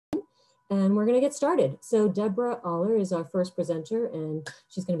And we're going to get started. So Deborah Aller is our first presenter, and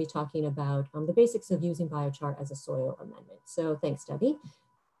she's going to be talking about the basics of using biochar as a soil amendment. So thanks, Debbie.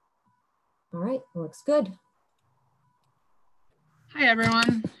 All right, looks good. Hi,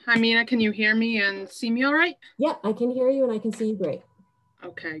 everyone. Hi, Mina. Can you hear me and see me all right? Yeah, I can hear you and I can see you great.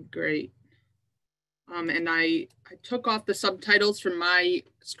 Okay, great. And I took off the subtitles from my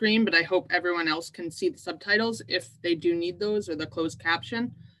screen, but I hope everyone else can see the subtitles if they do need those, or the closed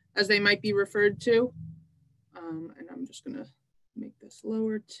caption, as they might be referred to. And I'm just going to make this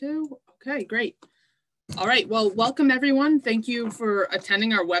lower too. Okay, great. All right, well, welcome everyone. Thank you for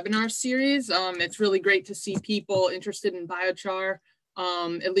attending our webinar series. It's really great to see people interested in biochar,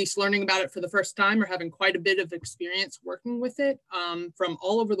 at least learning about it for the first time or having quite a bit of experience working with it from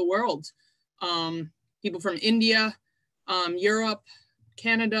all over the world. People from India, Europe,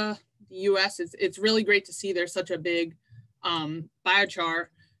 Canada, the US. It's really great to see there's such a big biochar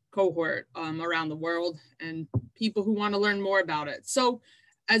cohort around the world and people who want to learn more about it. So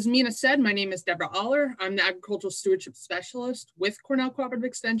as Mina said, my name is Deborah Aller. I'm the Agricultural Stewardship Specialist with Cornell Cooperative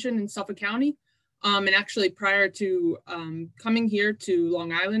Extension in Suffolk County. And actually prior to coming here to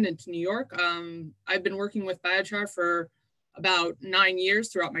Long Island and to New York, I've been working with biochar for about 9 years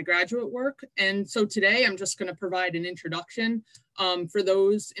throughout my graduate work. And so today I'm just going to provide an introduction for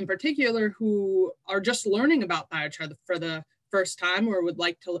those in particular who are just learning about biochar for the first time or would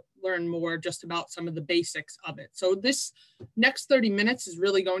like to learn more just about some of the basics of it. So this next 30 minutes is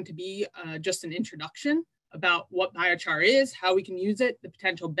really going to be just an introduction about what biochar is, how we can use it, the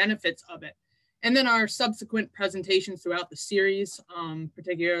potential benefits of it. And then our subsequent presentations throughout the series,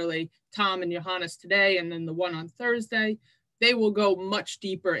 particularly Tom and Johannes today, and then the one on Thursday, they will go much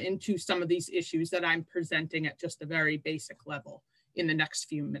deeper into some of these issues that I'm presenting at just a very basic level in the next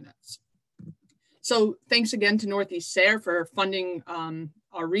few minutes. So thanks again to Northeast SARE for funding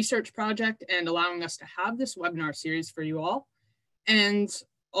our research project and allowing us to have this webinar series for you all, and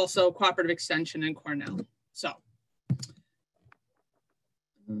also Cooperative Extension and Cornell. So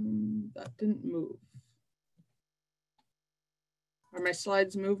that didn't move. Are my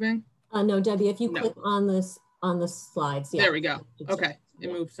slides moving? No, Debbie, if you click on this, on the slides. Yeah. There we go. Okay,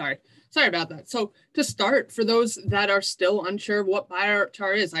 it moved, sorry about that. So to start, for those that are still unsure of what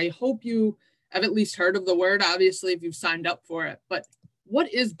biochar is, I hope you have at least heard of the word, obviously, if you've signed up for it. But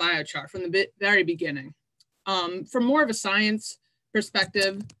what is biochar from the very beginning? From more of a science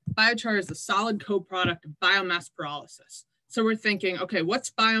perspective, biochar is the solid co-product of biomass pyrolysis. So we're thinking, okay,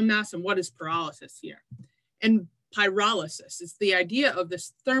 what's biomass and what is pyrolysis here? And pyrolysis is the idea of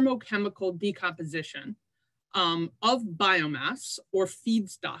this thermochemical decomposition of biomass, or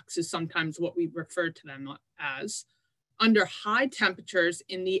feedstocks is sometimes what we refer to them as, under high temperatures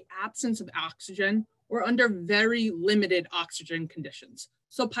in the absence of oxygen or under very limited oxygen conditions.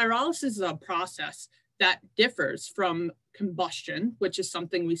 So pyrolysis is a process that differs from combustion, which is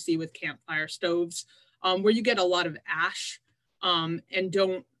something we see with campfire stoves, where you get a lot of ash and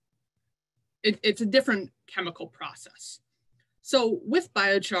it's a different chemical process. So with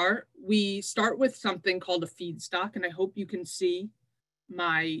biochar, we start with something called a feedstock, and I hope you can see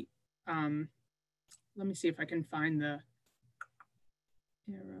my, let me see if I can find the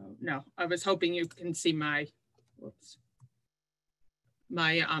arrow. No, I was hoping you can see my, whoops,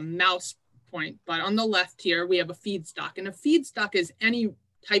 my mouse point, but on the left here, we have a feedstock, and a feedstock is any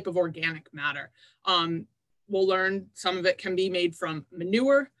type of organic matter. We'll learn some of it can be made from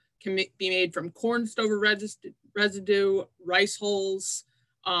manure, can be made from corn stover residue, rice hulls,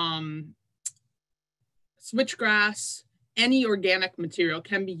 switchgrass. Any organic material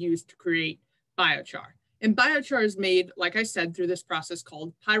can be used to create biochar. And biochar is made, like I said, through this process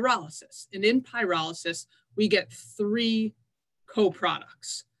called pyrolysis. And in pyrolysis, we get 3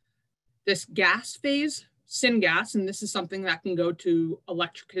 co-products. This gas phase, syngas, and this is something that can go to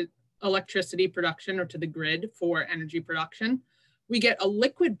electricity production or to the grid for energy production. We get a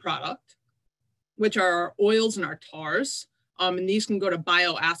liquid product, which are our oils and our tars. And these can go to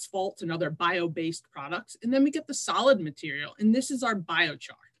bioasphalt and other bio-based products. And then we get the solid material, and this is our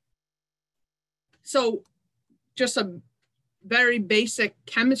biochar. So just a very basic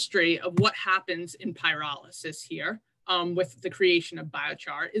chemistry of what happens in pyrolysis here with the creation of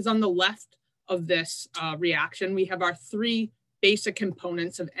biochar is on the left of this reaction. We have our 3 basic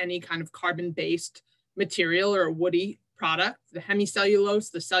components of any kind of carbon-based material or a woody product: the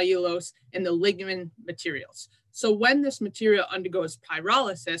hemicellulose, the cellulose, and the lignin materials. So when this material undergoes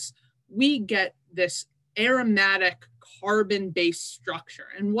pyrolysis, we get this aromatic carbon-based structure.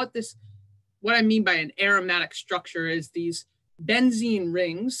 And what I mean by an aromatic structure is these benzene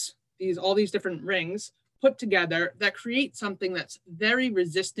rings, all these different rings put together that create something that's very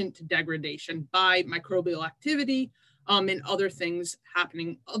resistant to degradation by microbial activity and other things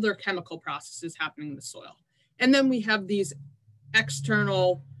happening, other chemical processes happening in the soil. And then we have these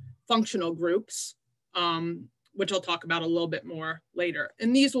external functional groups, which I'll talk about a little bit more later.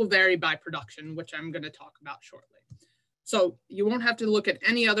 And these will vary by production, which I'm going to talk about shortly. So you won't have to look at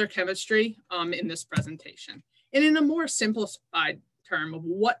any other chemistry in this presentation. And in a more simplified term of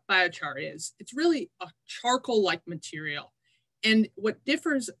what biochar is, it's really a charcoal-like material. And what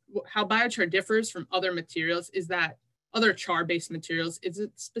differs, how biochar differs from other materials is that other char-based materials is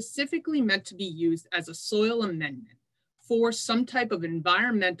it's specifically meant to be used as a soil amendment for some type of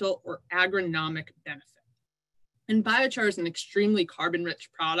environmental or agronomic benefit. And biochar is an extremely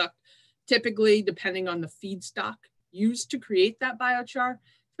carbon-rich product. Typically, depending on the feedstock used to create that biochar,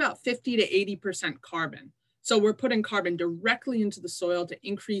 it's about 50 to 80% carbon. So we're putting carbon directly into the soil to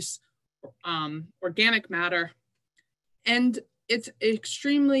increase organic matter. And it's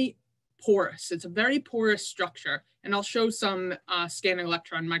extremely porous. It's a very porous structure. And I'll show some scanning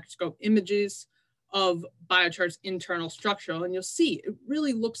electron microscope images of biochar's internal structure. And you'll see it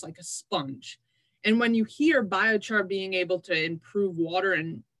really looks like a sponge. And when you hear biochar being able to improve water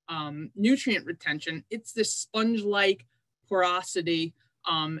and nutrient retention, it's this sponge-like porosity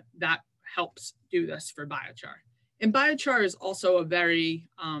that helps do this for biochar. And biochar is also a very,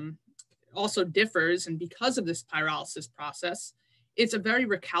 also differs, and because of this pyrolysis process, it's a very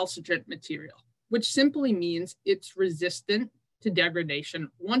recalcitrant material, which simply means it's resistant to degradation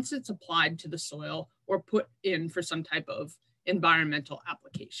once it's applied to the soil or put in for some type of environmental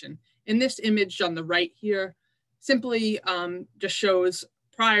application. And this image on the right here simply just shows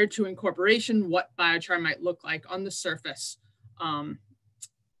prior to incorporation what biochar might look like on the surface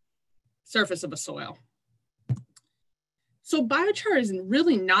of a soil. So biochar is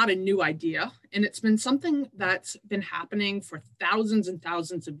really not a new idea, and it's been something that's been happening for thousands and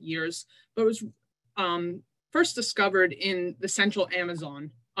thousands of years, but was first discovered in the central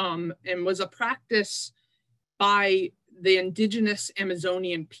Amazon and was a practice by the indigenous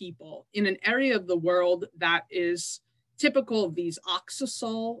Amazonian people in an area of the world that is typical of these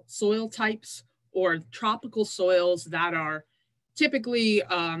oxisol soil types or tropical soils that are typically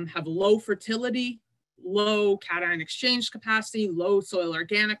have low fertility, low cation exchange capacity, low soil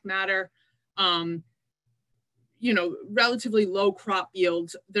organic matter, relatively low crop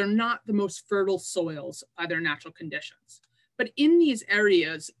yields. They're not the most fertile soils by their natural conditions. But in these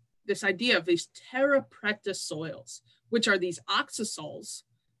areas, this idea of these terra preta soils, which are these oxisols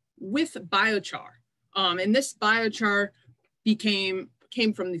with biochar, and this biochar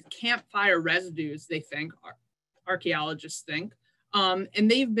came from these campfire residues, they think, archaeologists think, and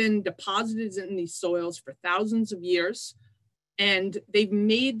they've been deposited in these soils for thousands of years. And they've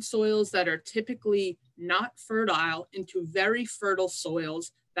made soils that are typically not fertile into very fertile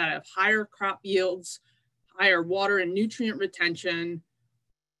soils that have higher crop yields, higher water and nutrient retention,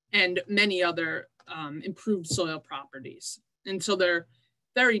 and many other improved soil properties. And so they're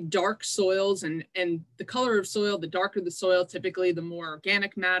very dark soils, and the color of soil, the darker the soil, typically the more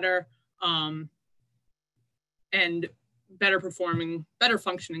organic matter and better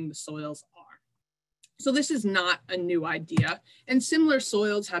functioning the soils are. So this is not a new idea, and similar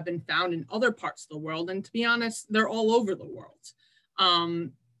soils have been found in other parts of the world, and to be honest, they're all over the world.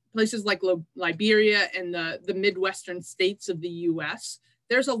 Places like Liberia and the Midwestern states of the US,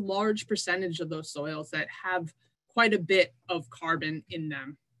 there's a large percentage of those soils that have quite a bit of carbon in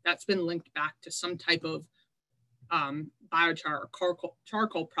them. That's been linked back to some type of biochar or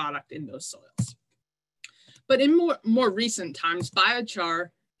charcoal product in those soils. But in more recent times, biochar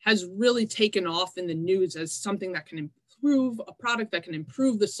has really taken off in the news as something that can improve, a product that can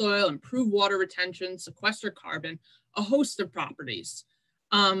improve the soil, improve water retention, sequester carbon, a host of properties,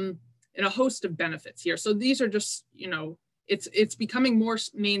 and a host of benefits here. So these are just, it's becoming more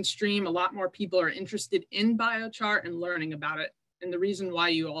mainstream. A lot more people are interested in biochar and learning about it, and the reason why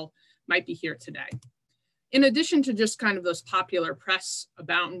you all might be here today. In addition to just kind of those popular press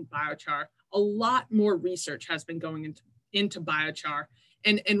about biochar, a lot more research has been going into biochar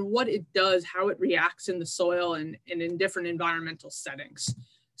and what it does, how it reacts in the soil and in different environmental settings.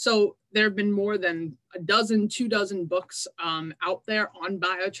 So there have been more than 2 dozen books out there on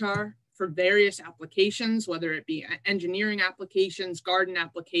biochar for various applications, whether it be engineering applications, garden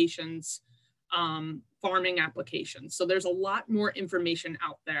applications, farming applications. So there's a lot more information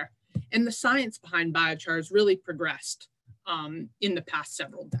out there. And the science behind biochar has really progressed in the past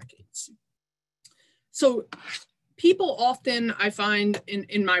several decades. So people often, I find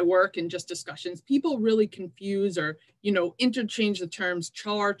in my work and just discussions, people really confuse or, interchange the terms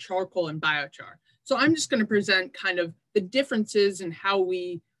char, charcoal, and biochar. So I'm just going to present kind of the differences in how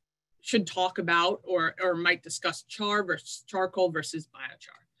we should talk about or might discuss char versus charcoal versus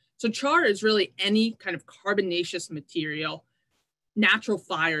biochar. So char is really any kind of carbonaceous material, natural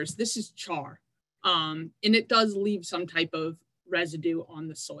fires. This is char, and it does leave some type of residue on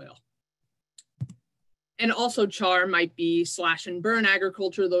the soil. And also char might be slash and burn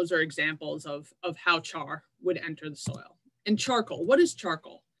agriculture. Those are examples of how char would enter the soil. And charcoal, what is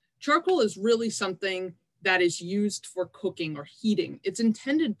charcoal? Charcoal is really something that is used for cooking or heating. Its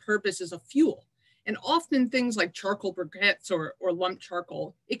intended purpose is a fuel. And often things like charcoal briquettes or lump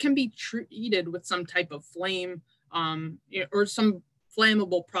charcoal, it can be treated with some type of flame or some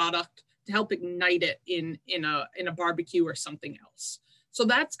flammable product to help ignite it in a barbecue or something else. So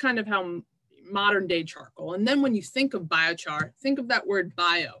that's kind of how modern day charcoal. And then when you think of biochar, think of that word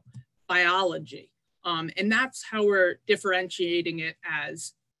biology. And that's how we're differentiating it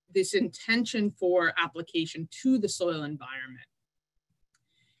as this intention for application to the soil environment.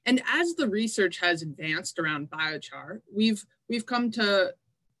 And as the research has advanced around biochar, we've come to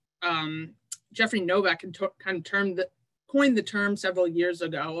Jeffrey Novak kind of coined the term several years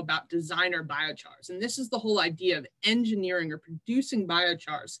ago about designer biochars. And this is the whole idea of engineering or producing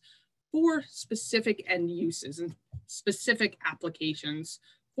biochars for specific end uses and specific applications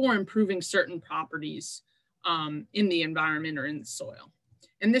for improving certain properties in the environment or in the soil.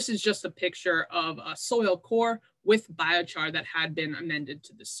 And this is just a picture of a soil core with biochar that had been amended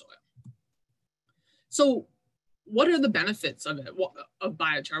to the soil. So what are the benefits of it, of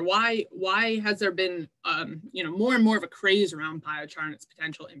biochar? Why has there been more and more of a craze around biochar and its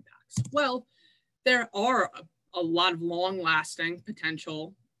potential impacts? Well, there are a lot of long-lasting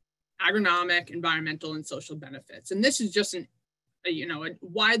potential agronomic, environmental, and social benefits. And this is just a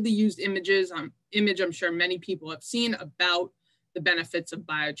widely used image I'm sure many people have seen about the benefits of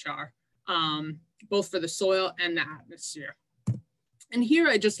biochar, both for the soil and the atmosphere. And here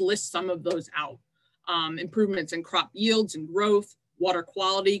I just list some of those out. Improvements in crop yields and growth, water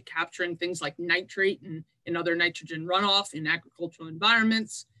quality, capturing things like nitrate and other nitrogen runoff in agricultural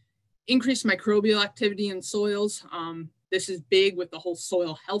environments, increased microbial activity in soils. This is big with the whole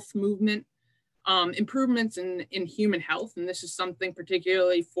soil health movement. Improvements in human health, and this is something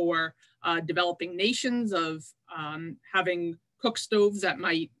particularly for developing nations of having cook stoves that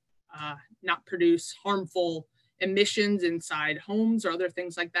might not produce harmful emissions inside homes or other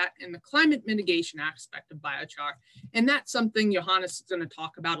things like that, and the climate mitigation aspect of biochar. And that's something Johannes is going to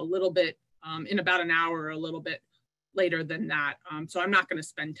talk about a little bit in about an hour or a little bit later than that. So I'm not going to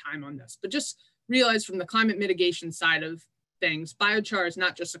spend time on this, but just realize from the climate mitigation side of things, biochar is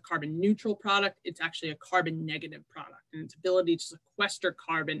not just a carbon neutral product, it's actually a carbon negative product and its ability to sequester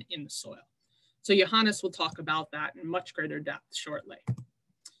carbon in the soil. So Johannes will talk about that in much greater depth shortly.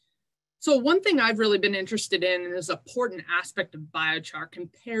 So one thing I've really been interested in and is an important aspect of biochar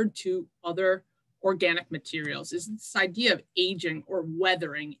compared to other organic materials is this idea of aging or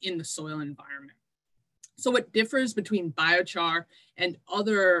weathering in the soil environment. So what differs between biochar and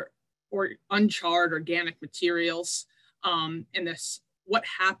other or uncharred organic materials and what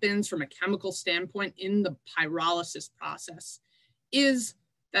happens from a chemical standpoint in the pyrolysis process is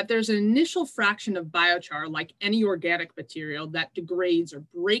that there's an initial fraction of biochar, like any organic material, that degrades or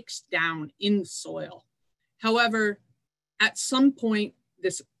breaks down in the soil. However, at some point,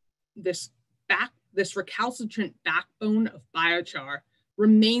 this recalcitrant backbone of biochar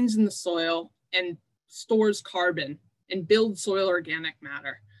remains in the soil and stores carbon and builds soil organic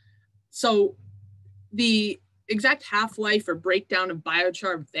matter. So the exact half-life or breakdown of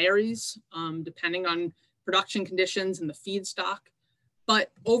biochar varies depending on production conditions and the feedstock.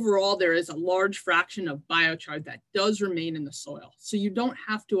 But overall, there is a large fraction of biochar that does remain in the soil. So you don't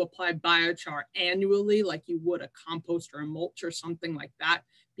have to apply biochar annually like you would a compost or a mulch or something like that,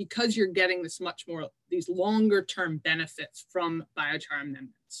 because you're getting these longer term benefits from biochar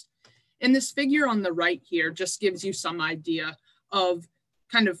amendments. And this figure on the right here just gives you some idea of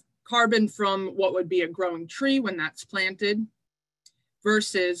kind of carbon from what would be a growing tree when that's planted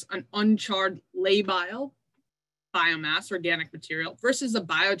versus an uncharred labile biomass, organic material, versus a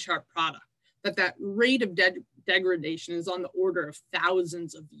biochar product, that rate of degradation is on the order of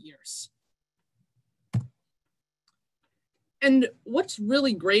thousands of years. And what's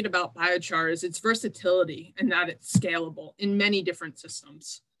really great about biochar is its versatility and that it's scalable in many different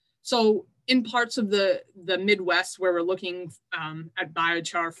systems. So in parts of the Midwest where we're looking at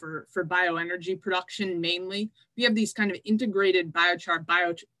biochar for bioenergy production mainly, we have these kind of integrated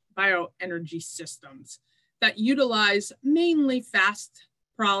bioenergy systems that utilize mainly fast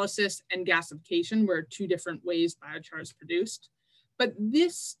pyrolysis and gasification, where two different ways biochar is produced. But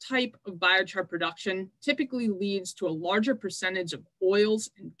this type of biochar production typically leads to a larger percentage of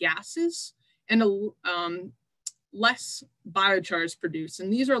oils and gases and less biochar is produced.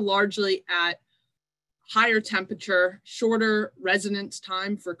 And these are largely at higher temperature, shorter residence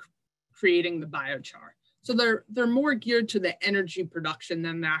time for creating the biochar. So they're more geared to the energy production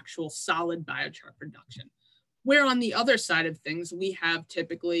than the actual solid biochar production. Where on the other side of things, we have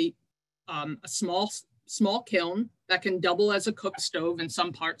typically a small kiln that can double as a cook stove in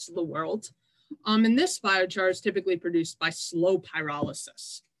some parts of the world. And this biochar is typically produced by slow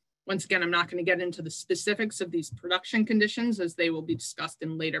pyrolysis. Once again, I'm not going to get into the specifics of these production conditions as they will be discussed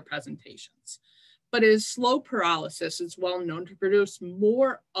in later presentations. But as slow pyrolysis is well known to produce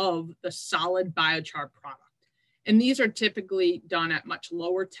more of the solid biochar product. And these are typically done at much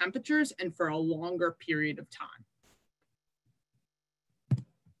lower temperatures and for a longer period of time.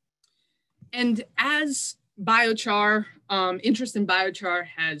 And as biochar, interest in biochar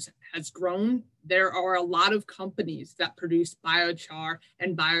has grown, there are a lot of companies that produce biochar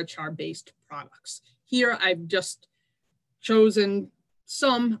and biochar-based products. Here, I've just chosen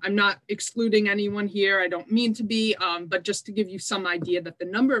some. I'm not excluding anyone here. I don't mean to be, but just to give you some idea that the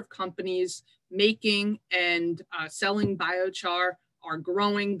number of companies making and selling biochar are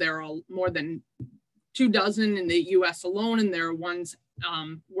growing. There are more than 24 in the US alone, and there are ones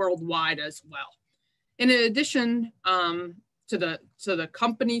worldwide as well. In addition to the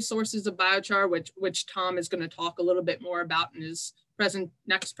company sources of biochar, which Tom is going to talk a little bit more about in his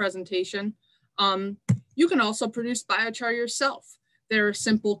next presentation, you can also produce biochar yourself. There are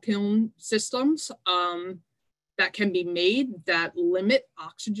simple kiln systems that can be made that limit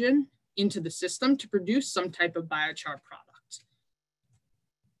oxygen into the system to produce some type of biochar product.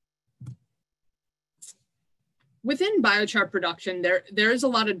 Within biochar production, there is a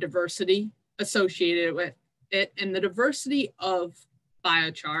lot of diversity associated with it, and the diversity of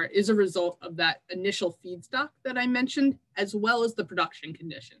biochar is a result of that initial feedstock that I mentioned, as well as the production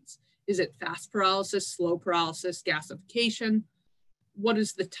conditions. Is it fast pyrolysis, slow pyrolysis, gasification? What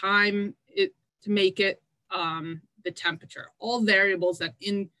is the time to make it, the temperature? All variables that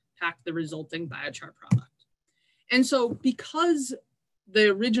impact the resulting biochar product. And so because the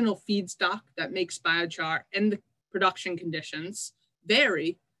original feedstock that makes biochar and the production conditions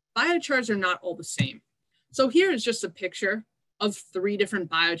vary, biochars are not all the same. So here is just a picture of 3 different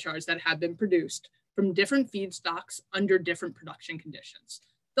biochars that have been produced from different feedstocks under different production conditions.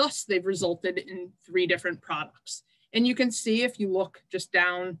 Thus, they've resulted in 3 different products. And you can see if you look just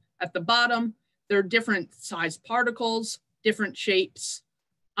down at the bottom, there are different size particles, different shapes,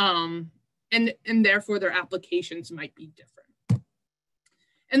 and therefore their applications might be different.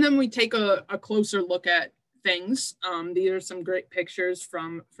 And then we take a closer look at things. These are some great pictures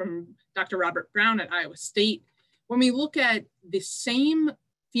from Dr. Robert Brown at Iowa State. When we look at the same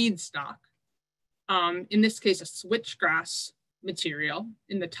feedstock, in this case, a switchgrass material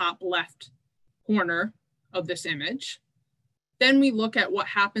in the top left corner of this image, then we look at what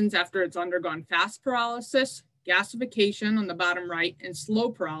happens after it's undergone fast pyrolysis, gasification on the bottom right, and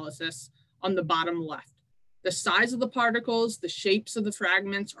slow pyrolysis on the bottom left. The size of the particles, the shapes of the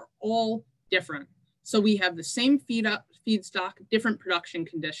fragments are all different. So we have the same feedstock, different production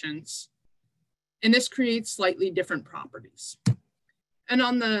conditions, and this creates slightly different properties. And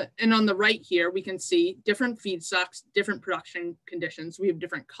on the right here, we can see different feedstocks, different production conditions. We have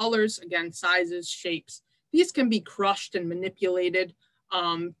different colors, again, sizes, shapes. These can be crushed and manipulated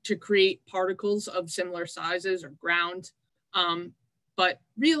to create particles of similar sizes or ground, but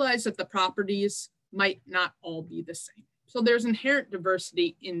realize that the properties might not all be the same. So there's inherent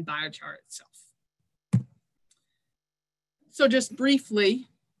diversity in biochar itself. So just briefly,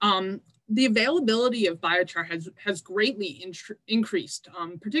 the availability of biochar has greatly increased,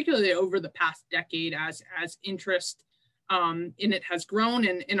 particularly over the past decade as interest in it has grown,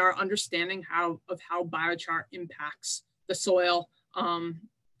 and in our understanding of how biochar impacts the soil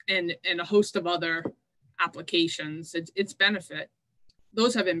and a host of other applications, its benefit.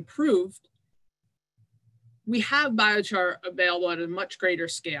 Those have improved. We have biochar available at a much greater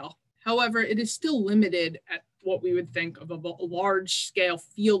scale. However, it is still limited at what we would think of a large scale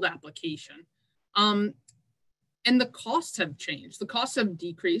field application. And the costs have changed. The costs have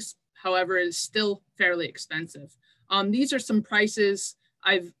decreased. However, it is still fairly expensive. These are some prices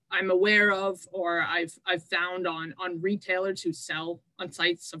I'm aware of, or I've found on retailers who sell, on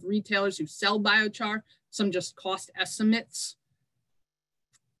sites of retailers who sell biochar, some just cost estimates.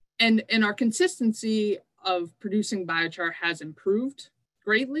 And our consistency of producing biochar has improved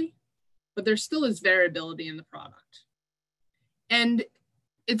greatly, but there still is variability in the product. And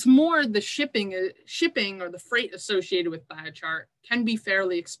it's more the shipping or the freight associated with biochar can be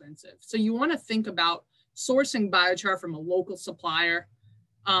fairly expensive. So you want to think about sourcing biochar from a local supplier.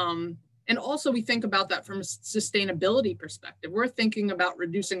 And also we think about that from a sustainability perspective. We're thinking about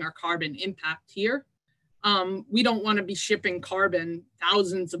reducing our carbon impact here. We don't want to be shipping carbon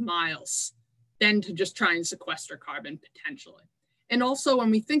thousands of miles then to just try and sequester carbon potentially. And also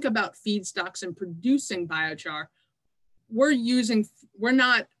when we think about feedstocks and producing biochar, we're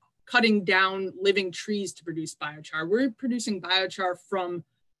not cutting down living trees to produce biochar. We're producing biochar from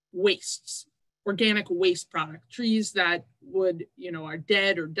wastes, organic waste product, trees that would, are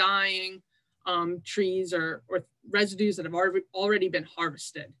dead or dying, trees or residues that have already been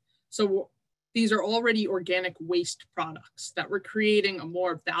harvested. So these are already organic waste products that we're creating a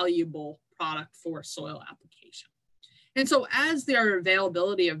more valuable product for soil application. And so as their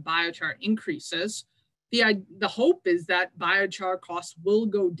availability of biochar increases, the hope is that biochar costs will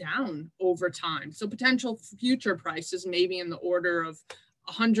go down over time. So potential future prices may be in the order of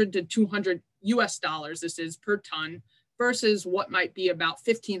 100 to 200 US dollars, this is per ton, versus what might be about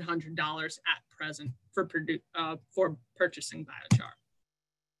 $1,500 at present for purchasing biochar.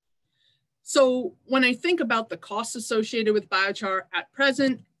 So when I think about the costs associated with biochar at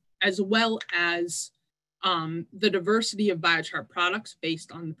present, as well as the diversity of biochar products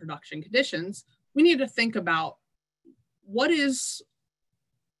based on the production conditions, we need to think about what is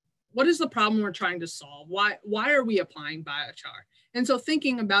the problem we're trying to solve? Why are we applying biochar? And so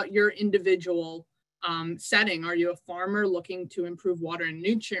thinking about your individual setting, are you a farmer looking to improve water and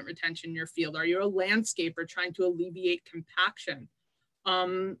nutrient retention in your field? Are you a landscaper trying to alleviate compaction?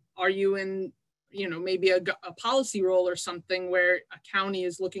 Are you in, maybe a policy role or something where a county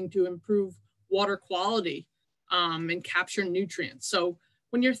is looking to improve water quality and capture nutrients? So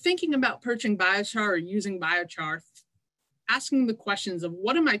when you're thinking about purchasing biochar or using biochar, asking the questions of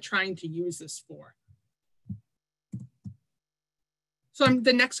what am I trying to use this for? So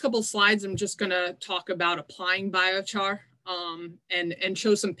the next couple of slides, I'm just gonna talk about applying biochar and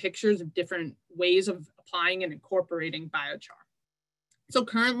show some pictures of different ways of applying and incorporating biochar. So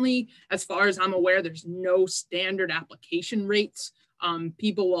currently, as far as I'm aware, there's no standard application rates.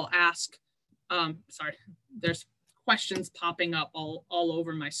 People will ask, sorry, there's questions popping up all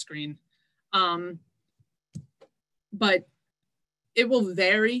over my screen. But it will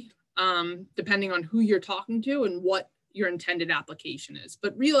vary depending on who you're talking to and what your intended application is.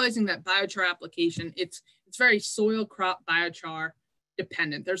 But realizing that biochar application, it's very soil crop biochar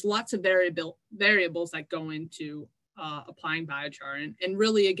dependent. There's lots of variables that go into applying biochar. And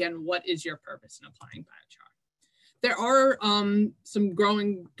really, again, what is your purpose in applying biochar? There are some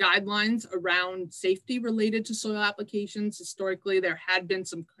growing guidelines around safety related to soil applications. Historically, there had been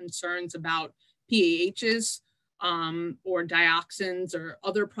some concerns about PAHs or dioxins or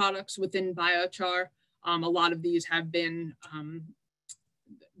other products within biochar. A lot of these have been,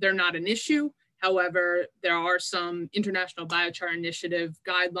 they're not an issue. However, there are some International Biochar Initiative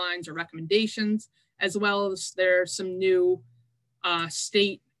guidelines or recommendations, as well as there are some new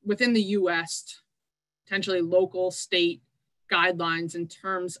state within the US, potentially local state guidelines in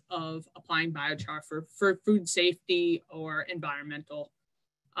terms of applying biochar for food safety or environmental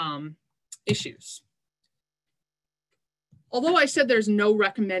issues. Although I said there's no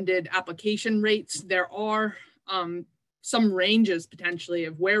recommended application rates, there are some ranges potentially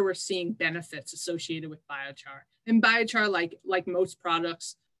of where we're seeing benefits associated with biochar. And biochar, like most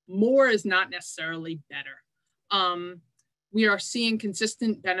products, more is not necessarily better. We are seeing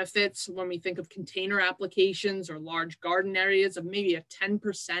consistent benefits when we think of container applications or large garden areas of maybe a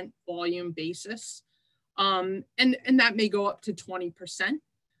 10% volume basis. And that may go up to 20%.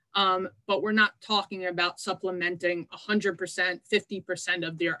 But we're not talking about supplementing 100%, 50%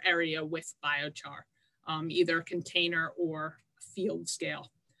 of their area with biochar, either a container or field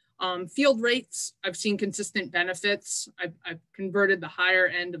scale. Field rates, I've seen consistent benefits. I've converted the higher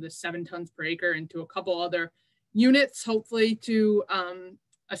end of the 7 tons per acre into a couple other units, hopefully to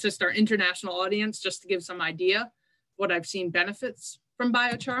assist our international audience, just to give some idea what I've seen benefits from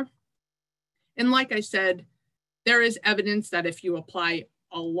biochar. And like I said, there is evidence that if you apply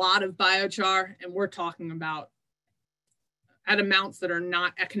a lot of biochar, and we're talking about at amounts that are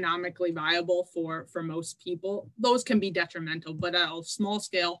not economically viable for most people, those can be detrimental. But at a small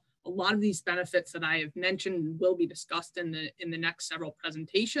scale, a lot of these benefits that I have mentioned will be discussed in the next several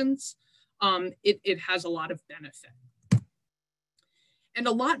presentations. It has a lot of benefit. And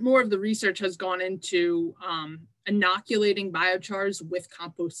a lot more of the research has gone into inoculating biochars with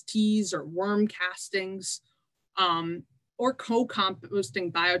compost teas or worm castings, or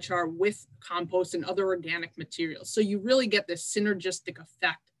co-composting biochar with compost and other organic materials. So you really get this synergistic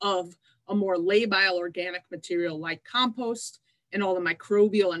effect of a more labile organic material like compost and all the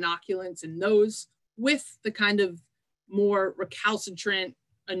microbial inoculants in those with the kind of more recalcitrant,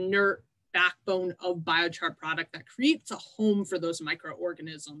 inert backbone of biochar product that creates a home for those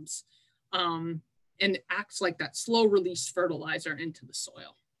microorganisms and acts like that slow release fertilizer into the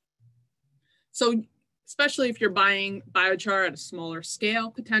soil. So especially if you're buying biochar at a smaller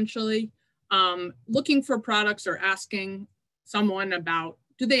scale, potentially, looking for products or asking someone about,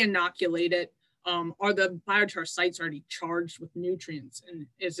 do they inoculate it? Are the biochar sites already charged with nutrients? And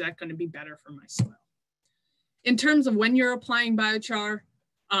is that going to be better for my soil? In terms of when you're applying biochar,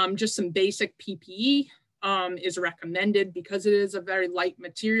 just some basic PPE is recommended because it is a very light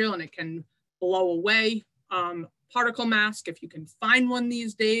material and it can blow away. Particle mask, if you can find one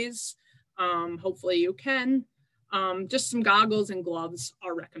these days, hopefully you can. Just some goggles and gloves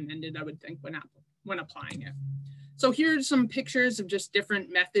are recommended, I would think, when applying it. So here's some pictures of just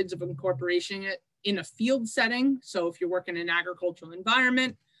different methods of incorporating it in a field setting. So if you're working in an agricultural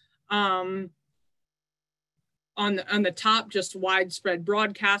environment, on the top, just widespread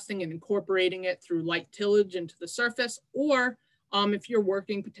broadcasting and incorporating it through light tillage into the surface, or if you're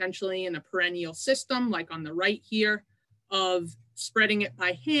working potentially in a perennial system, like on the right here, of spreading it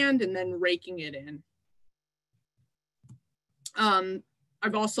by hand and then raking it in.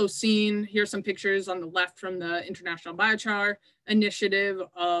 I've also seen, here's some pictures on the left from the International Biochar Initiative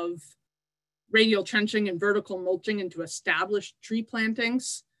of radial trenching and vertical mulching into established tree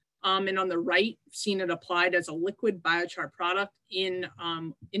plantings. And on the right, seen it applied as a liquid biochar product in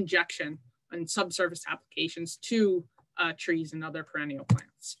injection and subsurface applications to trees and other perennial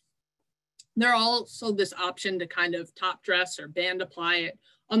plants. There are also this option to kind of top dress or band apply it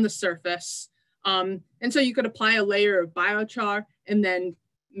on the surface. And so you could apply a layer of biochar and then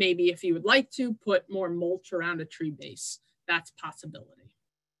maybe if you would like to put more mulch around a tree base. That's a possibility.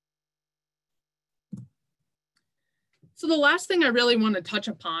 So the last thing I really want to touch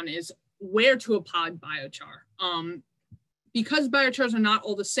upon is where to apply biochar. Because biochars are not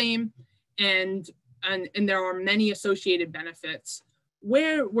all the same and there are many associated benefits,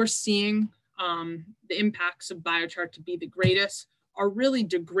 where we're seeing the impacts of biochar to be the greatest are really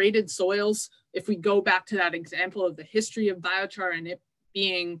degraded soils. If we go back to that example of the history of biochar and it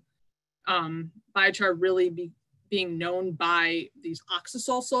being, biochar really being known by these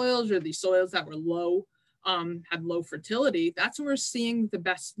oxisol soils or these soils that were low, had low fertility, that's where we're seeing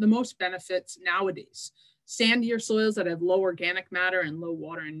the most benefits nowadays. Sandier soils that have low organic matter and low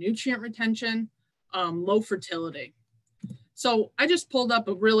water and nutrient retention, low fertility. So I just pulled up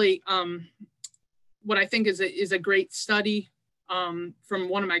a really, what I think is a great study from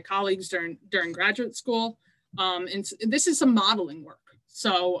one of my colleagues during graduate school. And this is some modeling work.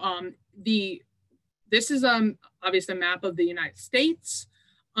 So this is obviously a map of the United States.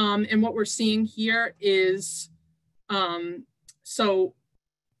 And what we're seeing here is, so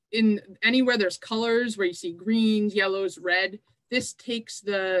in anywhere there's colors where you see greens, yellows, red, this takes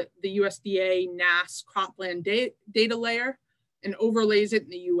the USDA NASS cropland data layer and overlays it in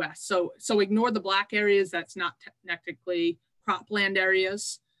the US. So ignore the black areas, that's not technically cropland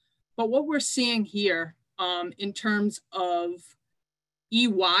areas. But what we're seeing here in terms of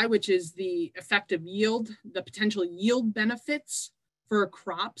EY, which is the effective yield, the potential yield benefits for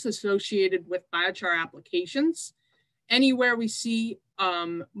crops associated with biochar applications. Anywhere we see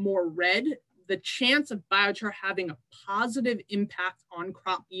more red, the chance of biochar having a positive impact on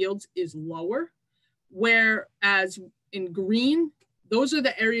crop yields is lower. Whereas in green, those are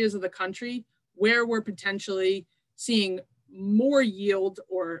the areas of the country where we're potentially seeing more yield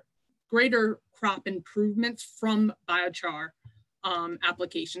or greater crop improvements from biochar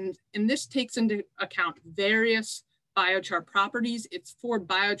applications. And this takes into account various biochar properties. It's for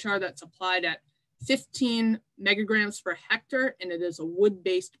biochar that's applied at 15 megagrams per hectare, and it is a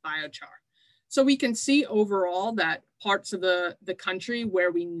wood-based biochar. So we can see overall that parts of the country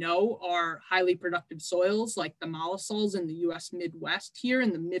where we know are highly productive soils, like the mollisols in the US Midwest here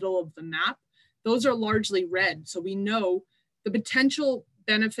in the middle of the map, those are largely red. So we know the potential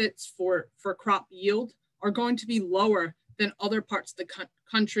benefits for crop yield are going to be lower than other parts of the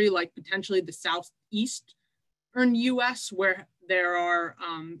country, like potentially the Southeast or in US, where there are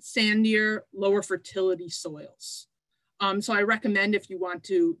sandier, lower fertility soils. So I recommend if you want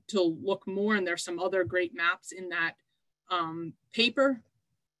to look more, and there's some other great maps in that paper,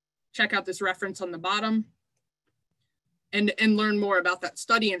 check out this reference on the bottom and learn more about that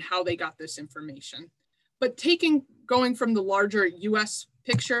study and how they got this information. But going from the larger US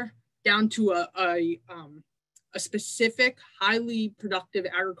picture down to a a specific highly productive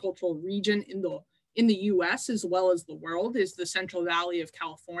agricultural region in the US as well as the world is the Central Valley of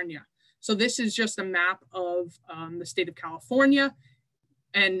California. So this is just a map of the state of California.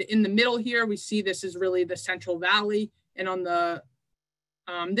 And in the middle here, we see this is really the Central Valley. And on the,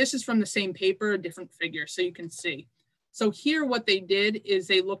 this is from the same paper, a different figure, so you can see. So here what they did is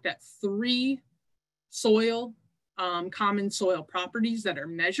they looked at 3 soil, common soil properties that are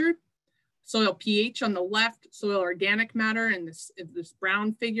measured. Soil pH on the left, soil organic matter in this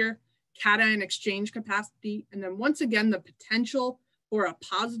brown figure, cation exchange capacity, and then once again, the potential for a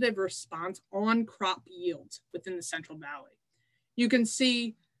positive response on crop yields within the Central Valley. You can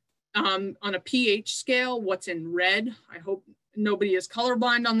see on a pH scale, what's in red. I hope nobody is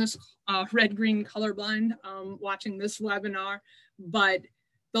colorblind on this, red-green colorblind watching this webinar, but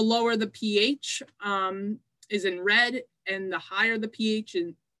the lower the pH is in red and the higher the pH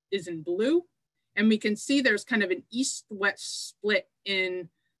is in blue. And we can see there's kind of an east-west split in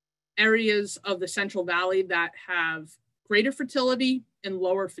areas of the Central Valley that have greater fertility and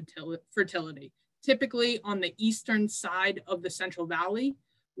lower fertility. Typically on the eastern side of the Central Valley,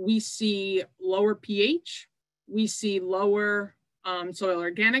 we see lower pH, we see lower soil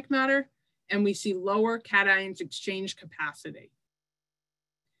organic matter, and we see lower cations exchange capacity.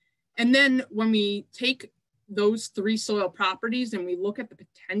 And then when we take those 3 soil properties and we look at the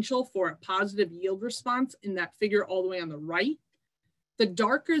potential for a positive yield response in that figure all the way on the right, the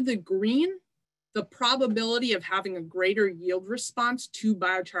darker the green, the probability of having a greater yield response to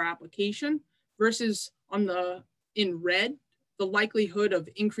biochar application versus in red, the likelihood of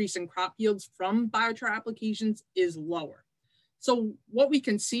increasing crop yields from biochar applications is lower. So what we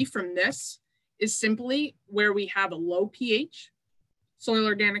can see from this is simply where we have a low pH, soil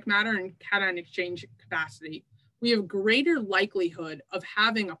organic matter, and cation exchange capacity, we have greater likelihood of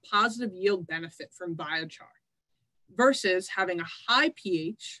having a positive yield benefit from biochar versus having a high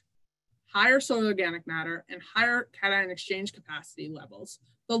pH, higher soil organic matter, and higher cation exchange capacity levels.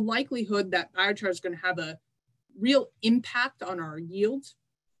 The likelihood that biochar is going to have a real impact on our yield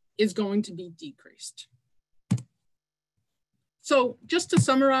is going to be decreased. So just to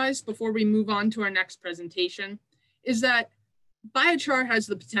summarize before we move on to our next presentation, is that biochar has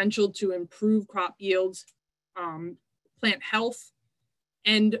the potential to improve crop yields, plant health,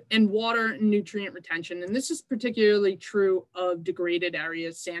 and water and nutrient retention. And this is particularly true of degraded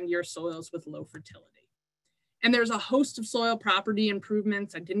areas, sandier soils with low fertility. And there's a host of soil property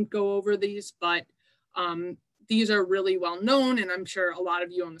improvements. I didn't go over these, but these are really well known, and I'm sure a lot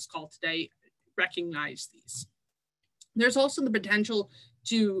of you on this call today recognize these. There's also the potential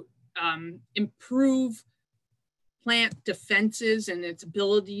to improve plant defenses and its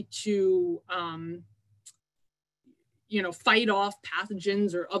ability to fight off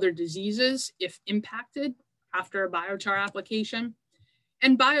pathogens or other diseases if impacted after a biochar application.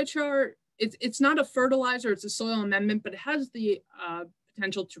 And biochar, it's not a fertilizer, it's a soil amendment, but it has the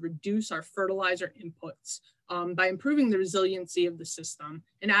potential to reduce our fertilizer inputs by improving the resiliency of the system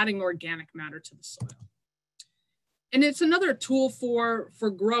and adding organic matter to the soil. And it's another tool for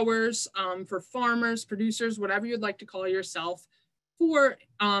growers, for farmers, producers, whatever you'd like to call yourself, for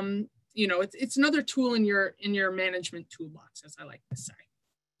it's another tool in your management toolbox, as I like to say.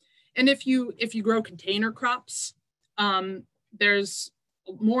 And if you grow container crops, there's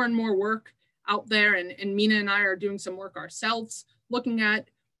more and more work out there, and Mina and I are doing some work ourselves, looking at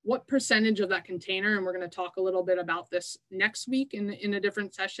what percentage of that container, and we're going to talk a little bit about this next week in a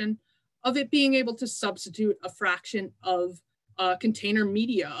different session, of it being able to substitute a fraction of container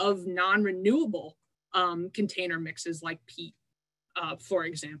media, of non-renewable container mixes like peat, for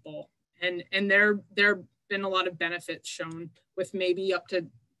example. And there have been a lot of benefits shown with maybe up to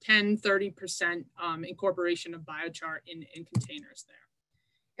 10–30% incorporation of biochar in containers there.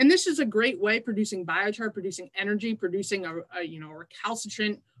 And this is a great way, producing biochar, producing energy, producing a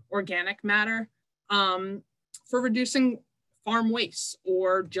recalcitrant organic matter for reducing farm waste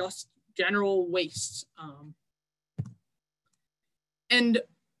or just general wastes. And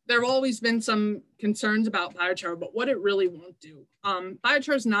there have always been some concerns about biochar, but what it really won't do.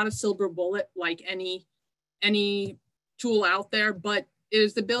 Biochar is not a silver bullet like any tool out there, but it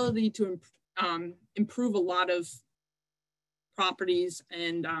is the ability to improve a lot of properties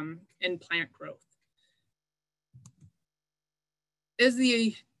and plant growth. Is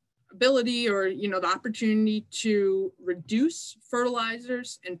the ability or the opportunity to reduce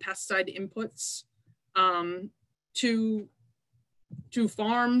fertilizers and pesticide inputs to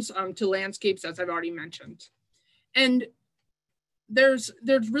farms, to landscapes, as I've already mentioned. And there's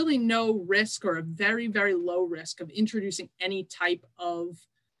really no risk, or a very, very low risk, of introducing any type of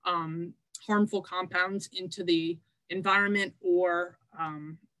harmful compounds into the environment or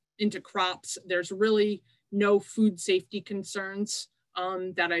into crops. There's really no food safety concerns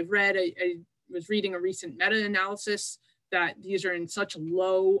that I've read. I was reading a recent meta-analysis that these are in such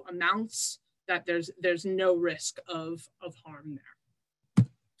low amounts that there's no risk of harm there.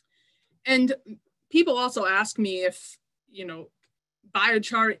 And people also ask me if, you know,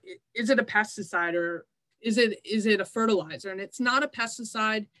 biochar, is it a pesticide or is it a fertilizer? And it's not a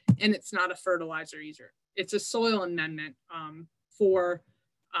pesticide and it's not a fertilizer either. It's a soil amendment for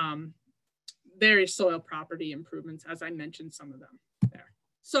various soil property improvements, as I mentioned some of them there.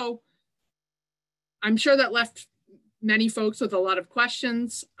 So I'm sure that left many folks with a lot of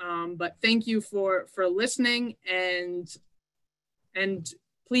questions, but thank you for listening, and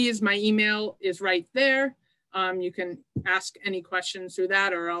please, my email is right there. You can ask any questions through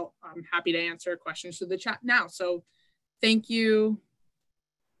that, or I'm happy to answer questions through the chat now. So thank you,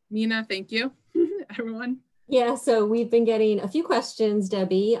 Mina, thank you, everyone. Yeah, so we've been getting a few questions,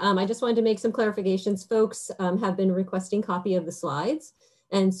 Debbie. I just wanted to make some clarifications. Folks have been requesting copy of the slides.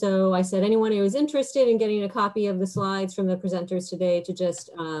 And so I said, anyone who is interested in getting a copy of the slides from the presenters today to just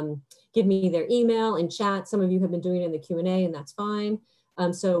give me their email and chat. Some of you have been doing it in the Q&A, and that's fine.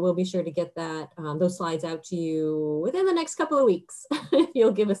 So we'll be sure to get that those slides out to you within the next couple of weeks, if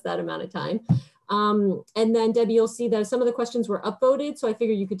you'll give us that amount of time. And then Debbie, you'll see that some of the questions were upvoted. So I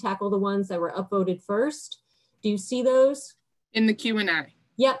figured you could tackle the ones that were upvoted first. Do you see those? In the Q&A?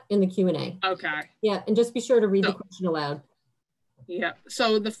 Yep, in the Q&A. Okay. Yeah, and just be sure to read the question aloud. Yeah,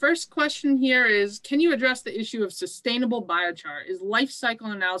 so the first question here is, can you address the issue of sustainable biochar? Is life cycle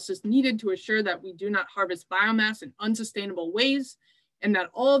analysis needed to assure that we do not harvest biomass in unsustainable ways and that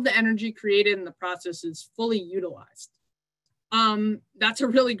all of the energy created in the process is fully utilized? That's a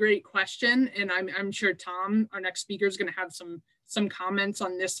really great question. And I'm sure Tom, our next speaker, is going to have some comments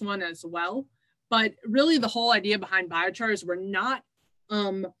on this one as well. But really the whole idea behind biochar is we're not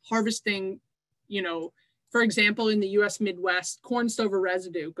harvesting, you know, for example, in the US Midwest, corn stover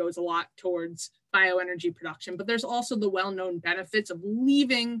residue goes a lot towards bioenergy production, but there's also the well-known benefits of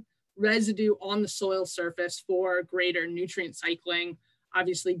leaving residue on the soil surface for greater nutrient cycling,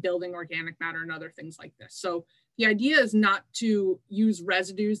 obviously building organic matter and other things like this. So the idea is not to use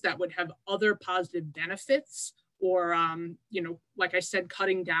residues that would have other positive benefits or, you know, like I said,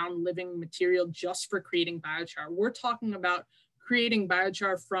 cutting down living material just for creating biochar. We're talking about creating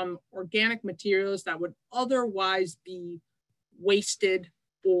biochar from organic materials that would otherwise be wasted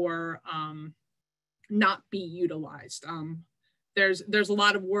or not be utilized. There's a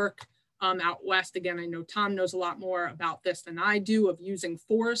lot of work out west. Again, I know Tom knows a lot more about this than I do, of using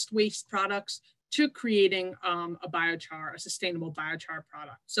forest waste products to creating a biochar, a sustainable biochar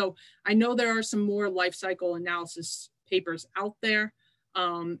product. So I know there are some more life cycle analysis papers out there,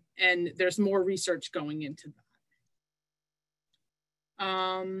 and there's more research going into that.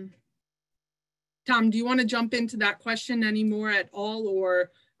 Tom, do you want to jump into that question anymore at all, or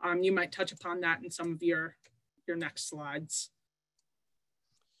you might touch upon that in some of your next slides?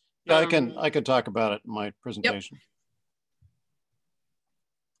 Yeah, I can talk about it in my presentation.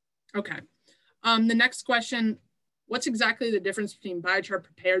 Yep. Okay. The next question, what's exactly the difference between biochar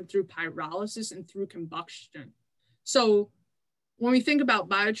prepared through pyrolysis and through combustion? So when we think about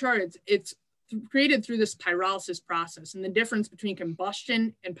biochar, it's created through this pyrolysis process. And the difference between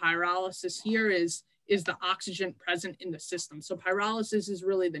combustion and pyrolysis here is the oxygen present in the system. So pyrolysis is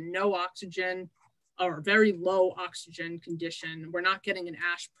really the no oxygen or very low oxygen condition. We're not getting an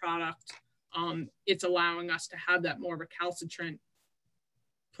ash product. It's allowing us to have that more of a calcitrant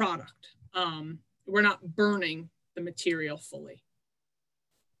product. We're not burning the material fully.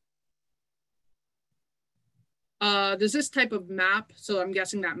 Does this type of map, so I'm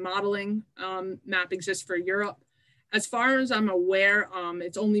guessing that modeling map exists for Europe. As far as I'm aware,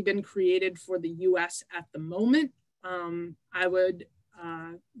 it's only been created for the US at the moment. I would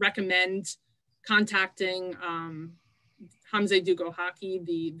recommend contacting Hamze Dugohaki,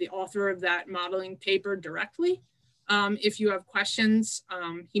 the author of that modeling paper, directly. If you have questions,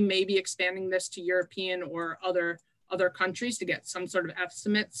 he may be expanding this to European or other countries to get some sort of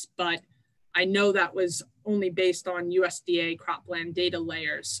estimates, but I know that was only based on USDA cropland data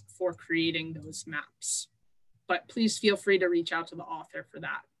layers for creating those maps. But please feel free to reach out to the author for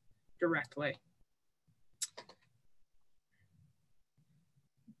that directly.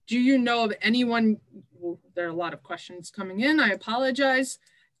 Do you know of anyone, well, there are a lot of questions coming in, I apologize.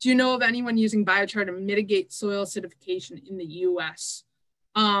 Do you know of anyone using biochar to mitigate soil acidification in the US?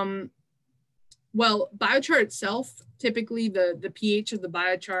 Well, biochar itself, typically the pH of the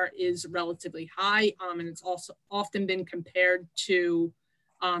biochar is relatively high, and it's also often been compared to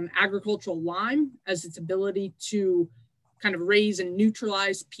agricultural lime as its ability to kind of raise and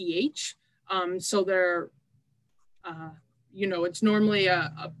neutralize pH. So they're, you know, it's normally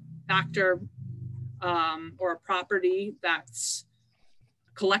a factor or a property that's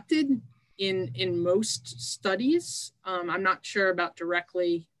collected in most studies. I'm not sure about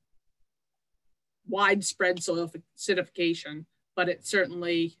directly widespread soil acidification, but it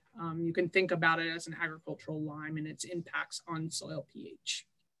certainly, you can think about it as an agricultural lime and its impacts on soil pH.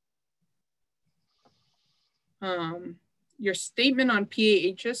 Your statement on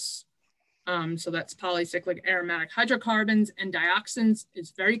PAHs, so that's polycyclic aromatic hydrocarbons and dioxins,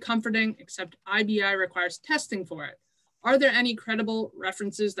 is very comforting, except IBI requires testing for it. Are there any credible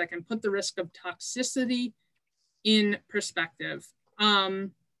references that can put the risk of toxicity in perspective?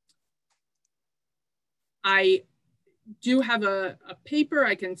 I do have a paper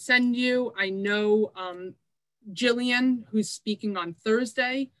I can send you. I know Jillian, who's speaking on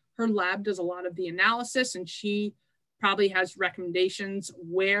Thursday, her lab does a lot of the analysis, and she probably has recommendations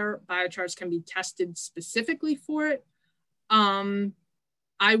where biochars can be tested specifically for it.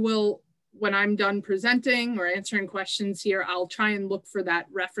 I will, when I'm done presenting or answering questions here, I'll try and look for that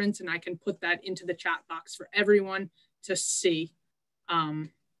reference, and I can put that into the chat box for everyone to see. But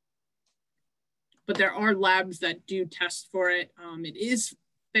there are labs that do test for it. It is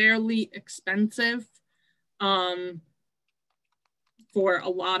fairly expensive for a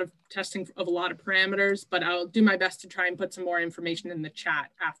lot of testing of a lot of parameters, but I'll do my best to try and put some more information in the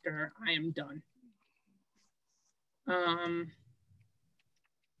chat after I am done.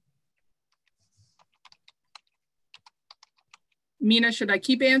 Mina, should I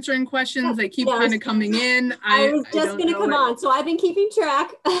keep answering questions? They keep kind of coming in. I was just going to come on. So I've been keeping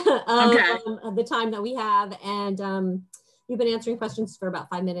track of the time that we have, and you've been answering questions for about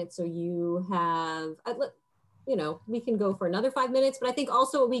 5 minutes. So you have, you know, we can go for another 5 minutes, but I think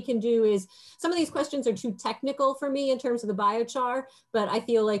also what we can do is, some of these questions are too technical for me in terms of the biochar, but I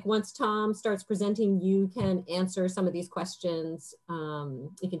feel like once Tom starts presenting, you can answer some of these questions.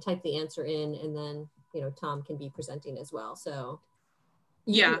 You can type the answer in, and then, you know, Tom can be presenting as well. So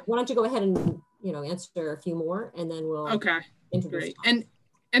yeah, why don't you go ahead and, you know, answer a few more, and then we'll introduce Tom.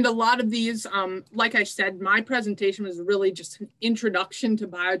 And a lot of these, like I said, my presentation was really just an introduction to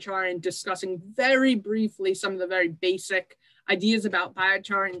biochar and discussing very briefly some of the very basic ideas about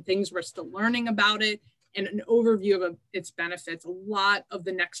biochar and things we're still learning about it, and an overview of its benefits. A lot of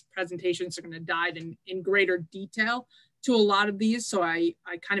the next presentations are going to dive in greater detail to a lot of these, so I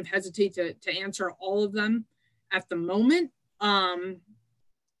kind of hesitate to answer all of them at the moment.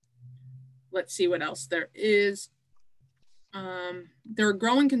 Let's see what else there is. There are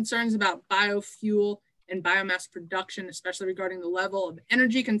growing concerns about biofuel and biomass production, especially regarding the level of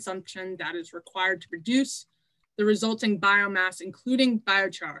energy consumption that is required to produce the resulting biomass, including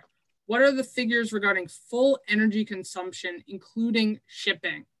biochar. What are the figures regarding full energy consumption, including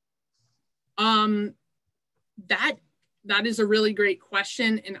shipping? That is a really great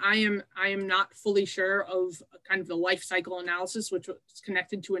question, and I am not fully sure of kind of the life cycle analysis, which was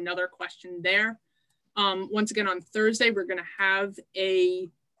connected to another question there. Once again, on Thursday, we're going to have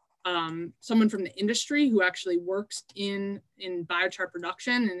someone from the industry who actually works in biochar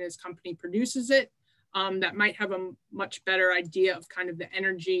production, and his company produces it, that might have a much better idea of kind of the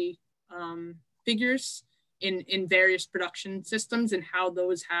energy figures in various production systems, and how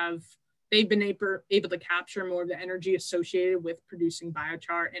those they've been able to capture more of the energy associated with producing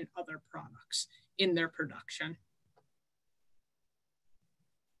biochar and other products in their production.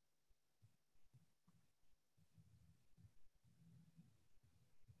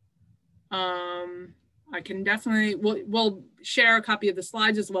 I can definitely, we'll share a copy of the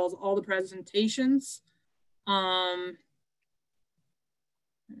slides as well as all the presentations.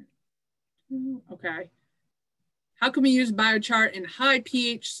 Okay. How can we use biochar in high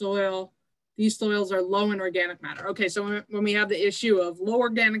pH soil? These soils are low in organic matter. Okay, so when we have the issue of low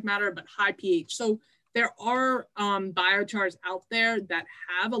organic matter but high pH, so there are biochars out there that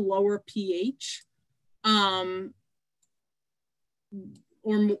have a lower pH,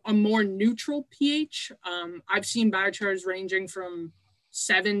 or a more neutral pH. I've seen biochars ranging from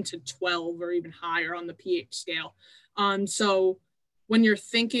 7 to 12 or even higher on the pH scale. So when you're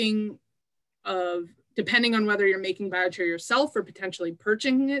thinking of, depending on whether you're making biochar yourself or potentially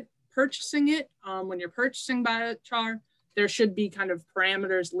purchasing it, when you're purchasing biochar, there should be kind of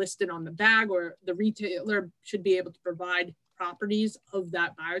parameters listed on the bag, or the retailer should be able to provide properties of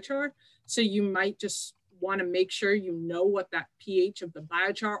that biochar. So you might just want to make sure you know what that pH of the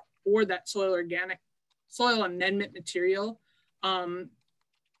biochar or that soil amendment material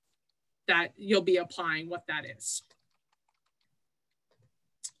that you'll be applying, what that is.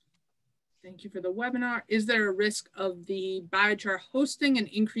 Thank you for the webinar. Is there a risk of the biochar hosting and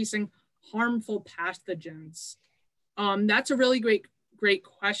increasing harmful pathogens? That's a really great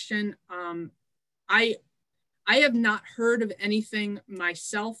question. I have not heard of anything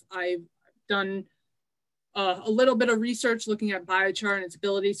myself. I've done a little bit of research looking at biochar and its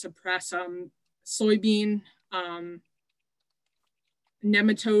ability to suppress soybean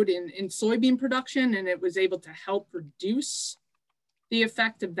nematode in soybean production, and it was able to help reduce the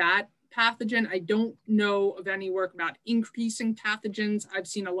effect of that pathogen. I don't know of any work about increasing pathogens. I've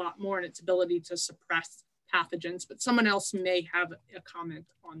seen a lot more in its ability to suppress pathogens, but someone else may have a comment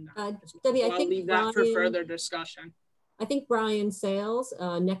on that. Debbie, so I'll leave that for further discussion. I think Brian Sales,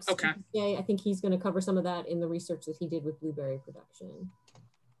 next Okay. Tuesday, I think he's going to cover some of that in the research that he did with blueberry production.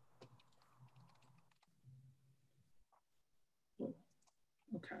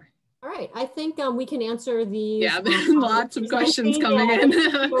 Okay. All right, I think we can answer these. Yeah, there's lots of questions coming in.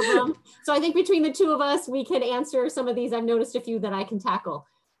 So I think between the two of us, we can answer some of these. I've noticed a few that I can tackle.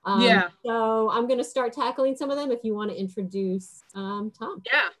 Yeah. So I'm going to start tackling some of them if you want to introduce Tom.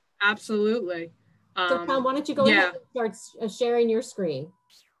 Yeah, absolutely. So Tom, why don't you go ahead and start sharing your screen?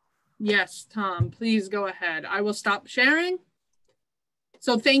 Yes, Tom, please go ahead. I will stop sharing.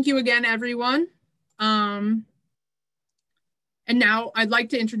 So thank you again, everyone. And now I'd like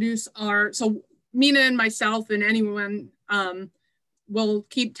to introduce so Mina and myself and anyone will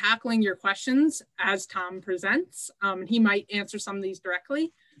keep tackling your questions as Tom presents. He might answer some of these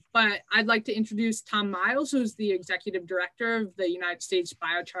directly, but I'd like to introduce Tom Miles, who's the Executive Director of the United States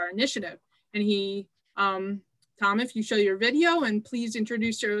Biochar Initiative. And he, Tom, if you show your video and please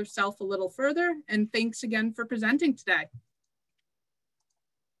introduce yourself a little further. And thanks again for presenting today.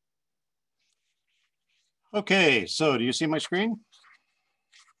 Okay, so do you see my screen?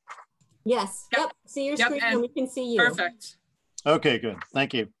 Yes, yep. See your screen and we can see you. Perfect. Okay, good,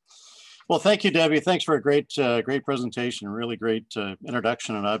 thank you. Well, thank you, Debbie. Thanks for a great presentation, really great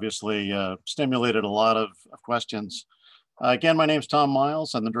introduction, and obviously stimulated a lot of questions. Again, my name's Tom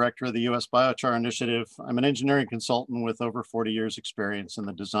Miles. I'm the director of the US Biochar Initiative. I'm an engineering consultant with over 40 years experience in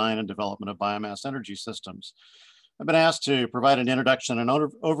the design and development of biomass energy systems. I've been asked to provide an introduction and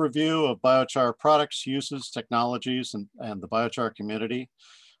overview of biochar products, uses, technologies, and the biochar community.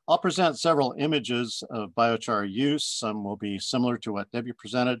 I'll present several images of biochar use. Some will be similar to what Debbie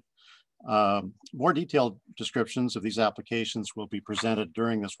presented. More detailed descriptions of these applications will be presented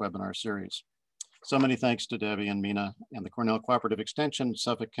during this webinar series. So many thanks to Debbie and Mina and the Cornell Cooperative Extension,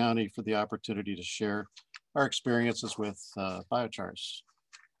 Suffolk County, for the opportunity to share our experiences with biochars.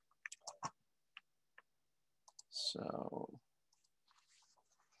 So,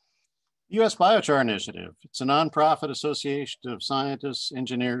 US Biochar Initiative. It's a nonprofit association of scientists,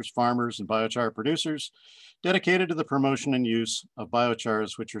 engineers, farmers, and biochar producers dedicated to the promotion and use of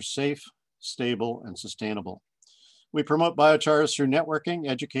biochars, which are safe, stable, and sustainable. We promote biochars through networking,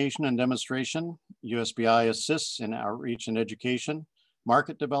 education, and demonstration. USBI assists in outreach and education,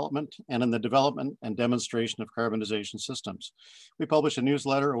 market development, and in the development and demonstration of carbonization systems. We publish a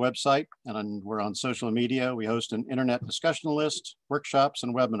newsletter, a website, and we're on social media. We host an internet discussion list, workshops,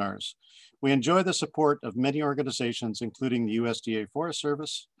 and webinars. We enjoy the support of many organizations, including the USDA Forest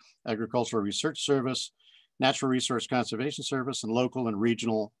Service, Agricultural Research Service, Natural Resource Conservation Service, and local and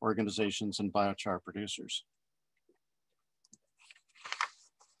regional organizations and biochar producers.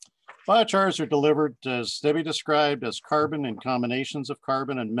 Biochars are delivered, as Debbie described, as carbon in combinations of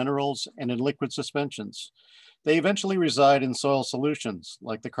carbon and minerals and in liquid suspensions. They eventually reside in soil solutions,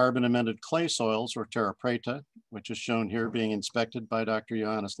 like the carbon-amended clay soils, or terra preta, which is shown here being inspected by Dr.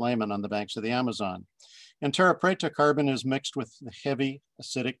 Johannes Lehmann on the banks of the Amazon. In terra preta, carbon is mixed with the heavy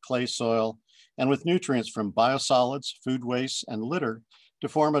acidic clay soil and with nutrients from biosolids, food waste, and litter to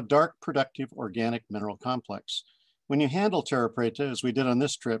form a dark, productive organic mineral complex. When you handle terra preta, as we did on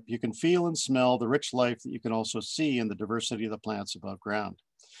this trip, you can feel and smell the rich life that you can also see in the diversity of the plants above ground.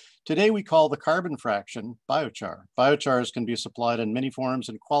 Today, we call the carbon fraction biochar. Biochars can be supplied in many forms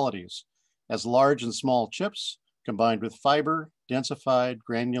and qualities, as large and small chips, combined with fiber, densified,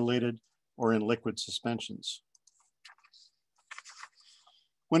 granulated, or in liquid suspensions.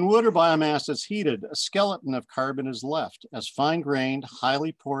 When wood or biomass is heated, a skeleton of carbon is left. As fine-grained,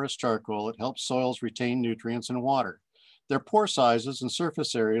 highly porous charcoal, it helps soils retain nutrients and water. Their pore sizes and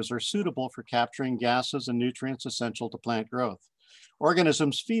surface areas are suitable for capturing gases and nutrients essential to plant growth.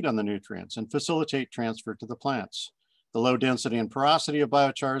 Organisms feed on the nutrients and facilitate transfer to the plants. The low density and porosity of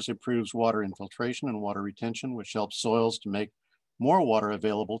biochars improves water infiltration and water retention, which helps soils to make more water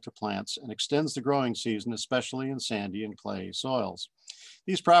available to plants and extends the growing season, especially in sandy and clay soils.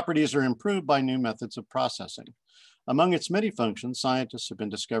 These properties are improved by new methods of processing. Among its many functions, scientists have been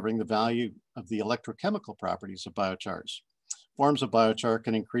discovering the value of the electrochemical properties of biochars. Forms of biochar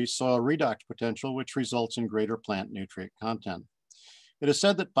can increase soil redox potential, which results in greater plant nutrient content. It is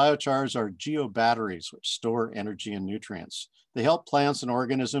said that biochars are geobatteries, which store energy and nutrients. They help plants and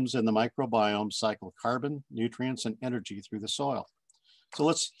organisms in the microbiome cycle carbon, nutrients, and energy through the soil. So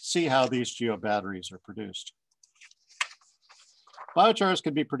let's see how these geobatteries are produced. Biochars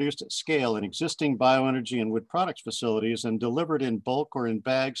can be produced at scale in existing bioenergy and wood products facilities and delivered in bulk or in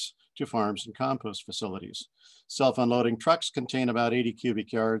bags to farms and compost facilities. Self-unloading trucks contain about 80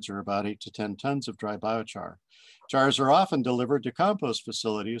 cubic yards or about 8 to 10 tons of dry biochar. Chars are often delivered to compost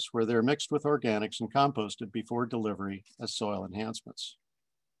facilities where they're mixed with organics and composted before delivery as soil enhancements.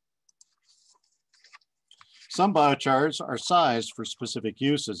 Some biochars are sized for specific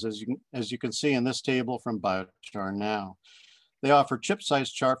uses, as you can see in this table from Biochar Now. They offer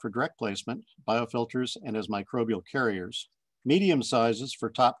chip-sized char for direct placement, biofilters, and as microbial carriers, medium sizes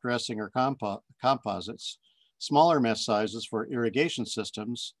for top dressing or composites, smaller mesh sizes for irrigation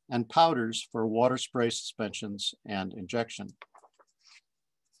systems, and powders for water spray suspensions and injection.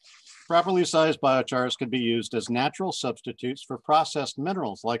 Properly sized biochars can be used as natural substitutes for processed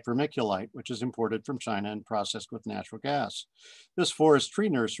minerals like vermiculite, which is imported from China and processed with natural gas. This forest tree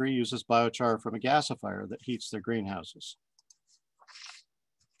nursery uses biochar from a gasifier that heats their greenhouses.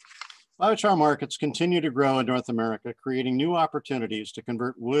 Biochar markets continue to grow in North America, creating new opportunities to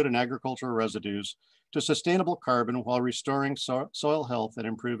convert wood and agricultural residues to sustainable carbon while restoring soil health and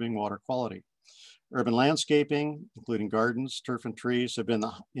improving water quality. Urban landscaping, including gardens, turf, and trees, have been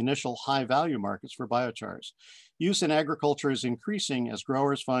the initial high-value markets for biochars. Use in agriculture is increasing as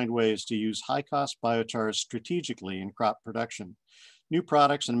growers find ways to use high-cost biochars strategically in crop production. New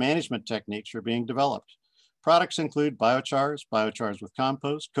products and management techniques are being developed. Products include biochars, biochars with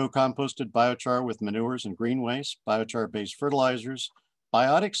compost, co-composted biochar with manures and green waste, biochar-based fertilizers,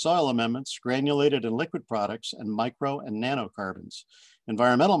 biotic soil amendments, granulated and liquid products, and micro and nanocarbons.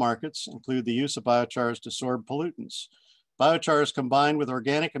 Environmental markets include the use of biochars to sorb pollutants. Biochars combined with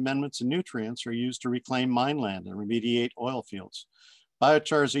organic amendments and nutrients are used to reclaim mineland and remediate oil fields.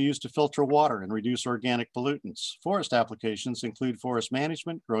 Biochars are used to filter water and reduce organic pollutants. Forest applications include forest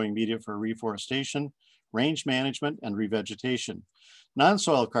management, growing media for reforestation, range management, and revegetation.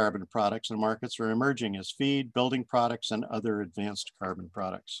 Non-soil carbon products and markets are emerging as feed, building products, and other advanced carbon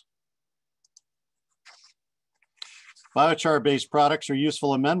products. Biochar-based products are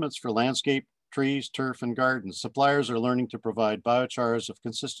useful amendments for landscape, trees, turf, and gardens. Suppliers are learning to provide biochars of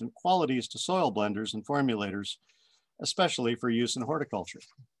consistent qualities to soil blenders and formulators, especially for use in horticulture.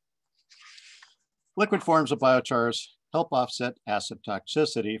 Liquid forms of biochars help offset acid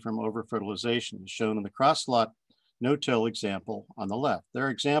toxicity from over-fertilization, as shown in the cross-lot no-till example on the left. There are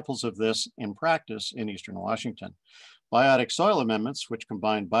examples of this in practice in Eastern Washington. Biotic soil amendments, which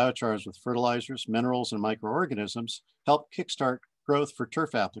combine biochars with fertilizers, minerals, and microorganisms, help kickstart growth for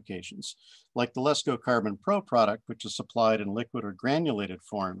turf applications, like the Lesco Carbon Pro product, which is supplied in liquid or granulated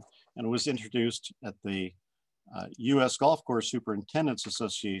form and was introduced at the U.S. Golf Course Superintendents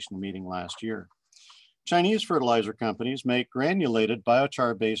Association meeting last year. Chinese fertilizer companies make granulated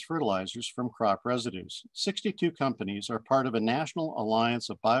biochar-based fertilizers from crop residues. 62 companies are part of a national alliance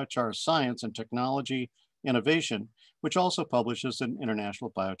of biochar science and technology innovation, which also publishes an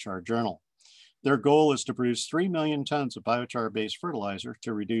international biochar journal. Their goal is to produce 3 million tons of biochar-based fertilizer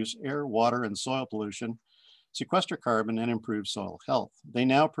to reduce air, water, and soil pollution, sequester carbon, and improve soil health. They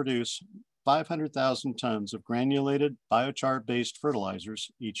now produce 500,000 tons of granulated biochar-based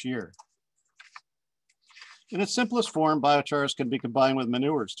fertilizers each year. In its simplest form, biochars can be combined with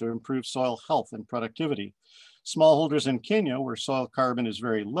manures to improve soil health and productivity. Smallholders in Kenya, where soil carbon is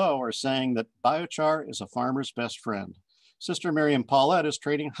very low, are saying that biochar is a farmer's best friend. Sister Miriam Paulette is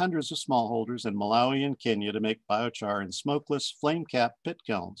trading hundreds of smallholders in Malawi and Kenya to make biochar in smokeless, flame-capped pit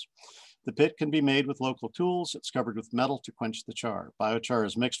kilns. The pit can be made with local tools. It's covered with metal to quench the char. Biochar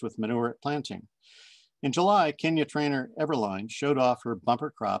is mixed with manure at planting. In July, Kenya trainer Everline showed off her bumper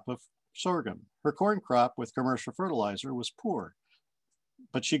crop of sorghum. Her corn crop with commercial fertilizer was poor,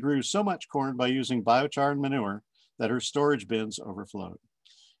 but she grew so much corn by using biochar and manure that her storage bins overflowed.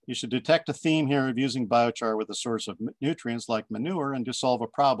 You should detect a theme here of using biochar with a source of nutrients like manure and to solve a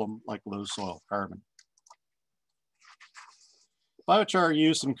problem like low soil carbon. Biochar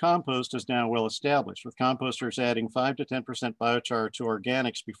use in compost is now well established, with composters adding 5 to 10% biochar to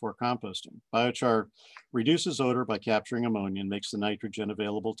organics before composting. Biochar reduces odor by capturing ammonia and makes the nitrogen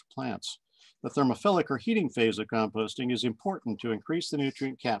available to plants. The thermophilic or heating phase of composting is important to increase the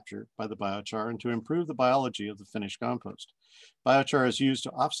nutrient capture by the biochar and to improve the biology of the finished compost. Biochar is used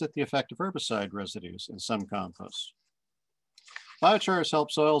to offset the effect of herbicide residues in some composts. Biochars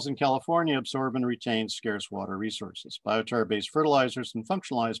help soils in California absorb and retain scarce water resources. Biochar-based fertilizers and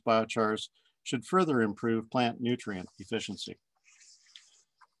functionalized biochars should further improve plant nutrient efficiency.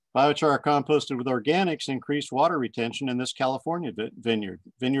 Biochar composted with organics increased water retention in this California vineyard.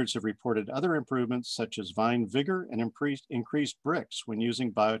 Vineyards have reported other improvements such as vine vigor and increased bricks when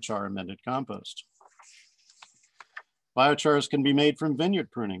using biochar amended compost. Biochars can be made from vineyard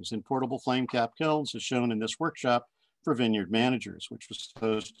prunings in portable flame cap kilns, as shown in this workshop for vineyard managers, which was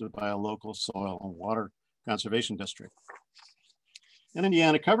hosted by a local soil and water conservation district. An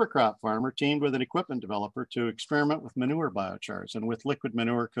Indiana cover crop farmer teamed with an equipment developer to experiment with manure biochars and with liquid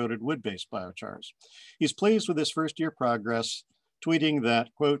manure coated wood-based biochars. He's pleased with his first year progress, tweeting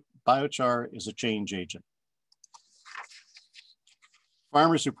that, quote, biochar is a change agent.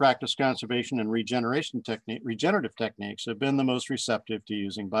 Farmers who practice conservation and regenerative techniques have been the most receptive to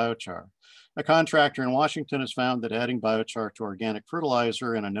using biochar. A contractor in Washington has found that adding biochar to organic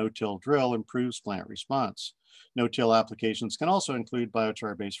fertilizer in a no-till drill improves plant response. No-till applications can also include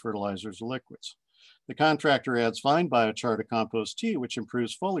biochar-based fertilizers or liquids. The contractor adds fine biochar to compost tea, which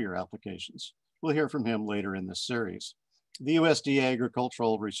improves foliar applications. We'll hear from him later in this series. The USDA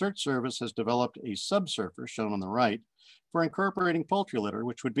Agricultural Research Service has developed a subsurface, shown on the right, for incorporating poultry litter,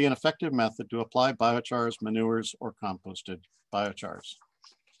 which would be an effective method to apply biochars, manures, or composted biochars.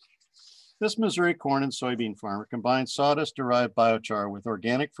 This Missouri corn and soybean farmer combines sawdust-derived biochar with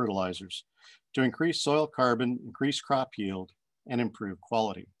organic fertilizers to increase soil carbon, increase crop yield, and improve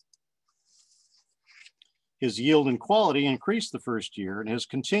quality. His yield and quality increased the first year and has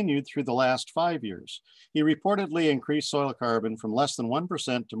continued through the last 5 years. He reportedly increased soil carbon from less than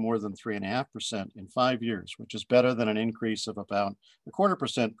 1% to more than 3.5% in 5 years, which is better than an increase of about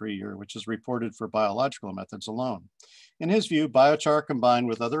 0.25% per year, which is reported for biological methods alone. In his view, biochar combined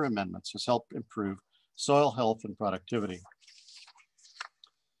with other amendments has helped improve soil health and productivity.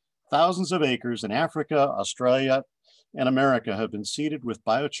 Thousands of acres in Africa, Australia, and America have been seeded with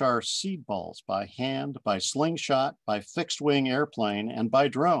biochar seed balls by hand, by slingshot, by fixed wing airplane, and by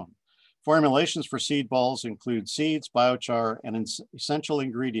drone. Formulations for seed balls include seeds, biochar, and essential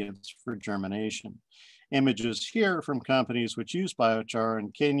ingredients for germination. Images here from companies which use biochar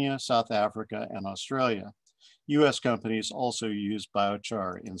in Kenya, South Africa, and Australia. US companies also use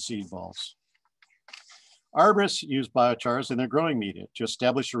biochar in seed balls. Arborists use biochars in their growing media to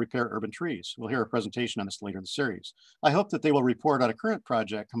establish or repair urban trees. We'll hear a presentation on this later in the series. I hope that they will report on a current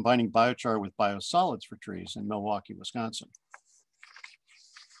project combining biochar with biosolids for trees in Milwaukee, Wisconsin.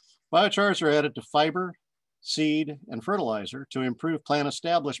 Biochars are added to fiber, seed, and fertilizer to improve plant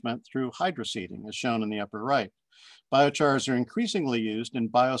establishment through hydroseeding, as shown in the upper right. Biochars are increasingly used in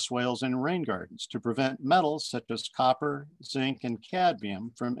bioswales and rain gardens to prevent metals such as copper, zinc, and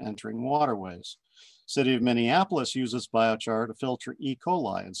cadmium from entering waterways. City of Minneapolis uses biochar to filter E.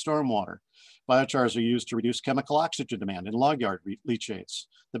 coli and stormwater. Biochars are used to reduce chemical oxygen demand in log yard leachates.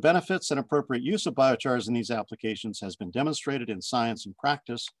 The benefits and appropriate use of biochars in these applications has been demonstrated in science and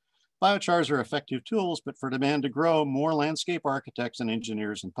practice. Biochars are effective tools, but for demand to grow, more landscape architects and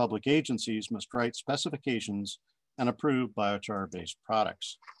engineers and public agencies must write specifications and approve biochar-based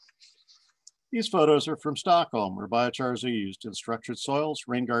products. These photos are from Stockholm, where biochars are used in structured soils,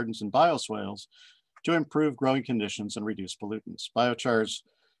 rain gardens, and bioswales to improve growing conditions and reduce pollutants. Biochars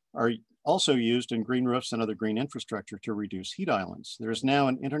are also used in green roofs and other green infrastructure to reduce heat islands. There is now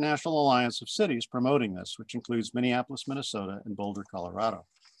an international alliance of cities promoting this, which includes Minneapolis, Minnesota, and Boulder, Colorado.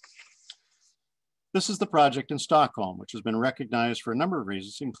 This is the project in Stockholm, which has been recognized for a number of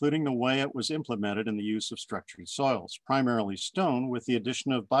reasons, including the way it was implemented in the use of structured soils, primarily stone, with the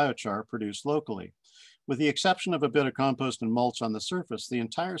addition of biochar produced locally. With the exception of a bit of compost and mulch on the surface, the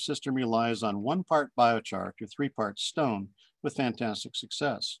entire system relies on 1 part biochar to 3 parts stone with fantastic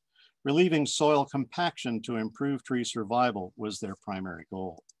success. Relieving soil compaction to improve tree survival was their primary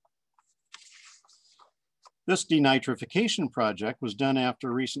goal. This denitrification project was done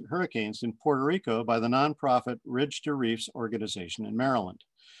after recent hurricanes in Puerto Rico by the nonprofit Ridge to Reefs organization in Maryland.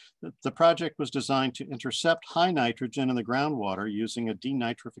 The project was designed to intercept high nitrogen in the groundwater using a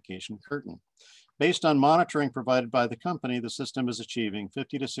denitrification curtain. Based on monitoring provided by the company, the system is achieving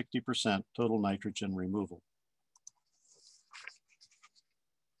 50 to 60% total nitrogen removal.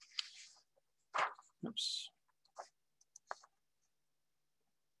 Oops.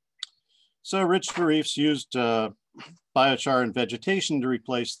 So Ridge to Reefs used biochar and vegetation to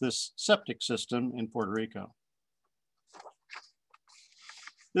replace this septic system in Puerto Rico.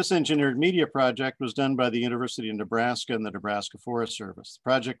 This engineered media project was done by the University of Nebraska and the Nebraska Forest Service.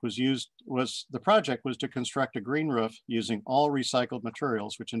 The project was to construct a green roof using all recycled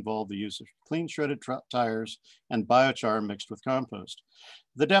materials, which involved the use of clean shredded tires and biochar mixed with compost.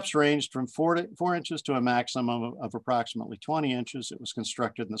 The depths ranged from 4 inches to a maximum of approximately 20 inches. It was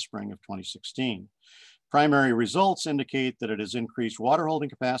constructed in the spring of 2016. Primary results indicate that it has increased water holding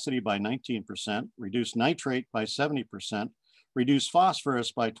capacity by 19%, reduced nitrate by 70%, reduced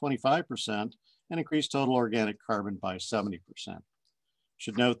phosphorus by 25%, and increased total organic carbon by 70%.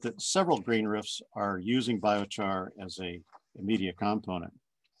 Should note that several green roofs are using biochar as a media component.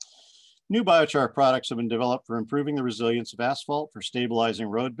 New biochar products have been developed for improving the resilience of asphalt, for stabilizing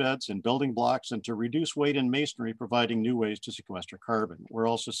road beds and building blocks, and to reduce weight in masonry, providing new ways to sequester carbon. We're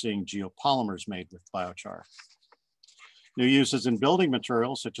also seeing geopolymers made with biochar. New uses in building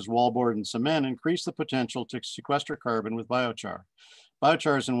materials, such as wallboard and cement, increase the potential to sequester carbon with biochar.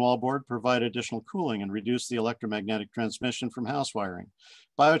 Biochars in wallboard provide additional cooling and reduce the electromagnetic transmission from house wiring.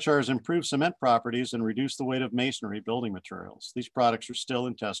 Biochars improve cement properties and reduce the weight of masonry building materials. These products are still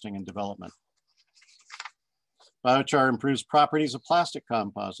in testing and development. Biochar improves properties of plastic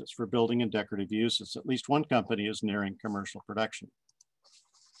composites for building and decorative uses. At least one company is nearing commercial production.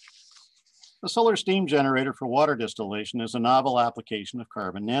 The solar steam generator for water distillation is a novel application of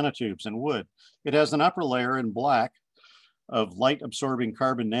carbon nanotubes in wood. It has an upper layer in black of light absorbing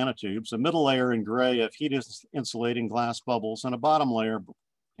carbon nanotubes, a middle layer in gray of heat insulating glass bubbles, and a bottom layer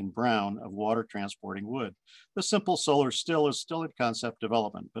in brown of water transporting wood. The simple solar still is still in concept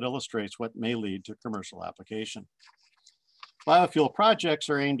development, but illustrates what may lead to commercial application. Biofuel projects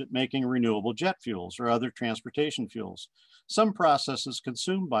are aimed at making renewable jet fuels or other transportation fuels. Some processes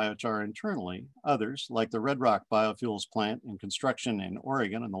consume biochar internally. Others, like the Red Rock Biofuels plant in construction in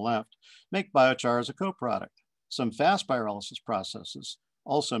Oregon on the left, make biochar as a co-product. Some fast pyrolysis processes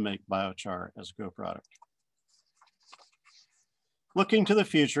also make biochar as a co-product. Looking to the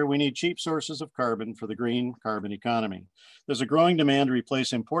future, we need cheap sources of carbon for the green carbon economy. There's a growing demand to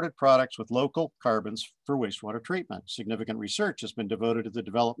replace imported products with local carbons for wastewater treatment. Significant research has been devoted to the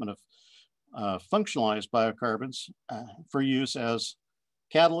development of functionalized biocarbons for use as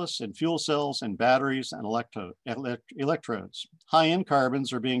catalysts in fuel cells and batteries and electrodes. High-end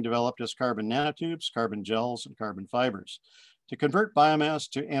carbons are being developed as carbon nanotubes, carbon gels, and carbon fibers. To convert biomass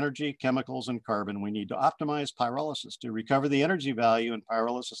to energy, chemicals, and carbon, we need to optimize pyrolysis to recover the energy value in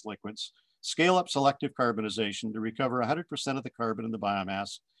pyrolysis liquids, scale up selective carbonization to recover 100% of the carbon in the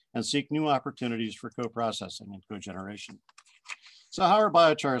biomass, and seek new opportunities for co-processing and cogeneration. So how are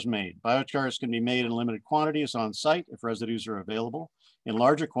biochars made? Biochars can be made in limited quantities on site if residues are available, in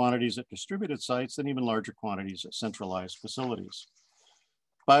larger quantities at distributed sites, and even larger quantities at centralized facilities.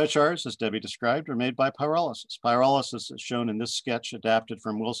 Biochars, as Debbie described, are made by pyrolysis. Pyrolysis, as shown in this sketch adapted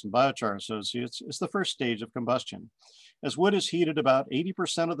from Wilson Biochar Associates, is the first stage of combustion. As wood is heated, about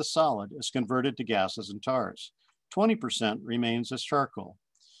 80% of the solid is converted to gases and tars. 20% remains as charcoal.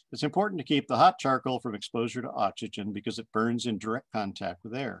 It's important to keep the hot charcoal from exposure to oxygen because it burns in direct contact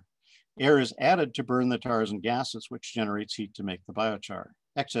with air. Air is added to burn the tars and gases, which generates heat to make the biochar.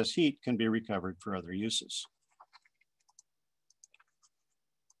 Excess heat can be recovered for other uses.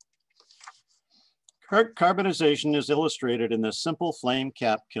 Carbonization is illustrated in this simple flame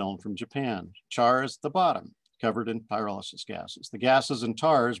cap kiln from Japan. Char is at the bottom, covered in pyrolysis gases. The gases and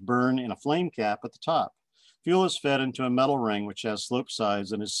tars burn in a flame cap at the top. Fuel is fed into a metal ring which has sloped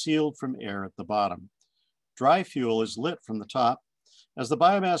sides and is sealed from air at the bottom. Dry fuel is lit from the top. As the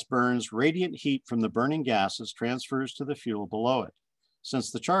biomass burns, radiant heat from the burning gases transfers to the fuel below it.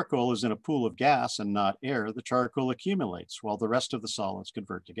 Since the charcoal is in a pool of gas and not air, the charcoal accumulates while the rest of the solids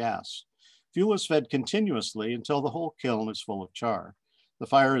convert to gas. Fuel is fed continuously until the whole kiln is full of char. The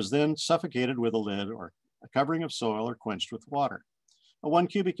fire is then suffocated with a lid or a covering of soil or quenched with water. A 1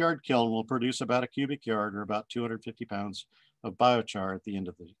 cubic yard kiln will produce about a cubic yard or about 250 pounds of biochar at the end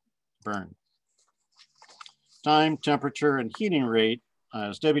of the burn. Time, temperature, and heating rate,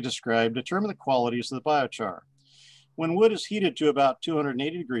 as Debbie described, determine the qualities of the biochar. When wood is heated to about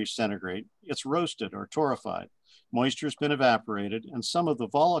 280 degrees centigrade, it's roasted or torrefied. Moisture has been evaporated and some of the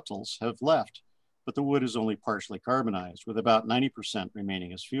volatiles have left, but the wood is only partially carbonized with about 90%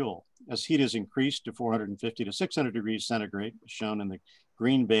 remaining as fuel. As heat is increased to 450 to 600 degrees centigrade, shown in the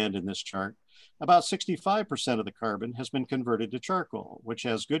green band in this chart, about 65% of the carbon has been converted to charcoal, which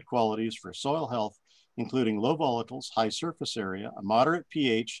has good qualities for soil health, including low volatiles, high surface area, a moderate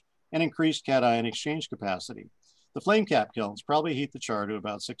pH, and increased cation exchange capacity. The flame cap kilns probably heat the char to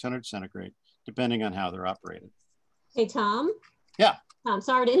about 600 centigrade, depending on how they're operated. Hey, Tom? Yeah.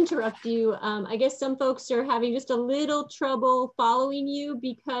 Sorry to interrupt you. I guess some folks are having just a little trouble following you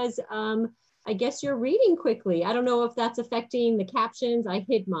because I guess you're reading quickly. I don't know if that's affecting the captions. I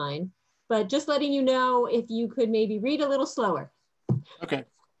hid mine, but just letting you know if you could maybe read a little slower. Okay.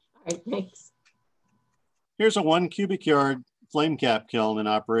 All right, thanks. Here's a 1 cubic yard flame cap kiln in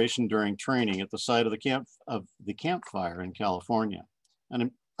operation during training at the site of the campfire in California.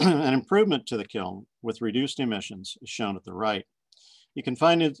 An improvement to the kiln with reduced emissions is shown at the right. You can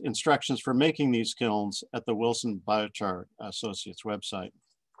find instructions for making these kilns at the Wilson Biochar Associates website.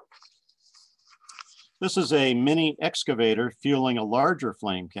 This is a mini excavator fueling a larger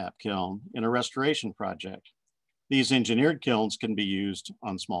flame cap kiln in a restoration project. These engineered kilns can be used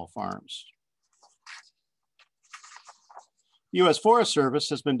on small farms. U.S. Forest Service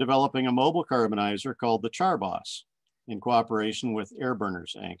has been developing a mobile carbonizer called the CharBoss in cooperation with Air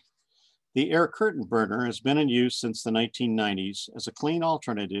Burners, Inc. The air curtain burner has been in use since the 1990s as a clean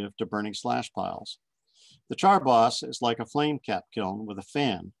alternative to burning slash piles. The CharBoss is like a flame cap kiln with a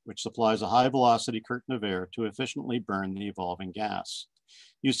fan, which supplies a high velocity curtain of air to efficiently burn the evolving gas.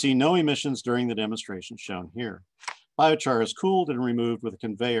 You see no emissions during the demonstration shown here. Biochar is cooled and removed with a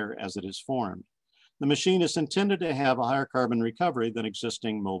conveyor as it is formed. The machine is intended to have a higher carbon recovery than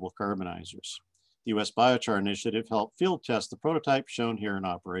existing mobile carbonizers. The US Biochar Initiative helped field test the prototype shown here in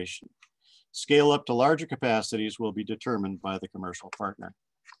operation. Scale up to larger capacities will be determined by the commercial partner.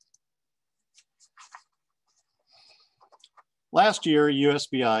 Last year,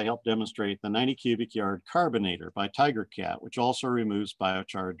 USBI helped demonstrate the 90 cubic yard carbonator by Tiger Cat, which also removes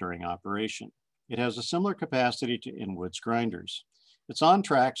biochar during operation. It has a similar capacity to Inwood's grinders. It's on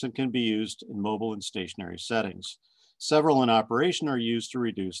tracks and can be used in mobile and stationary settings. Several in operation are used to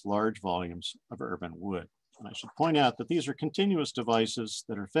reduce large volumes of urban wood. And I should point out that these are continuous devices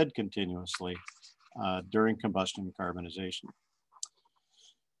that are fed continuously during combustion and carbonization.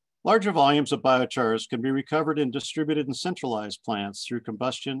 Larger volumes of biochars can be recovered in distributed and centralized plants through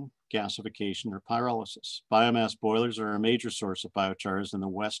combustion, gasification, or pyrolysis. Biomass boilers are a major source of biochars in the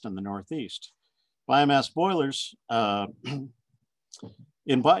West and the Northeast. Biomass boilers,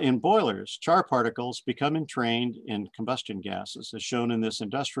 in boilers, char particles become entrained in combustion gases, as shown in this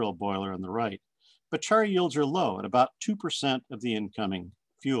industrial boiler on the right. But char yields are low at about 2% of the incoming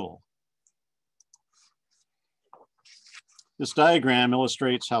fuel. This diagram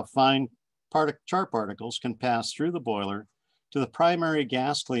illustrates how fine char particles can pass through the boiler to the primary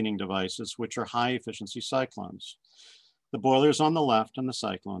gas cleaning devices, which are high efficiency cyclones. The boiler is on the left and the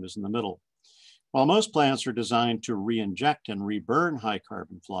cyclone is in the middle. While most plants are designed to re-inject and reburn high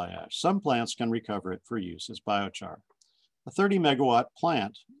carbon fly ash, some plants can recover it for use as biochar. A 30 megawatt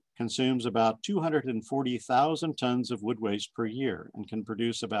plant consumes about 240,000 tons of wood waste per year and can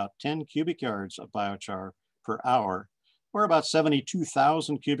produce about 10 cubic yards of biochar per hour, or about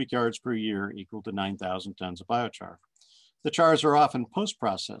 72,000 cubic yards per year, equal to 9,000 tons of biochar. The chars are often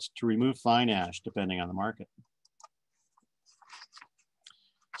post-processed to remove fine ash, depending on the market.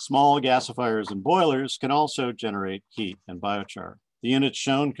 Small gasifiers and boilers can also generate heat and biochar. The units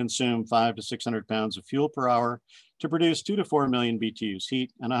shown consume 500 to 600 pounds of fuel per hour to produce 2 to 4 million BTUs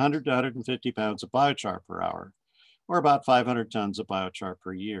heat and 100 to 150 pounds of biochar per hour, or about 500 tons of biochar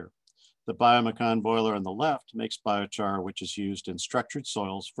per year. The Biochar boiler on the left makes biochar, which is used in structured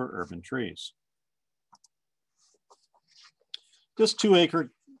soils for urban trees. This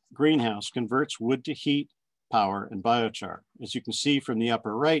 2-acre greenhouse converts wood to heat, power, and biochar. As you can see from the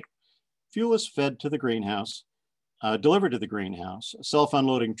upper right, fuel is fed to the greenhouse, delivered to the greenhouse. A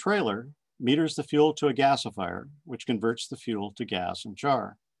self-unloading trailer meters the fuel to a gasifier, which converts the fuel to gas and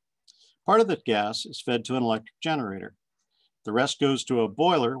char. Part of the gas is fed to an electric generator. The rest goes to a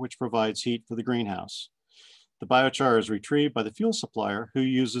boiler, which provides heat for the greenhouse. The biochar is retrieved by the fuel supplier, who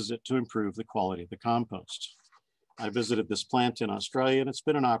uses it to improve the quality of the compost. I visited this plant in Australia, and it's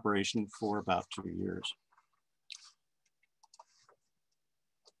been in operation for about 2 years.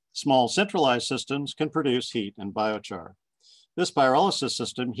 Small centralized systems can produce heat and biochar. This pyrolysis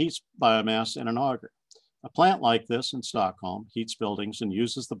system heats biomass in an auger. A plant like this in Stockholm heats buildings and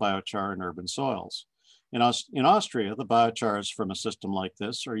uses the biochar in urban soils. In Austria, the biochars from a system like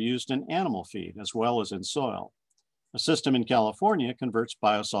this are used in animal feed as well as in soil. A system in California converts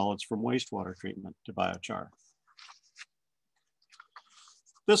biosolids from wastewater treatment to biochar.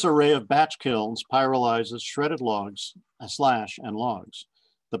 This array of batch kilns pyrolyzes shredded logs, slash and logs.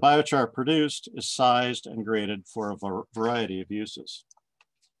 The biochar produced is sized and graded for a variety of uses.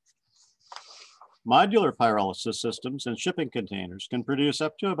 Modular pyrolysis systems and shipping containers can produce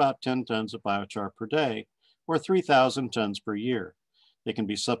up to about 10 tons of biochar per day, or 3,000 tons per year. They can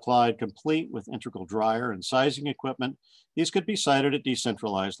be supplied complete with integral dryer and sizing equipment. These could be sited at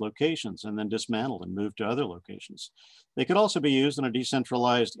decentralized locations and then dismantled and moved to other locations. They could also be used in a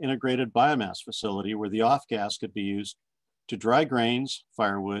decentralized integrated biomass facility where the off gas could be used to dry grains,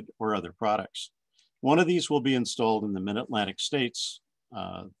 firewood, or other products. One of these will be installed in the mid-Atlantic states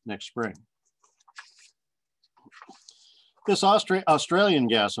next spring. This Australian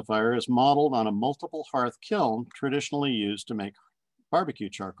gasifier is modeled on a multiple hearth kiln traditionally used to make barbecue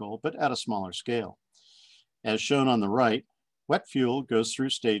charcoal, but at a smaller scale. As shown on the right, wet fuel goes through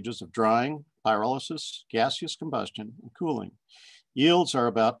stages of drying, pyrolysis, gaseous combustion, and cooling. Yields are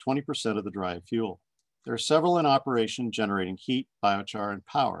about 20% of the dry fuel. There are several in operation generating heat, biochar, and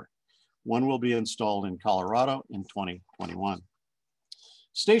power. One will be installed in Colorado in 2021.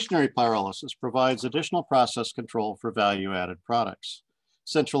 Stationary pyrolysis provides additional process control for value-added products.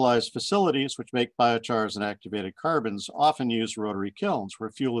 Centralized facilities, which make biochars and activated carbons, often use rotary kilns,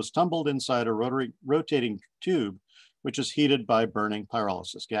 where fuel is tumbled inside a rotating tube, which is heated by burning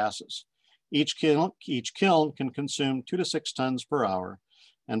pyrolysis gases. Each kiln can consume 2 to 6 tons per hour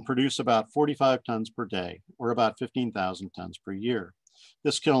and produce about 45 tons per day, or about 15,000 tons per year.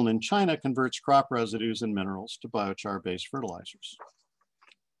 This kiln in China converts crop residues and minerals to biochar-based fertilizers.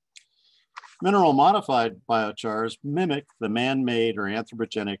 Mineral modified biochars mimic the man-made or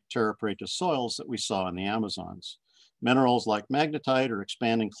anthropogenic terra preta soils that we saw in the Amazons. Minerals like magnetite or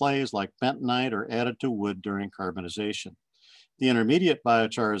expanding clays like bentonite are added to wood during carbonization. The intermediate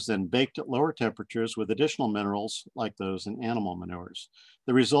biochar is then baked at lower temperatures with additional minerals like those in animal manures.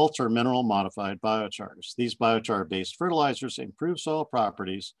 The results are mineral modified biochars. These biochar-based fertilizers improve soil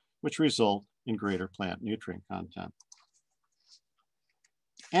properties, which result in greater plant nutrient content.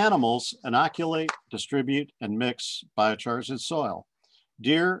 Animals inoculate, distribute, and mix biochars in soil.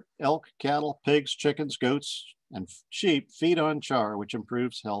 Deer, elk, cattle, pigs, chickens, goats, and sheep feed on char, which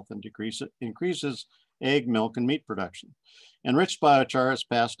improves health and increases egg, milk, and meat production. Enriched biochar is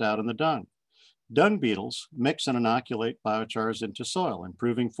passed out in the dung. Dung beetles mix and inoculate biochars into soil,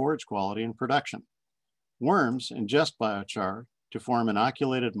 improving forage quality and production. Worms ingest biochar to form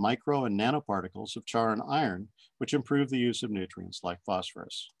inoculated micro and nanoparticles of char and iron, which improve the use of nutrients like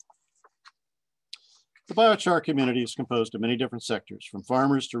phosphorus. The biochar community is composed of many different sectors, from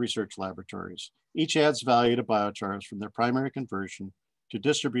farmers to research laboratories. Each adds value to biochars from their primary conversion to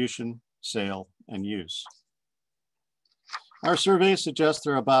distribution, sale, and use. Our survey suggests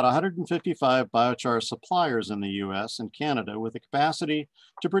there are about 155 biochar suppliers in the US and Canada with a capacity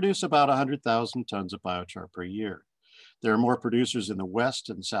to produce about 100,000 tons of biochar per year. There are more producers in the West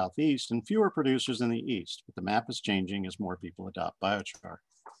and Southeast and fewer producers in the East, but the map is changing as more people adopt biochar.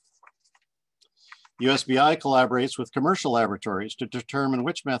 USBI collaborates with commercial laboratories to determine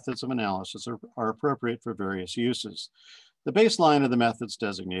which methods of analysis are appropriate for various uses. The baseline of the methods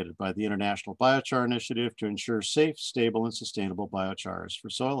designated by the International Biochar Initiative to ensure safe, stable, and sustainable biochars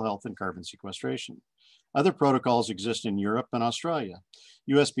for soil health and carbon sequestration. Other protocols exist in Europe and Australia.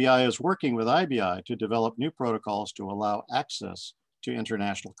 USBI is working with IBI to develop new protocols to allow access to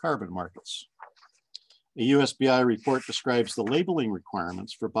international carbon markets. A USBI report describes the labeling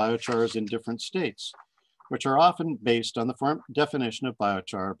requirements for biochars in different states, which are often based on the definition of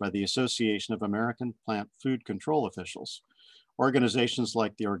biochar by the Association of American Plant Food Control Officials. Organizations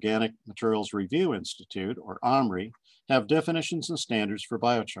like the Organic Materials Review Institute, or OMRI, have definitions and standards for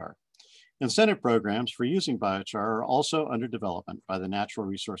biochar. Incentive programs for using biochar are also under development by the Natural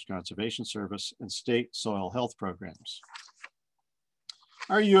Resource Conservation Service and state soil health programs.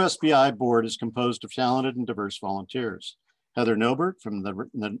 Our USBI board is composed of talented and diverse volunteers. Heather Nobert from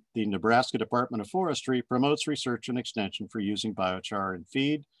the Nebraska Department of Forestry promotes research and extension for using biochar in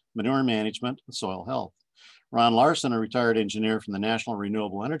feed, manure management, and soil health. Ron Larson, a retired engineer from the National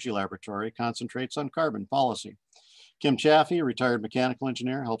Renewable Energy Laboratory, concentrates on carbon policy. Kim Chaffee, a retired mechanical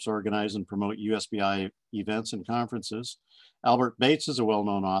engineer, helps organize and promote USBI events and conferences. Albert Bates is a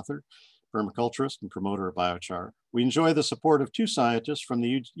well-known author, permaculturist, and promoter of biochar. We enjoy the support of two scientists from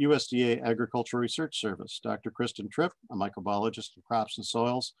the USDA Agricultural Research Service, Dr. Kristen Tripp, a microbiologist in crops and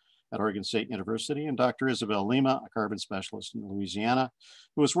soils at Oregon State University, and Dr. Isabel Lima, a carbon specialist in Louisiana,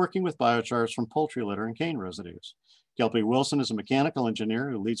 who is working with biochars from poultry litter and cane residues. Kelpie Wilson is a mechanical engineer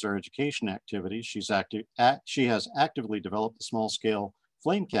who leads our education activities. She has actively developed the small-scale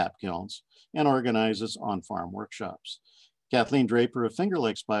flame cap kilns and organizes on-farm workshops. Kathleen Draper of Finger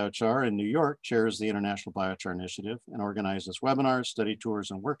Lakes Biochar in New York chairs the International Biochar Initiative and organizes webinars, study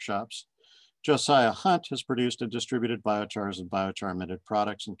tours, and workshops. Josiah Hunt has produced and distributed biochars and biochar-emitted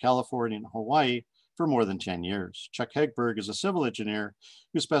products in California and Hawaii for more than 10 years. Chuck Hegberg is a civil engineer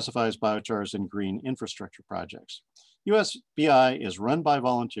who specifies biochars in green infrastructure projects. USBI is run by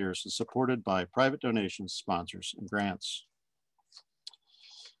volunteers and supported by private donations, sponsors, and grants.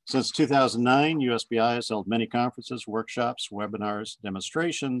 Since 2009, USBI has held many conferences, workshops, webinars,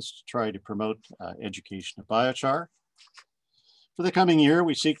 demonstrations to try to promote education of biochar. For the coming year,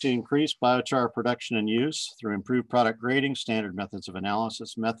 we seek to increase biochar production and use through improved product grading, standard methods of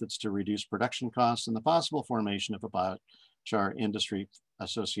analysis, methods to reduce production costs, and the possible formation of a biochar industry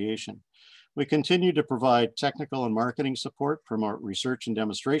association. We continue to provide technical and marketing support, promote research and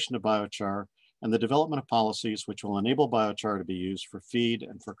demonstration of biochar, and the development of policies which will enable biochar to be used for feed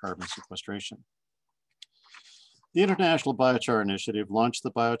and for carbon sequestration. The International Biochar Initiative launched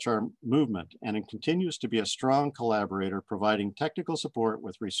the biochar movement, and it continues to be a strong collaborator providing technical support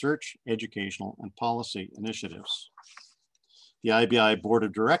with research, educational, and policy initiatives. The IBI Board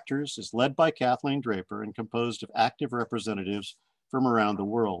of Directors is led by Kathleen Draper and composed of active representatives from around the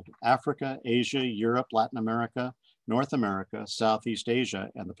world: Africa, Asia, Europe, Latin America, North America, Southeast Asia,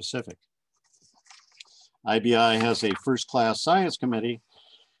 and the Pacific. IBI has a first-class science committee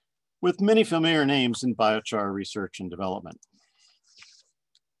with many familiar names in biochar research and development.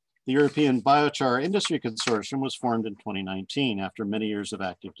 The European Biochar Industry Consortium was formed in 2019 after many years of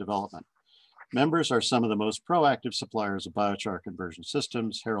active development. Members are some of the most proactive suppliers of biochar conversion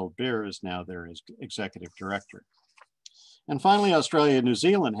systems. Harold Beer is now their executive director. And finally, Australia and New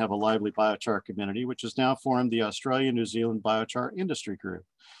Zealand have a lively biochar community, which has now formed the Australia-New Zealand Biochar Industry Group.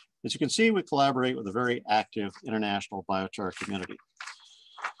 As you can see, we collaborate with a very active international biochar community.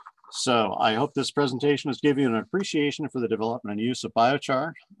 So I hope this presentation has given you an appreciation for the development and use of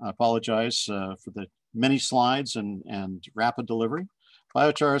biochar. I apologize for the many slides and rapid delivery.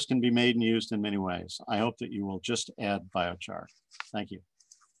 Biochars can be made and used in many ways. I hope that you will just add biochar. Thank you.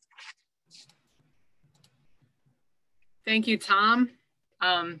 Thank you, Tom.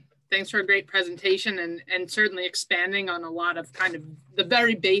 Thanks for a great presentation and certainly expanding on a lot of kind of the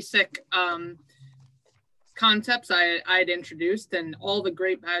very basic concepts I'd introduced and all the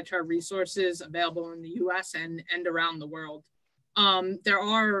great biochar resources available in the US and around the world. There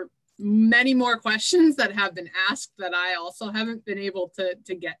are many more questions that have been asked that I also haven't been able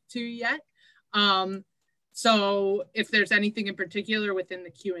to get to yet. So if there's anything in particular within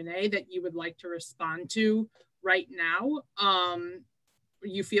the Q&A that you would like to respond to right now,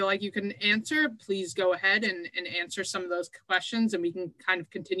 you feel like you can answer, please go ahead and answer some of those questions, and we can kind of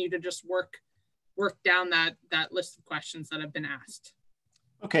continue to just work down that list of questions that have been asked.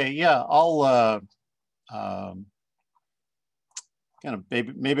 Okay, yeah, I'll kind of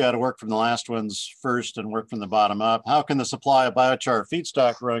maybe I ought to work from the last ones first and work from the bottom up. How can the supply of biochar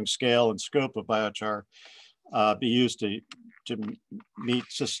feedstock growing scale and scope of biochar be used to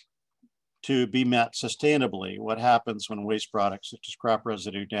be met sustainably? What happens when waste products such as crop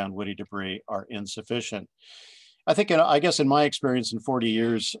residue, down woody debris are insufficient? I think, I guess in my experience in 40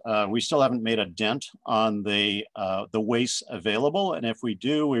 years, we still haven't made a dent on the waste available. And if we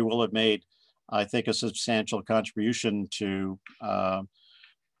do, we will have made, I think, a substantial contribution to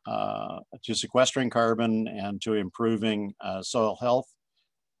sequestering carbon and to improving soil health.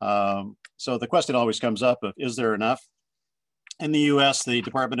 So the question always comes up of, is there enough? In the US, the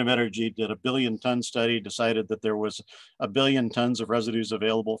Department of Energy did a 1 billion ton study, decided that there was 1 billion tons of residues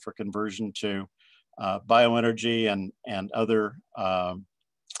available for conversion to bioenergy and other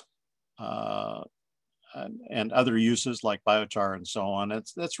uses like biochar and so on.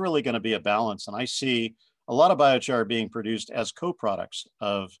 That's really going to be a balance. And I see a lot of biochar being produced as co-products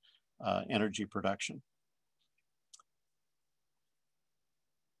of energy production.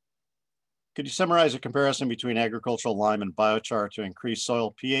 Could you summarize a comparison between agricultural lime and biochar to increase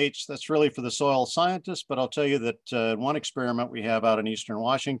soil pH? That's really for the soil scientists, but I'll tell you that in one experiment we have out in Eastern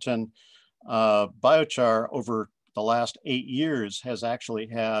Washington, biochar over the last 8 years has actually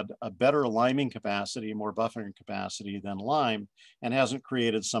had a better liming capacity, more buffering capacity than lime, and hasn't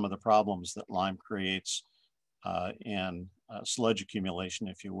created some of the problems that lime creates in sludge accumulation,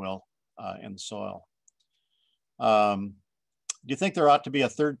 if you will, in the soil. Do you think there ought to be a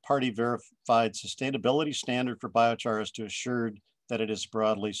third-party verified sustainability standard for biochar to assure that it is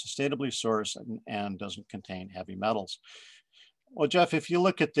broadly sustainably sourced and doesn't contain heavy metals? Well, Jeff, if you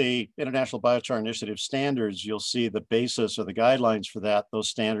look at the International Biochar Initiative standards, you'll see the basis or the guidelines for that. Those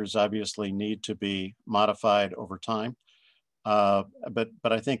standards obviously need to be modified over time. But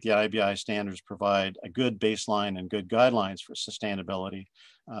I think the IBI standards provide a good baseline and good guidelines for sustainability.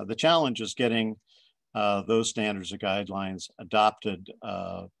 The challenge is getting those standards or guidelines adopted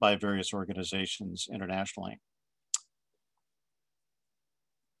by various organizations internationally.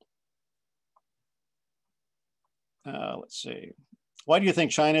 Let's see. Why do you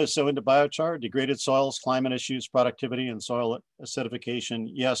think China is so into biochar? Degraded soils, climate issues, productivity, and soil acidification?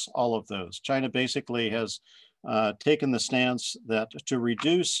 Yes, all of those. China basically has taken the stance that to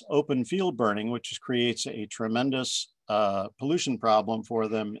reduce open field burning, which creates a tremendous pollution problem for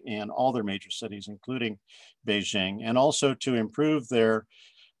them in all their major cities, including Beijing, and also to improve their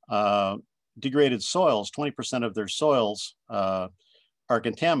degraded soils. 20% of their soils are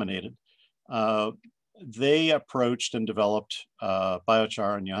contaminated. They approached and developed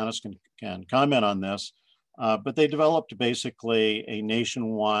biochar, and Johannes can comment on this, but they developed basically a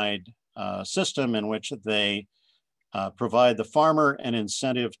nationwide system in which they provide the farmer an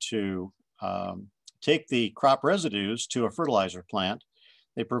incentive to take the crop residues to a fertilizer plant.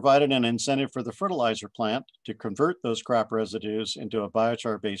 They provided an incentive for the fertilizer plant to convert those crop residues into a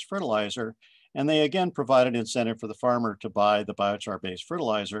biochar-based fertilizer, and they again provided incentive for the farmer to buy the biochar-based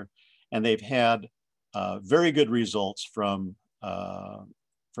fertilizer, and they've had very good results from that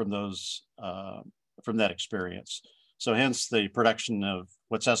experience. So hence the production of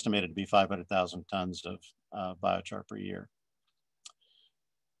what's estimated to be 500,000 tons of biochar per year.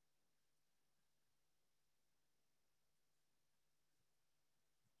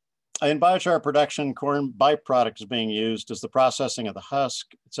 In biochar production, corn byproduct is being used. Does the processing of the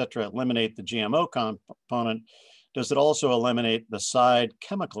husk, et cetera, eliminate the GMO component? Does it also eliminate the side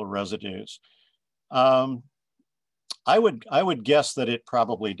chemical residues? I would guess that it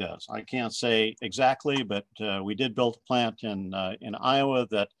probably does. I can't say exactly, but we did build a plant in Iowa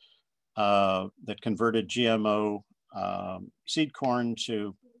that converted GMO seed corn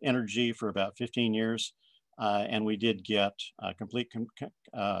to energy for about 15 years. And we did get complete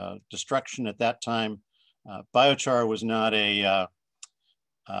destruction at that time. Biochar was not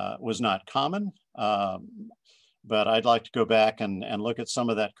common, but I'd like to go back and look at some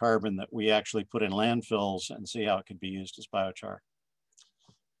of that carbon that we actually put in landfills and see how it could be used as biochar.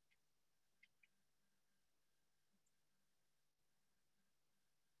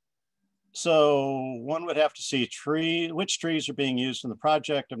 So one would have to see which trees are being used in the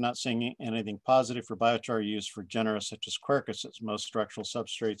project. I'm not seeing anything positive for biochar use for genera such as quercuses. Most structural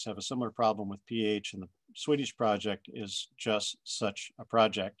substrates have a similar problem with pH, and the Swedish project is just such a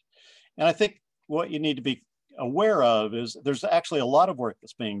project. And I think what you need to be aware of is there's actually a lot of work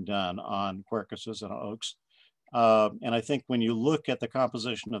that's being done on quercuses and oaks. And I think when you look at the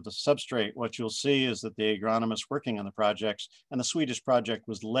composition of the substrate, what you'll see is that the agronomists working on the projects, and the Swedish project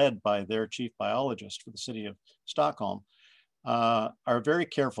was led by their chief biologist for the city of Stockholm, are very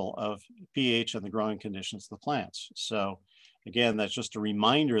careful of pH and the growing conditions of the plants. So again, that's just a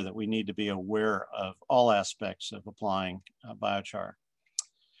reminder that we need to be aware of all aspects of applying biochar.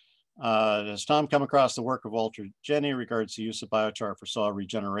 Has Tom come across the work of Walter Jenny regards the use of biochar for soil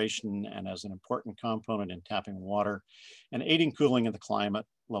regeneration and as an important component in tapping water and aiding cooling of the climate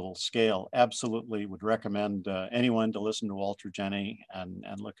level scale? Absolutely would recommend anyone to listen to Walter Jenny and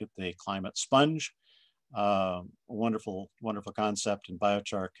look at the climate sponge. A wonderful, wonderful concept, and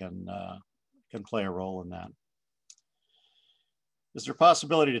biochar can play a role in that. Is there a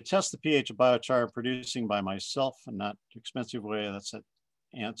possibility to test the pH of biochar I'm producing by myself and not too expensive way? That's it.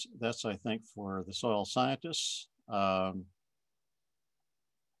 That's, I think, for the soil scientists.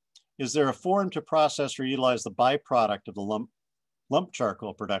 Is there a form to process or utilize the byproduct of the lump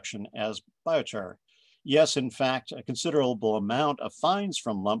charcoal production as biochar? Yes, in fact, a considerable amount of fines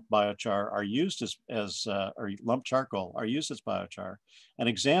from lump biochar are used or lump charcoal are used as biochar. An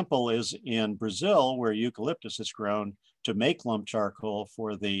example is in Brazil, where eucalyptus is grown to make lump charcoal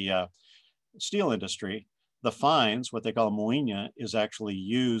for the steel industry. The fines, what they call moinha, is actually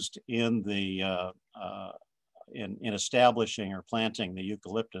used in the in establishing or planting the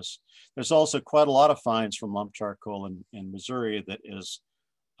eucalyptus. There's also quite a lot of fines from lump charcoal in Missouri that is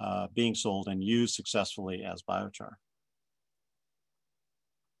being sold and used successfully as biochar.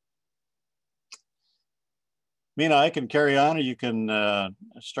 Mina, I can carry on, or you can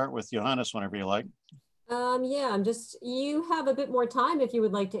start with Johannes whenever you like. Yeah, you have a bit more time if you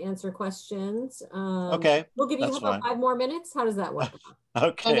would like to answer questions. Okay. We'll give you about 5 more minutes. How does that work?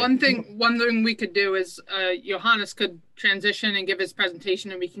 Okay. Well, one thing we could do is Johannes could transition and give his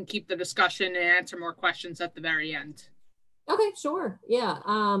presentation, and we can keep the discussion and answer more questions at the very end. Okay, sure. Yeah.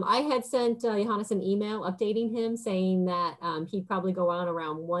 I had sent Johannes an email updating him saying that he'd probably go on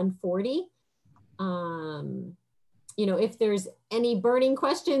around 1:40. You know, if there's any burning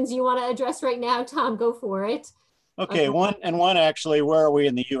questions you want to address right now, Tom, go for it. Okay, one actually, where are we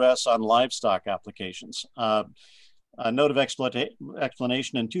in the US on livestock applications? A note of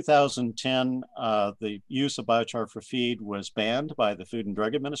explanation, in 2010, the use of biochar for feed was banned by the Food and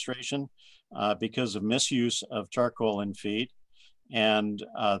Drug Administration because of misuse of charcoal in feed. And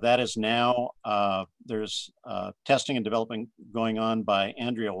that is now, there's testing and development going on by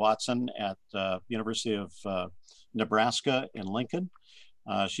Andrea Watson at University of Nebraska in Lincoln.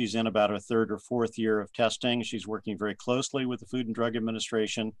 She's in about her third or fourth year of testing. She's working very closely with the Food and Drug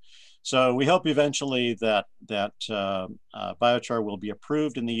Administration. So we hope eventually that biochar will be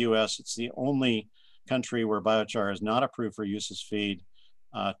approved in the US. It's the only country where biochar is not approved for use as feed.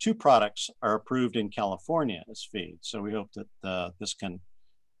 2 products are approved in California as feed. So we hope that this can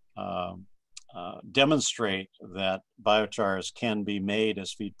demonstrate that biochars can be made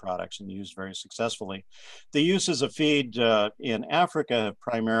as feed products and used very successfully. The uses of feed in Africa have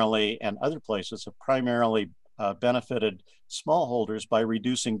primarily, and other places, have primarily benefited smallholders by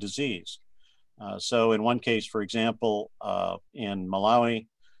reducing disease. So in one case, for example, in Malawi,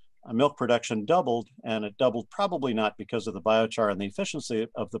 milk production doubled, and it doubled probably not because of the biochar and the efficiency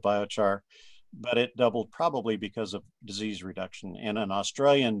of the biochar, but it doubled probably because of disease reduction. And in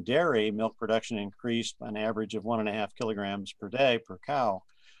Australian dairy, milk production increased by an average of 1.5 kilograms per day per cow.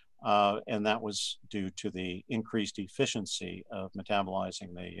 And that was due to the increased efficiency of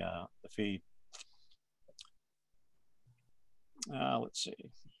metabolizing the feed. Let's see.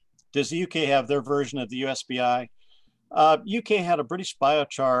 Does the UK have their version of the USBI? UK had a British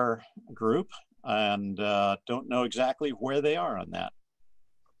biochar group, and don't know exactly where they are on that.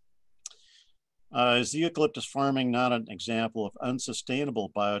 Is the eucalyptus farming not an example of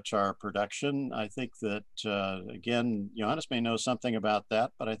unsustainable biochar production? I think that, again, Johannes may know something about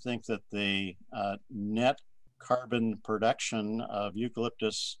that, but I think that the net carbon production of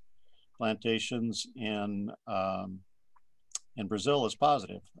eucalyptus plantations in Brazil is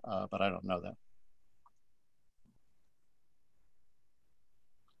positive, but I don't know that.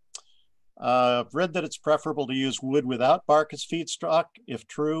 I've read that it's preferable to use wood without bark as feedstock. If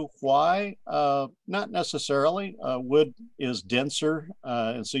true, why? Not necessarily. Wood is denser,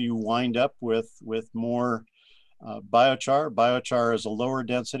 and so you wind up with more biochar. Biochar is a lower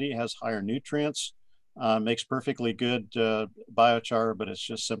density, has higher nutrients, makes perfectly good biochar, but it's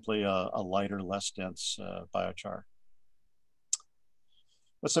just simply a lighter, less dense biochar.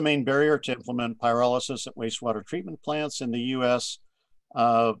 What's the main barrier to implement pyrolysis at wastewater treatment plants in the US?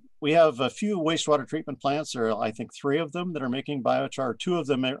 We have a few wastewater treatment plants. There are, I think, 3 of them that are making biochar. 2 of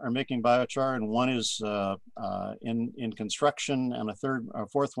them are making biochar, and 1 is in construction, and a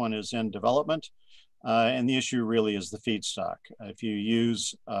 4th one is in development. And the issue really is the feedstock. If you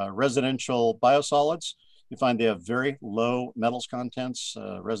use residential biosolids, you find they have very low metals contents.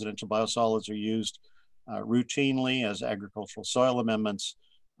 Residential biosolids are used routinely as agricultural soil amendments,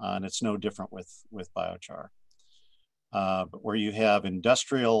 and it's no different with biochar. But where you have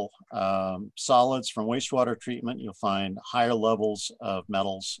industrial solids from wastewater treatment, you'll find higher levels of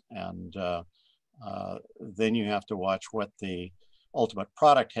metals, and then you have to watch what the ultimate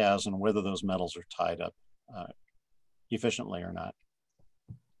product has and whether those metals are tied up efficiently or not.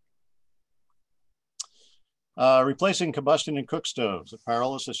 Replacing combustion and cook stoves, the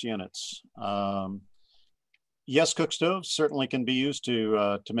pyrolysis units. Yes, cook stoves certainly can be used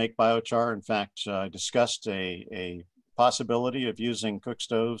to make biochar. In fact, I discussed a possibility of using cook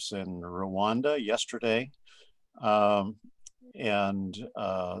stoves in Rwanda yesterday. They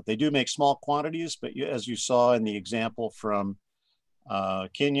do make small quantities, but as you saw in the example from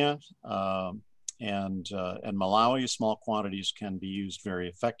Kenya and Malawi, small quantities can be used very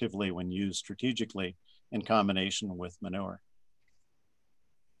effectively when used strategically in combination with manure.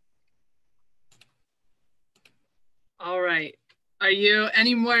 All right. Are you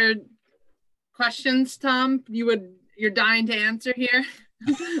any more questions, Tom? You're dying to answer here.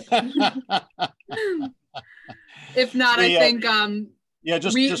 If not, I think yeah,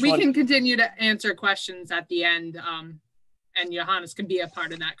 we can continue to answer questions at the end, and Johannes can be a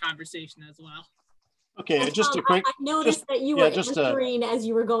part of that conversation as well. Okay, just a quick. I noticed that you were answering as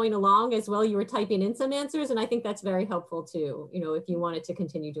you were going along as well. You were typing in some answers, and I think that's very helpful too. You know, if you wanted to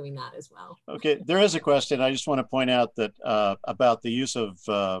continue doing that as well. Okay, there is a question. I just want to point out that about the use of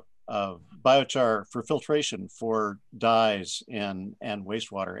biochar for filtration for dyes and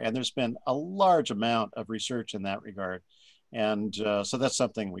wastewater, and there's been a large amount of research in that regard, and so that's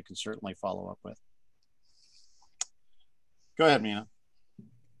something we can certainly follow up with. Go ahead, Mina.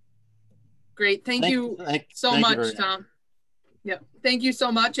 Great, thank you so much, Tom. Yeah, thank you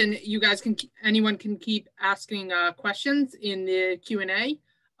so much, and you guys anyone can keep asking questions in the Q&A,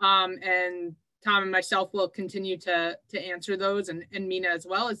 and Tom and myself will continue to answer those, and Mina as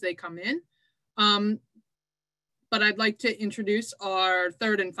well as they come in. But I'd like to introduce our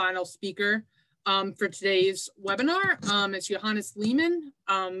third and final speaker for today's webinar. It's Johannes Lehmann.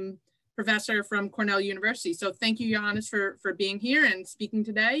 professor from Cornell University. So thank you, Johannes, for being here and speaking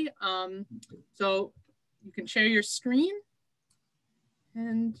today. So you can share your screen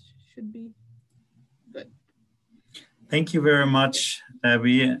and should be good. Thank you very much,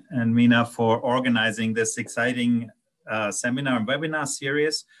 Debbie and Mina, for organizing this exciting seminar and webinar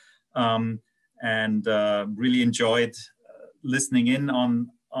series, and really enjoyed listening in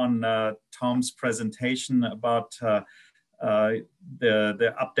on Tom's presentation about the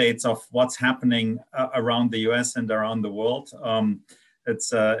updates of what's happening around the US and around the world. It's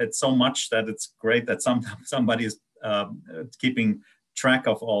so much that it's great that somebody's keeping track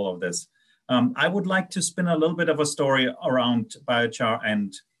of all of this. I would like to spin a little bit of a story around biochar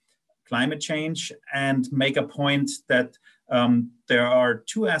and climate change and make a point that there are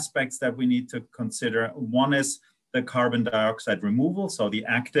two aspects that we need to consider. One is the carbon dioxide removal, so the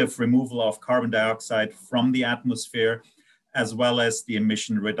active removal of carbon dioxide from the atmosphere, as well as the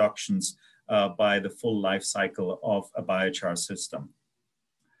emission reductions by the full life cycle of a biochar system.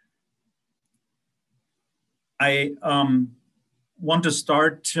 I want to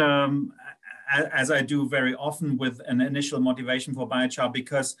start, as I do very often, with an initial motivation for biochar,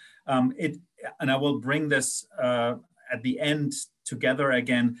 because and I will bring this at the end together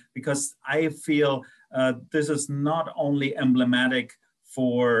again, because I feel this is not only emblematic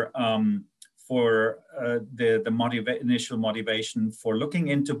for the initial motivation for looking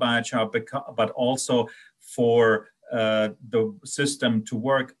into biochar, but also for the system to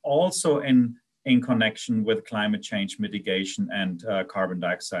work also in connection with climate change mitigation and carbon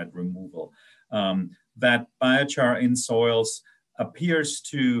dioxide removal. That biochar in soils appears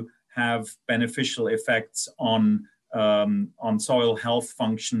to have beneficial effects on soil health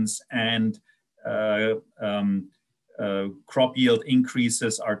functions, and crop yield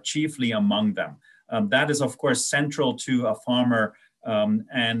increases are chiefly among them. That is, of course, central to a farmer,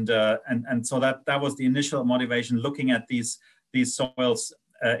 and so that was the initial motivation, looking at these soils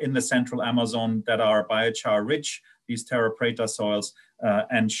in the central Amazon that are biochar rich, these terra preta soils,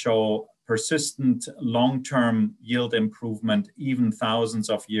 and show persistent long-term yield improvement even thousands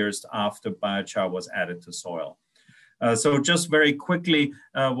of years after biochar was added to soil. So just very quickly,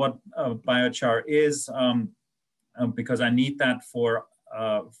 what biochar is, because I need that for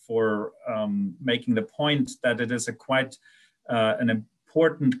making the point that it is a quite an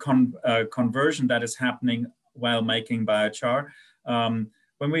important conversion that is happening while making biochar.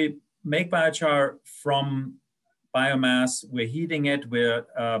 When we make biochar from biomass, we're heating it, we're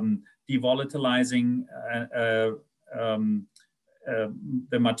devolatilizing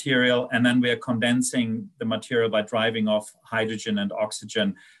the material, and then we are condensing the material by driving off hydrogen and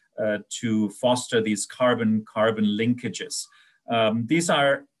oxygen to foster these carbon-carbon linkages. These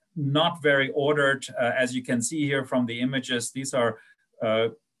are not very ordered, as you can see here from the images. These are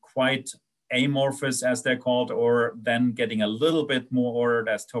quite amorphous, as they're called, or then getting a little bit more ordered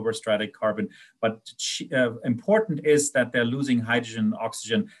as turbostratic carbon. But important is that they're losing hydrogen and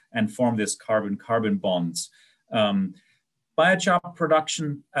oxygen and form this carbon-carbon bonds. Biochar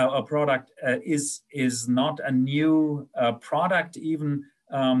production product is not a new product. Even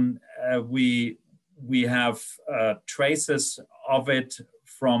we have traces of it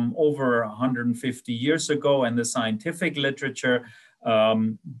from over 150 years ago in the scientific literature,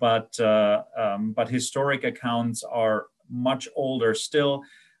 but historic accounts are much older still.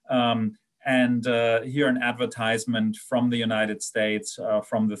 And here an advertisement from the United States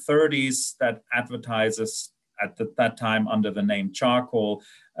from the 30s that advertises at that time under the name charcoal,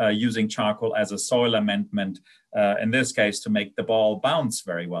 using charcoal as a soil amendment, in this case to make the ball bounce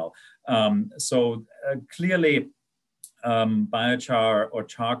very well. So clearly biochar or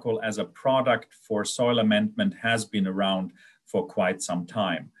charcoal as a product for soil amendment has been around for quite some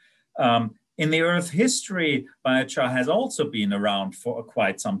time. In the Earth history, biochar has also been around for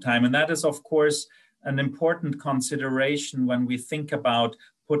quite some time. And that is, of course, an important consideration when we think about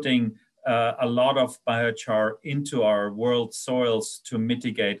putting a lot of biochar into our world soils to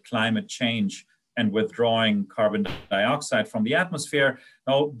mitigate climate change and withdrawing carbon dioxide from the atmosphere.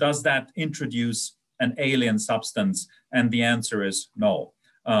 Now, does that introduce an alien substance? And the answer is no.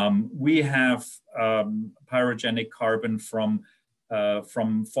 We have pyrogenic carbon from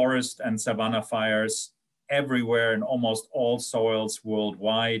forest and savanna fires everywhere in almost all soils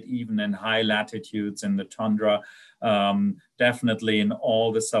worldwide, even in high latitudes in the tundra, definitely in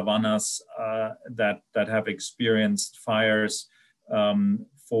all the savannas that have experienced fires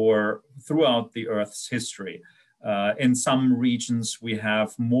throughout the Earth's history. In some regions, we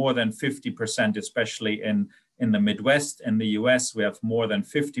have more than 50%, especially in the Midwest. In the US, we have more than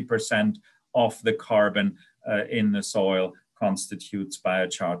 50% of the carbon in the soil constitutes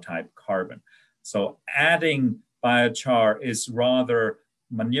biochar type carbon. So adding biochar is rather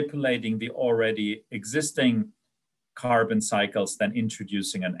manipulating the already existing carbon cycles than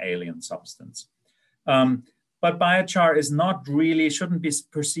introducing an alien substance. But biochar is not really, shouldn't be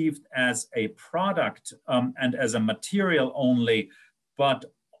perceived as a product and as a material only, but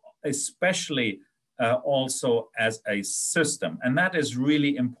especially also as a system. And that is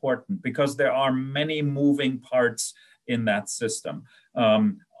really important because there are many moving parts in that system.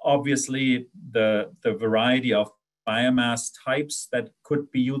 Obviously, the variety of biomass types that could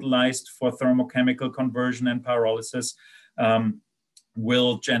be utilized for thermochemical conversion and pyrolysis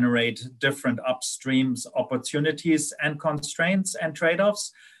will generate different upstreams opportunities and constraints and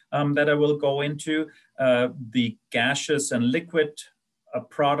trade-offs that I will go into. The gaseous and liquid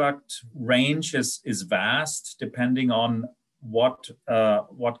product range is vast, depending on what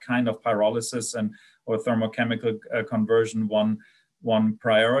kind of pyrolysis or thermochemical conversion one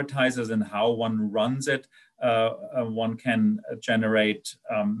prioritizes and how one runs it. One can generate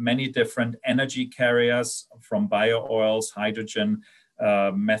many different energy carriers from bio-oils, hydrogen,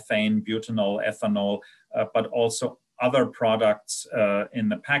 methane, butanol, ethanol, but also other products in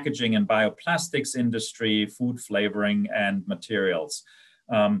the packaging and bioplastics industry, food flavoring and materials.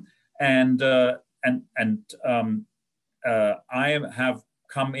 I have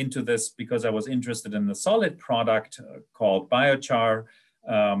come into this because I was interested in the solid product called biochar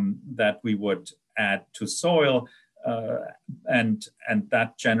that we would add to soil, and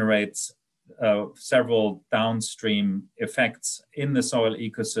that generates several downstream effects in the soil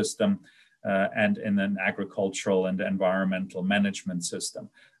ecosystem and in an agricultural and environmental management system.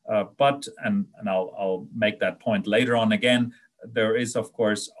 And I'll make that point later on again, there is, of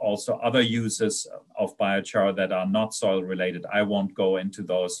course, also other uses of biochar that are not soil related. I won't go into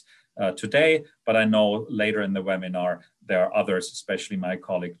those today, but I know later in the webinar, there are others, especially my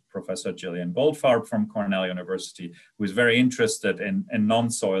colleague, Professor Gillian Goldfarb from Cornell University, who is very interested in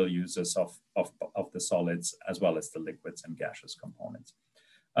non-soil uses of the solids, as well as the liquids and gaseous components.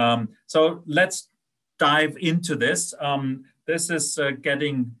 So let's dive into this. This is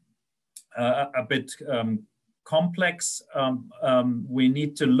getting a bit complex. We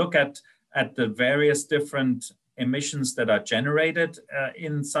need to look at the various different emissions that are generated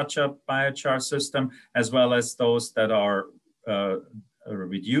in such a biochar system, as well as those that are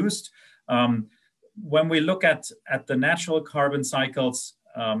reduced. When we look at the natural carbon cycles,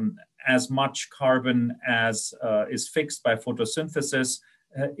 as much carbon as is fixed by photosynthesis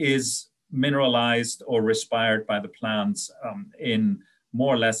is mineralized or respired by the plants in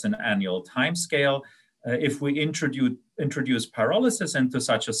more or less an annual timescale. If we introduce pyrolysis into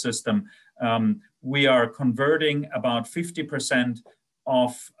such a system, we are converting about 50%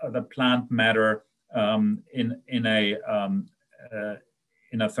 of the plant matter in a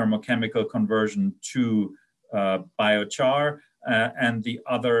thermochemical conversion to biochar, and the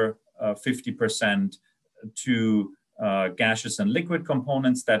other 50% to gaseous and liquid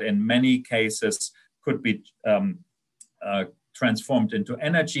components that in many cases could be transformed into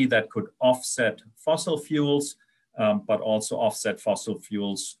energy that could offset fossil fuels, but also offset fossil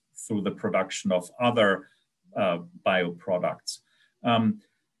fuels through the production of other bioproducts.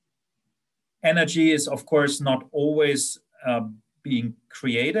 Energy is, of course, not always being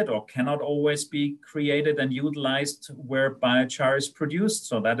created or cannot always be created and utilized where biochar is produced.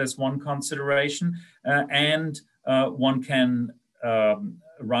 So that is one consideration. One can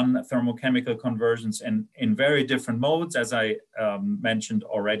run thermochemical conversions in very different modes, as I mentioned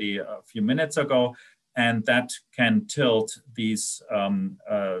already a few minutes ago, and that can tilt these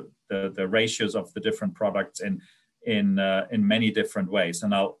the ratios of the different products in many different ways.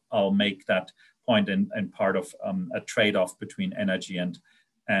 And I'll make that point in part of a trade-off between energy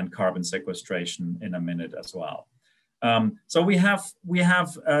and carbon sequestration in a minute as well. So we have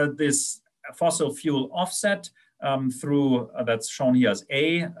this fossil fuel offset through, that's shown here as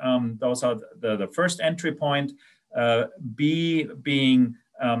A. Those are the first entry point. B being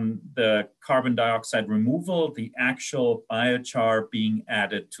the carbon dioxide removal, the actual biochar being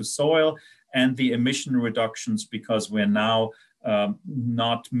added to soil, and the emission reductions because we're now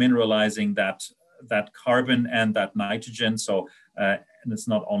not mineralizing that carbon and that nitrogen. So and it's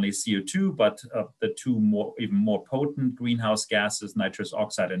not only CO2, but the two even more potent greenhouse gases, nitrous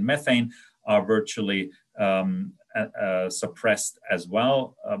oxide and methane, are virtually suppressed as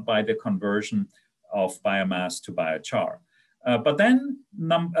well by the conversion of biomass to biochar. But then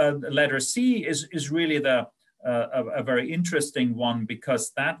letter C is really a very interesting one,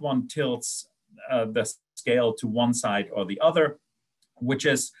 because that one tilts the scale to one side or the other, which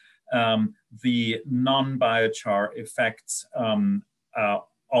is the non-biochar effects on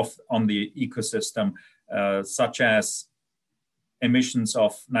the ecosystem, such as emissions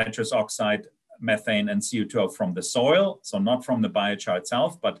of nitrous oxide, methane, and CO2 from the soil, so not from the biochar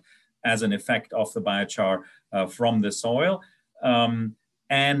itself, but as an effect of the biochar from the soil,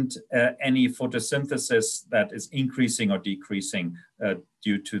 and any photosynthesis that is increasing or decreasing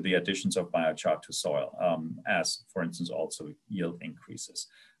due to the additions of biochar to soil, as, for instance, also yield increases.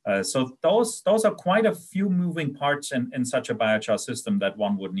 So those are quite a few moving parts in such a biochar system that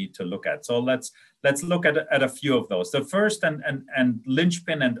one would need to look at. So let's look at a few of those. The first and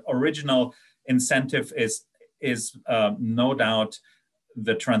linchpin and original incentive is no doubt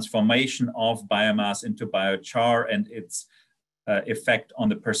the transformation of biomass into biochar and its effect on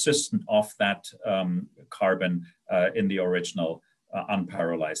the persistence of that carbon in the original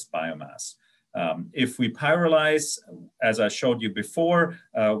unpyrolized biomass. If we pyrolyze, as I showed you before,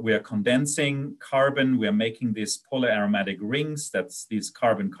 we are condensing carbon, we are making these polyaromatic rings, that's these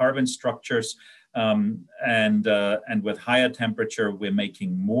carbon-carbon structures, and with higher temperature, we're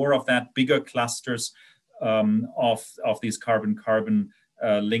making more of that, bigger clusters of these carbon-carbon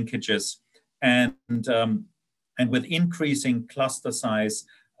linkages. And with increasing cluster size,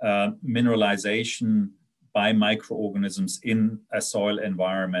 mineralization by microorganisms in a soil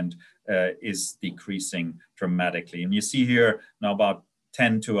environment is decreasing dramatically. And you see here now about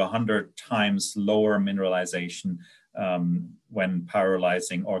 10 to 100 times lower mineralization when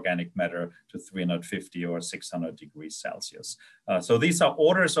pyrolyzing organic matter to 350 or 600 degrees Celsius. So these are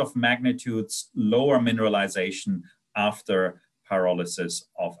orders of magnitudes lower mineralization after pyrolysis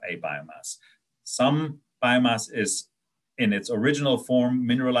of a biomass. Some biomass is in its original form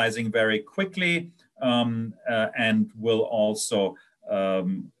mineralizing very quickly and will also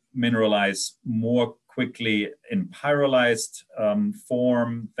mineralize more quickly in pyrolyzed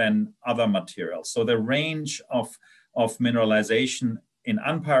form than other materials. So the range of mineralization in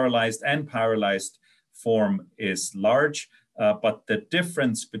unpyrolyzed and pyrolyzed form is large, but the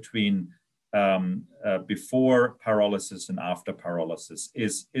difference between before pyrolysis and after pyrolysis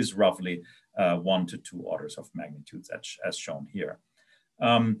is roughly 1 to 2 orders of magnitude, as shown here.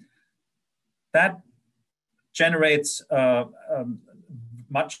 That generates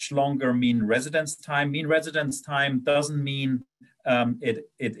much longer mean residence time. Mean residence time doesn't mean it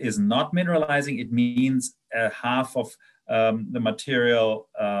is not mineralizing. It means half of the material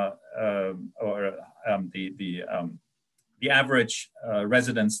or the average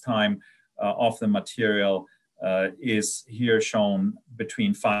residence time of the material is here shown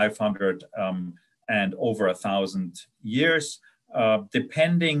between 500 and over 1,000 years,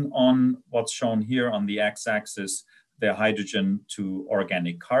 depending on what's shown here on the x-axis, the hydrogen to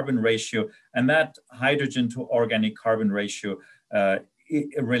organic carbon ratio. And that hydrogen to organic carbon ratio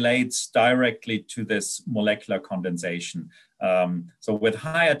it relates directly to this molecular condensation. So with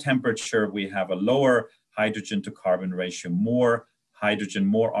higher temperature, we have a lower hydrogen to carbon ratio, more hydrogen,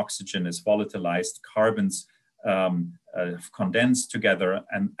 more oxygen is volatilized, carbons condensed together,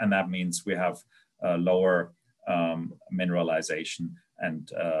 and that means we have lower mineralization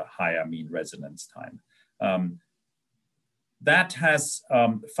and higher mean residence time. That has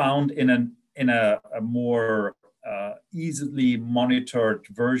found in a more easily monitored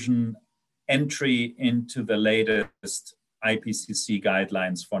version entry into the latest IPCC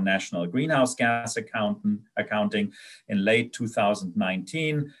guidelines for national greenhouse gas accounting in late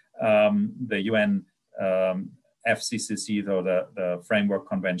 2019. The UN FCCC, though the Framework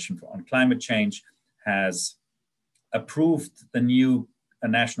Convention on Climate Change, has approved the new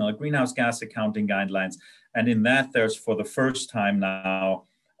national greenhouse gas accounting guidelines. And in that, there's for the first time now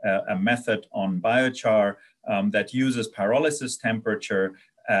a method on biochar that uses pyrolysis temperature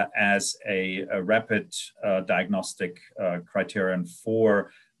as a rapid diagnostic criterion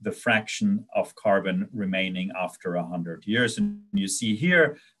for the fraction of carbon remaining after 100 years. And you see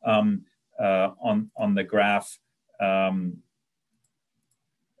here on the graph that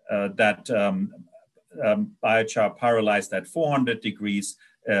biochar pyrolyzed at 400 degrees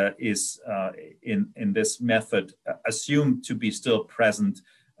is in this method assumed to be still present,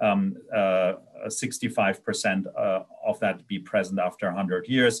 65% of that be present after 100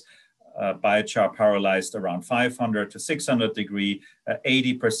 years. Biochar pyrolyzed around 500 to 600 degree,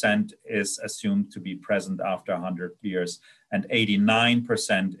 80% is assumed to be present after 100 years, and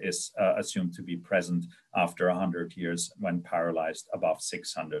 89% is assumed to be present after 100 years when pyrolyzed above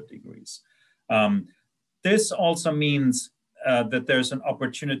 600 degrees. This also means that there's an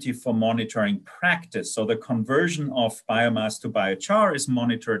opportunity for monitoring practice. So the conversion of biomass to biochar is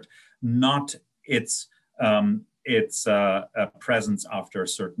monitored, not its its presence after a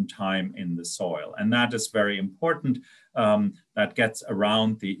certain time in the soil. And that is very important. That gets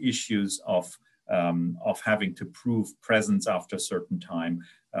around the issues of having to prove presence after a certain time,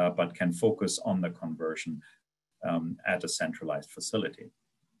 but can focus on the conversion at a centralized facility.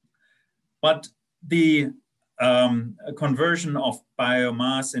 But the conversion of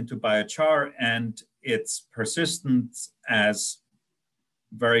biomass into biochar and its persistence as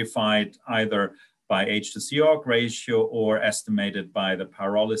verified either by H2C-ORG ratio or estimated by the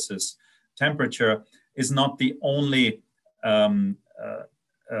pyrolysis temperature is not the only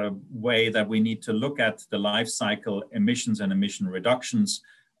way that we need to look at the life cycle emissions and emission reductions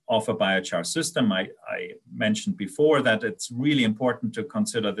of a biochar system. I mentioned before that it's really important to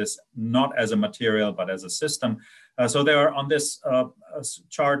consider this not as a material, but as a system. So there are on this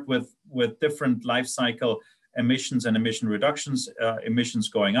chart with different life cycle emissions and emission reductions, emissions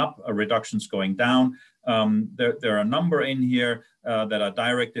going up, reductions going down. There are a number in here that are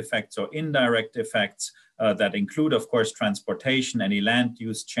direct effects or indirect effects that include, of course, transportation, any land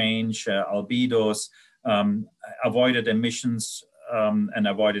use change, albedos, avoided emissions and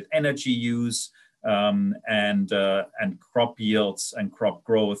avoided energy use, and crop yields and crop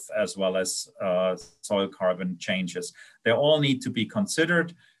growth, as well as soil carbon changes. They all need to be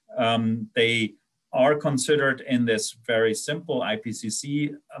considered. They are considered in this very simple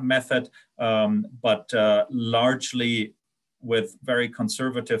IPCC method, but largely with very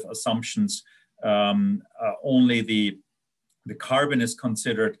conservative assumptions. Only the carbon is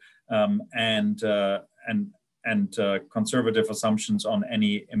considered, and conservative assumptions on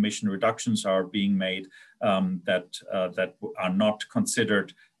any emission reductions are being made that are not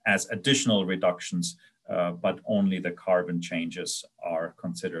considered as additional reductions, but only the carbon changes are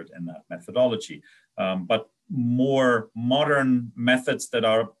considered in that methodology. But more modern methods that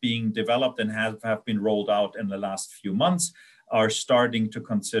are being developed and have been rolled out in the last few months are starting to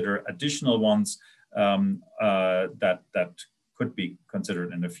consider additional ones that could be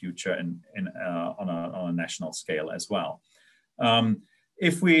considered in the future on a national scale as well.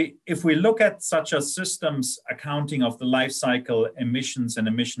 If we look at such a system's accounting of the life cycle emissions and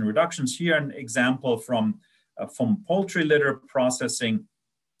emission reductions, here an example from poultry litter processing,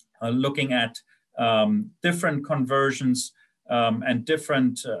 looking at different conversions and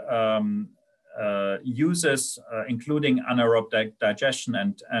different uses, including anaerobic digestion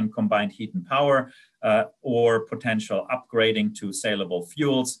and combined heat and power, or potential upgrading to saleable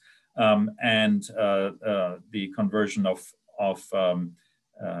fuels, and the conversion of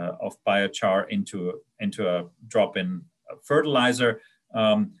biochar into a drop-in fertilizer.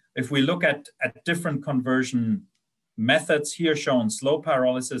 If we look at different conversion methods, here shown slow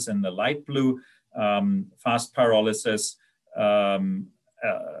pyrolysis in the light blue, fast pyrolysis,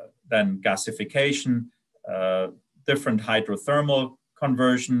 then gasification, different hydrothermal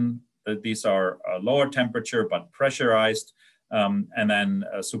conversion. These are lower temperature but pressurized, and then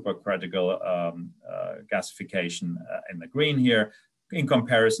supercritical gasification in the green here, in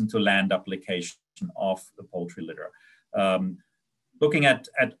comparison to land application of the poultry litter. Looking at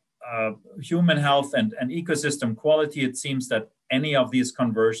human health and ecosystem quality, it seems that any of these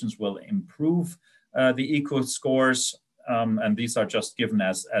conversions will improve the eco scores, and these are just given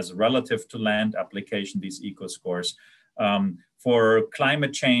as relative to land application, these eco scores. For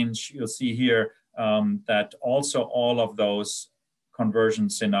climate change, you'll see here that also all of those conversion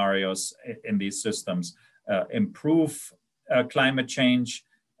scenarios in these systems improve climate change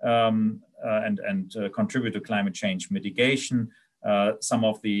and contribute to climate change mitigation. Some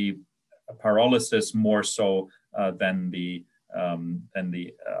of the pyrolysis more so than the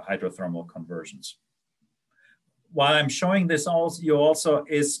hydrothermal conversions. Why I'm showing this also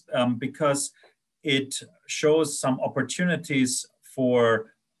is because it shows some opportunities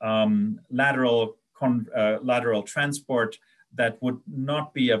for lateral transport that would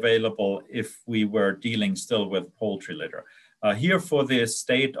not be available if we were dealing still with poultry litter. Here for the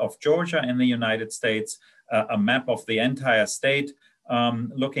state of Georgia in the United States, a map of the entire state,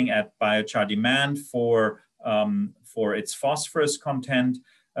 looking at biochar demand for its phosphorus content.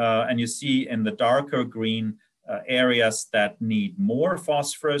 And you see in the darker green areas that need more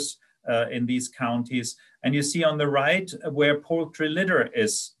phosphorus in these counties. And you see on the right where poultry litter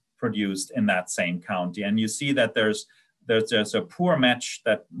is produced in that same county. And you see that there's a poor match,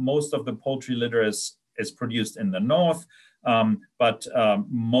 that most of the poultry litter is produced in the north, but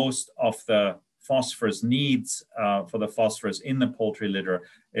most of the phosphorus needs for the phosphorus in the poultry litter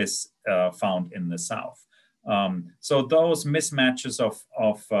is found in the south. So those mismatches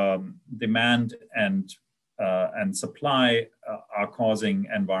of demand and supply are causing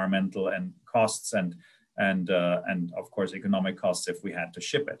environmental and costs and and of course economic costs if we had to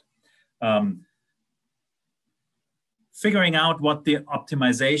ship it. Figuring out what the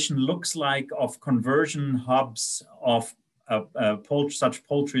optimization looks like of conversion hubs of such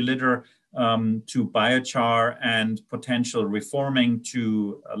poultry litter to biochar and potential reforming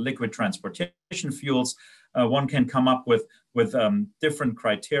to liquid transportation fuels, one can come up with different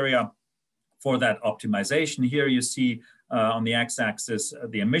criteria for that optimization. Here you see on the x-axis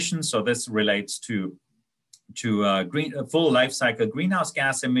the emissions. So this relates to full life cycle greenhouse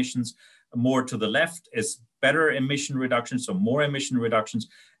gas emissions. More to the left is better emission reductions, so more emission reductions,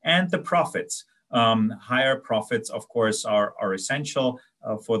 and the profits. Higher profits, of course, are essential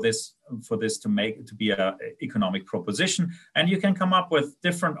for this to be an economic proposition. And you can come up with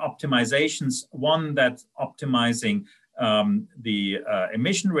different optimizations. One that's optimizing the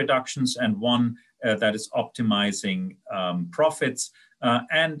emission reductions, and one that is optimizing profits.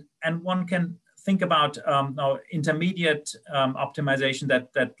 And one can think about intermediate optimization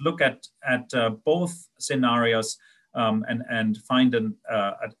that look at both scenarios and find a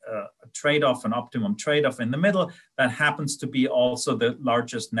trade-off, an optimum trade-off in the middle that happens to be also the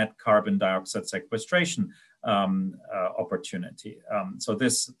largest net carbon dioxide sequestration opportunity. So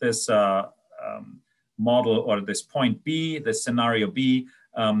this model, or this point B, this scenario B,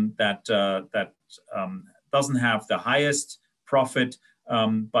 that doesn't have the highest profit,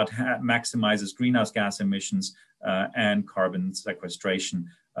 but maximizes greenhouse gas emissions and carbon sequestration,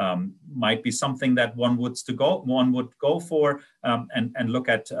 might be something that one would go for, and look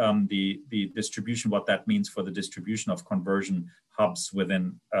at the distribution, what that means for the distribution of conversion hubs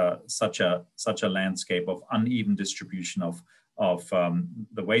within such a landscape of uneven distribution of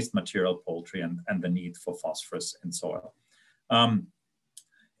the waste material poultry and the need for phosphorus in soil.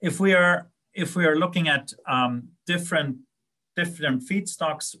 If we are looking at different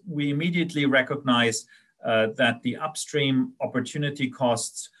feedstocks, we immediately recognize that the upstream opportunity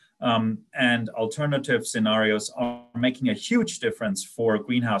costs and alternative scenarios are making a huge difference for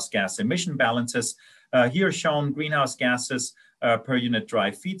greenhouse gas emission balances. Here shown greenhouse gases per unit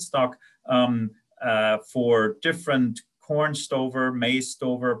dry feedstock for different corn stover, maize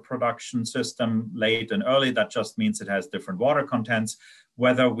stover production system, late and early. That just means it has different water contents.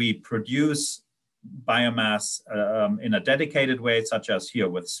 Whether we produce biomass in a dedicated way, such as here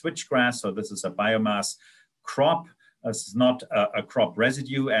with switchgrass. So this is a biomass crop. This is not a crop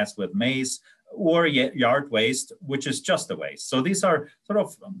residue as with maize, or yard waste, which is just a waste. So these are sort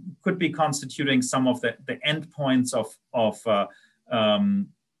of could be constituting some of the endpoints of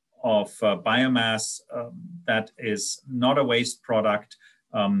biomass that is not a waste product.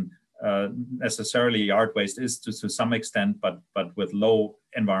 Necessarily yard waste is to some extent, but with low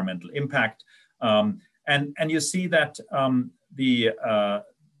environmental impact. And you see that the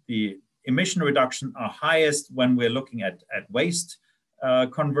emission reduction are highest when we're looking at waste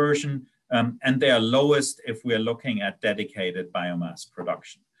conversion, and they are lowest if we're looking at dedicated biomass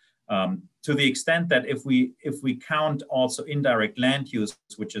production. To the extent that if we count also indirect land use,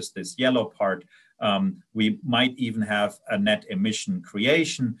 which is this yellow part, we might even have a net emission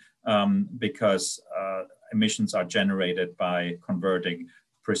creation because emissions are generated by converting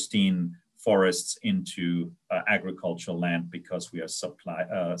pristine forests into agricultural land, because we are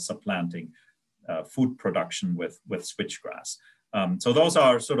supplanting food production with switchgrass. So those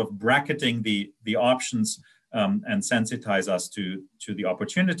are sort of bracketing the options and sensitize us to the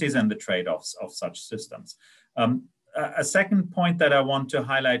opportunities and the trade-offs of such systems. A second point that I want to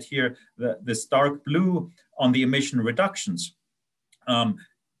highlight here, this dark blue on the emission reductions.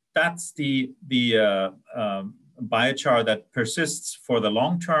 That's the biochar that persists for the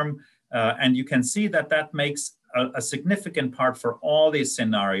long term. And you can see that makes a significant part for all these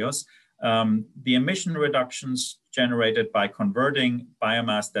scenarios. The emission reductions generated by converting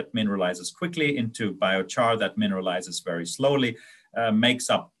biomass that mineralizes quickly into biochar that mineralizes very slowly makes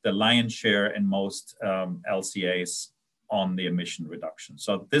up the lion's share in most LCAs on the emission reduction.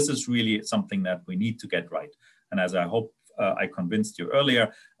 So this is really something that we need to get right. And as I hope I convinced you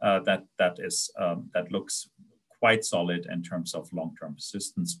earlier, that looks quite solid in terms of long-term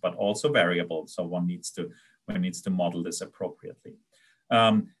persistence, but also variable. So one needs to model this appropriately.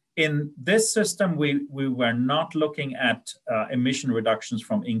 In this system, we were not looking at emission reductions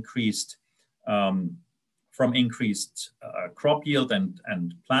from increased crop yield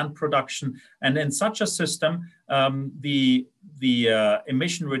and plant production. And in such a system, the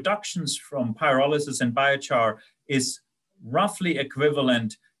emission reductions from pyrolysis and biochar is roughly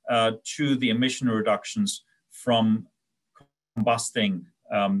equivalent to the emission reductions from combusting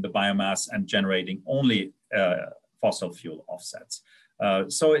the biomass and generating only fossil fuel offsets.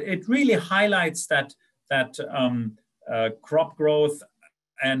 So it really highlights that crop growth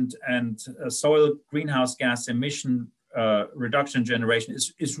and soil greenhouse gas emission reduction generation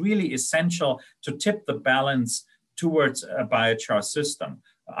is really essential to tip the balance towards a biochar system.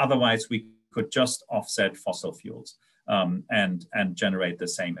 Otherwise, we could just offset fossil fuels and generate the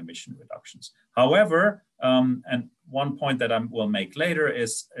same emission reductions. However, and one point that I will make later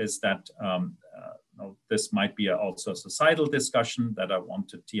is that this might be also a societal discussion that I want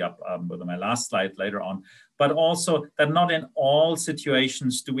to tee up with my last slide later on, but also that not in all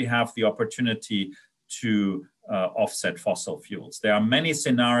situations do we have the opportunity to offset fossil fuels. There are many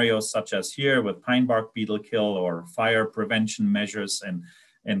scenarios, such as here with pine bark beetle kill or fire prevention measures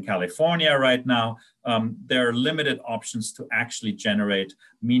in California right now. There are limited options to actually generate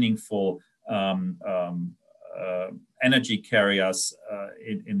meaningful energy carriers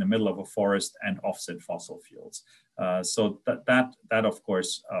in the middle of a forest and offset fossil fuels. So that of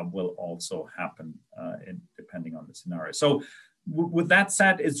course will also happen depending on the scenario. So with that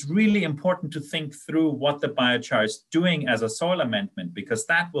said, it's really important to think through what the biochar is doing as a soil amendment, because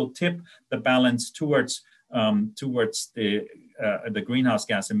that will tip the balance towards the greenhouse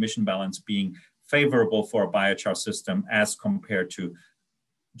gas emission balance being favorable for a biochar system as compared to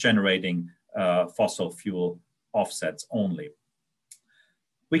generating fossil fuel offsets only.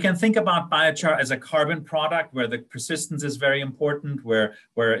 We can think about biochar as a carbon product where the persistence is very important, where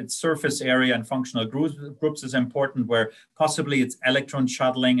its surface area and functional groups is important, where possibly its electron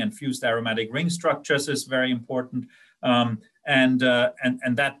shuttling and fused aromatic ring structures is very important. And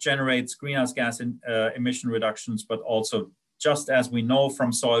that generates greenhouse gas emission reductions, but also, just as we know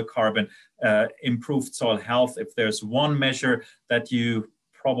from soil carbon, improved soil health. If there's one measure that you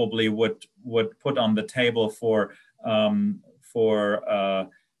probably would put on the table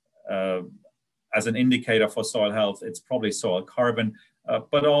as an indicator for soil health, it's probably soil carbon,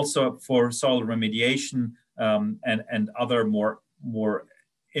 but also for soil remediation and other more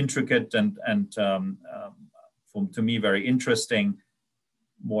intricate and to me very interesting,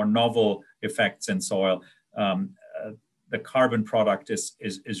 more novel effects in soil. The carbon product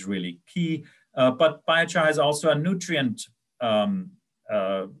is really key, but biochar has also a nutrient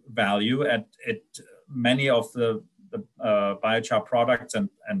value. Many of the biochar products and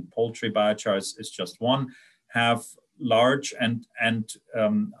poultry biochar is just one, have large and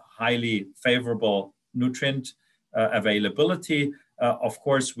highly favorable nutrient availability. Of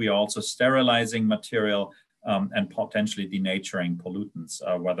course, we are also sterilizing material and potentially denaturing pollutants,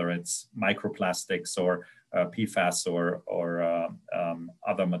 whether it's microplastics or PFAS or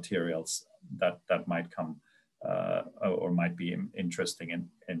other materials that might come or might be interesting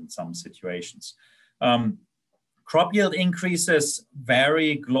in some situations. Crop yield increases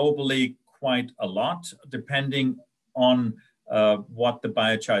vary globally quite a lot, depending on what the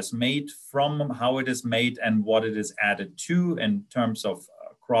biochar is made from, how it is made, and what it is added to in terms of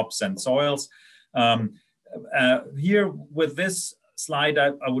crops and soils. Here with this slide,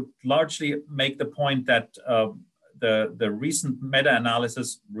 I would largely make the point that the recent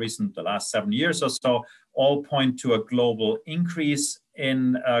meta-analysis, the last 7 years or so, all point to a global increase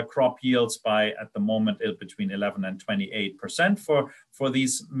in crop yields by, at the moment, between 11 and 28% for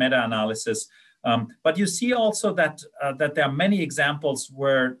these meta-analysis. But you see also that there are many examples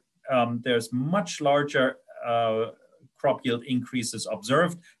where there's much larger crop yield increases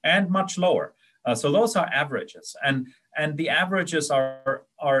observed and much lower. So those are averages, and the averages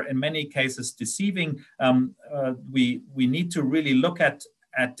are in many cases deceiving. We need to really look at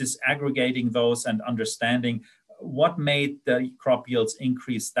disaggregating those and understanding what made the crop yields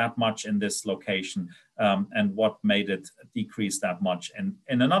increase that much in this location and what made it decrease that much in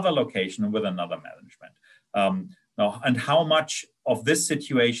another location with another management. And how much of this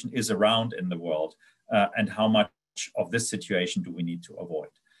situation is around in the world and how much of this situation do we need to avoid.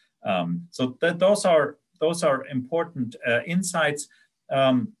 So those are important insights.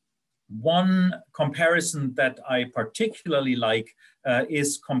 One comparison that I particularly like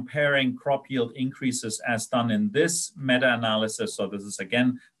is comparing crop yield increases as done in this meta-analysis. So this is,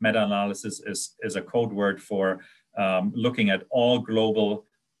 again, meta-analysis is a code word for looking at all global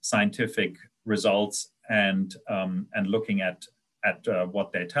scientific results and looking at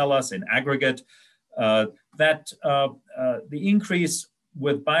what they tell us in aggregate. That the increase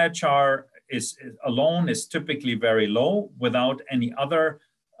with biochar alone is typically very low without any other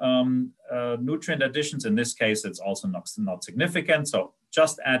nutrient additions. In this case, it's also not significant. So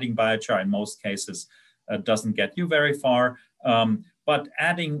just adding biochar in most cases doesn't get you very far. But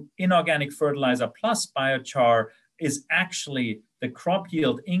adding inorganic fertilizer plus biochar is actually the crop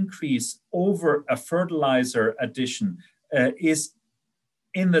yield increase over a fertilizer addition is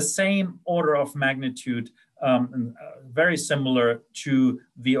in the same order of magnitude, very similar to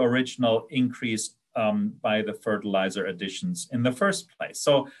the original increase by the fertilizer additions in the first place.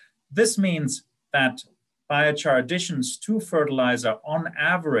 So this means that biochar additions to fertilizer on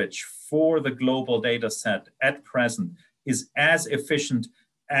average for the global data set at present is as efficient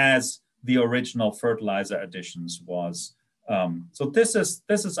as the original fertilizer additions was. So this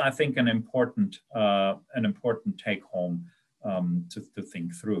is, I think, an important take home to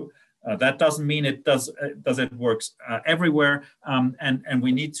think through. That doesn't mean it works everywhere, and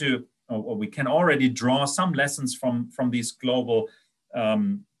we need to, or we can already draw some lessons from these global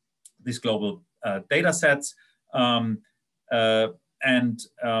data sets,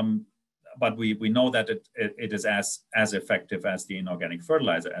 but we know that it is as effective as the inorganic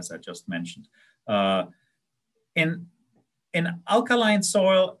fertilizer, as I just mentioned. In alkaline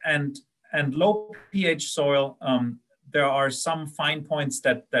soil and low pH soil, there are some fine points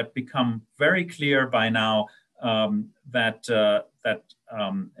that become very clear by now, that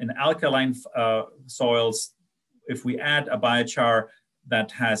in alkaline soils, if we add a biochar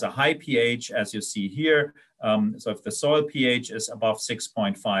that has a high pH, as you see here, so if the soil pH is above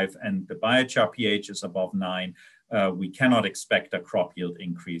 6.5 and the biochar pH is above 9, we cannot expect a crop yield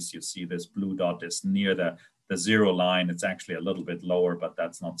increase. You see this blue dot is near the zero line. It's actually a little bit lower, but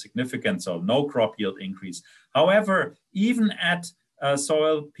that's not significant. So no crop yield increase. However, even at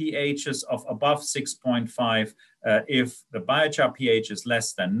soil pHs of above 6.5, if the biochar pH is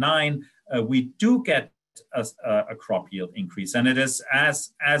less than 9, we do get a crop yield increase, and it is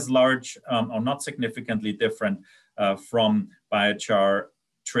as large or not significantly different from biochar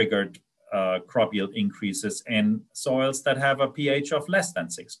triggered crop yield increases in soils that have a pH of less than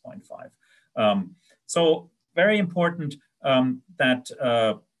 6.5. So very important that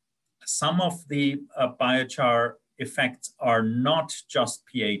some of the biochar effects are not just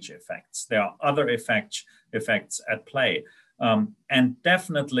pH effects. There are other effects at play, and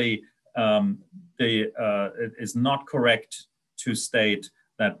definitely it is not correct to state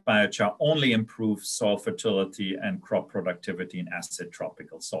that biochar only improves soil fertility and crop productivity in acid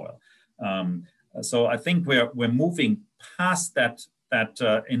tropical soil. So I think we're moving past that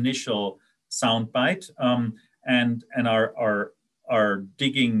initial soundbite and are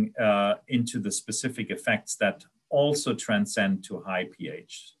digging into the specific effects that also transcend to high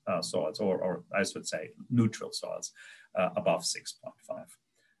pH soils, or I should say neutral soils above 6.5.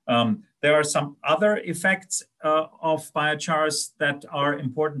 There are some other effects of biochars that are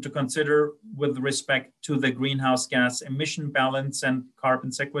important to consider with respect to the greenhouse gas emission balance and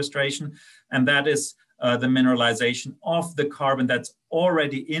carbon sequestration, and that is the mineralization of the carbon that's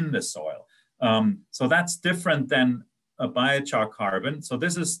already in the soil. So that's different than a biochar carbon. So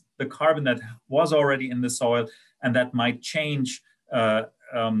this is the carbon that was already in the soil and that might change,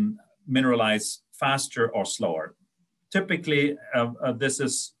 mineralize faster or slower. Typically, this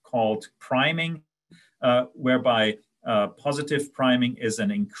is called priming, whereby positive priming is an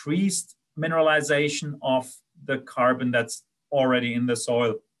increased mineralization of the carbon that's already in the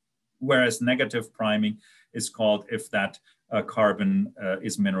soil, whereas negative priming is called if that carbon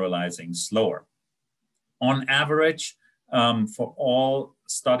is mineralizing slower. On average, for all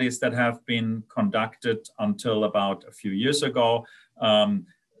studies that have been conducted until about a few years ago,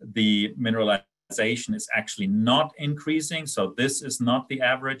 the mineralization is actually not increasing. So this is not the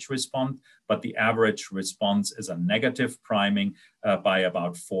average response, but the average response is a negative priming by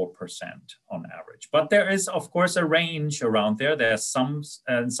about 4% on average. But there is, of course, a range around there. There's some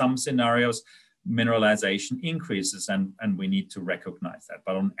scenarios mineralization increases, and we need to recognize that.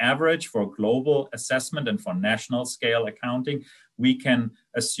 But on average, for global assessment and for national scale accounting, we can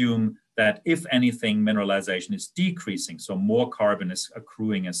assume that if anything, mineralization is decreasing, so more carbon is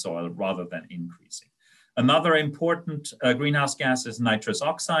accruing in soil rather than increasing. Another important greenhouse gas is nitrous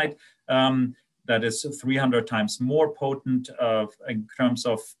oxide. That is 300 times more potent in terms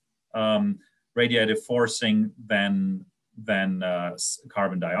of radiative forcing than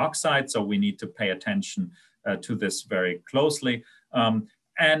carbon dioxide. So we need to pay attention to this very closely.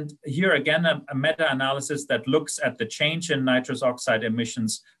 And here again, a meta-analysis that looks at the change in nitrous oxide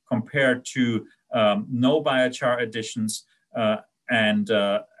emissions compared to no biochar additions. And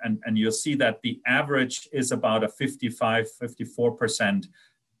you'll see that the average is about a 54%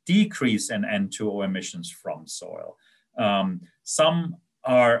 decrease in N2O emissions from soil.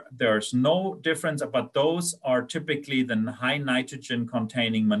 There's no difference, but those are typically the high nitrogen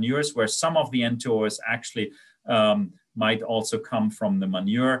containing manures, where some of the N2O is actually might also come from the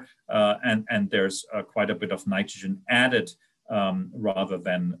manure, and there's quite a bit of nitrogen added rather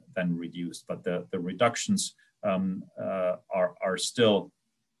than reduced. But the reductions are still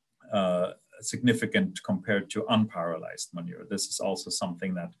significant compared to unpyrolized manure. This is also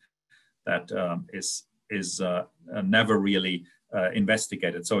something that is never really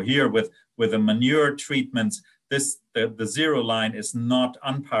investigated. So here with the manure treatments, the zero line is not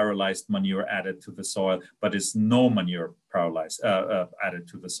unpyrolized manure added to the soil, but is no manure added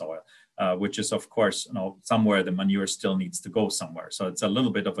to the soil, which is of course, somewhere the manure still needs to go somewhere. So it's a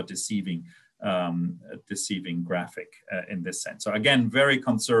little bit of a deceiving graphic in this sense. So again, very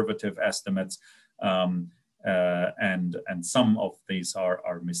conservative estimates, and some of these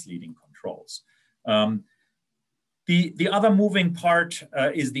are misleading controls. The other moving part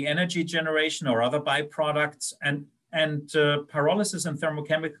is the energy generation or other byproducts, and pyrolysis and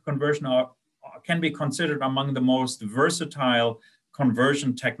thermochemical conversion can be considered among the most versatile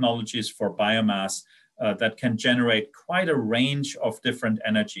conversion technologies for biomass that can generate quite a range of different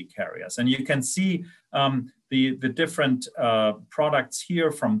energy carriers. And you can see the different products here,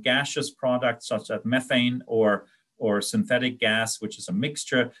 from gaseous products such as methane or synthetic gas, which is a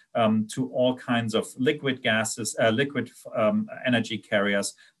mixture, to all kinds of liquid gases, energy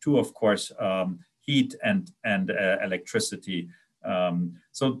carriers, to of course heat and electricity.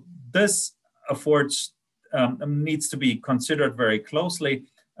 So this affords needs to be considered very closely.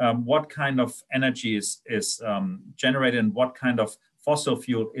 What kind of energy is generated, and what kind of fossil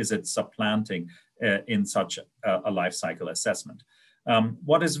fuel is it supplanting in such a life cycle assessment.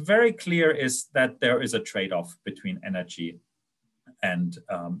 What is very clear is that there is a trade-off between energy and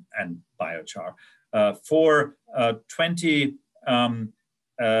biochar. For 20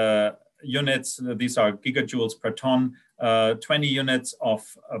 units, these are gigajoules per ton, 20 units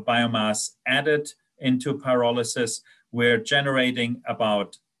of biomass added into pyrolysis, we're generating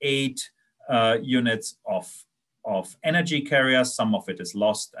about 8 units of energy carriers. Some of it is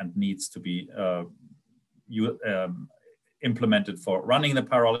lost and needs to be implemented for running the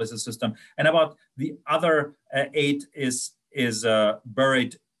pyrolysis system, and about the other 8 is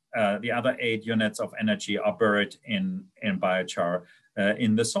buried. The other 8 units of energy are buried in biochar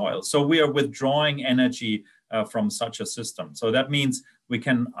in the soil. So we are withdrawing energy from such a system. So that means we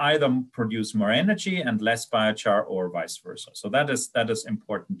can either produce more energy and less biochar, or vice versa. So that is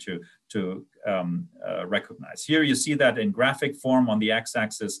important to recognize. Here you see that in graphic form on the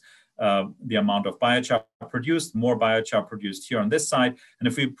x-axis. The amount of biochar produced, more biochar produced here on this side. And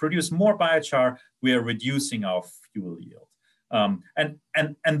if we produce more biochar, we are reducing our fuel yield.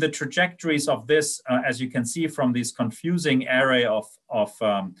 And the trajectories of this, as you can see from this confusing array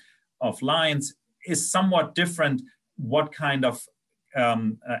of lines, is somewhat different what kind of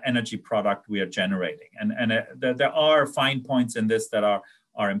energy product we are generating. And there are fine points in this that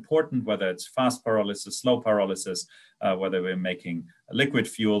are important, whether it's fast pyrolysis, slow pyrolysis, whether we're making liquid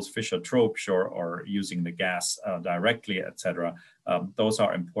fuels, Fischer-Tropsch, or using the gas directly, etc. Those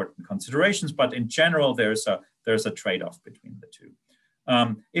are important considerations, but in general, there's a trade-off between the two.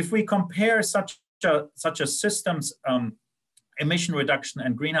 If we compare such a system's emission reduction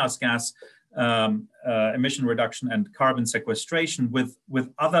and greenhouse gas emission reduction and carbon sequestration with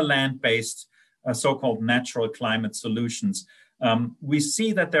other land-based so-called natural climate solutions, we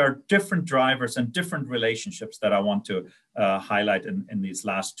see that there are different drivers and different relationships that I want to highlight in these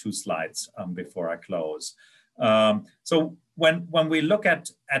last 2 slides before I close. So when we look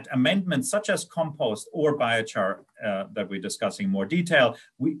at amendments such as compost or biochar that we're discussing in more detail,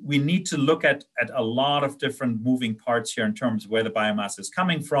 we need to look at a lot of different moving parts here in terms of where the biomass is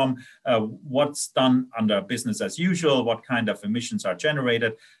coming from, what's done under business as usual, what kind of emissions are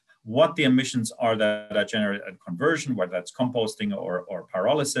generated, what the emissions are that are generated at conversion, whether that's composting or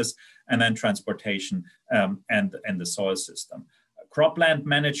pyrolysis, and then transportation and the soil system. Cropland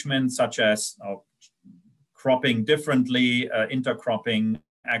management, such as cropping differently, intercropping,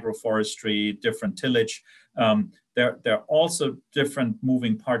 agroforestry, different tillage. There are also different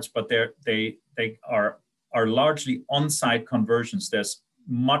moving parts, but they are largely on-site conversions. There's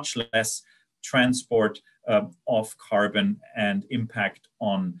much less transport of carbon and impact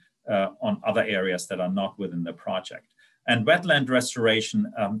on other areas that are not within the project. And wetland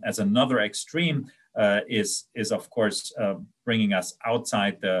restoration as another extreme is of course bringing us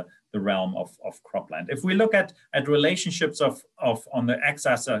outside the realm of cropland. If we look at relationships of on the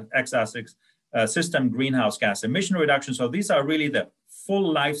x-axis system greenhouse gas emission reduction, so these are really the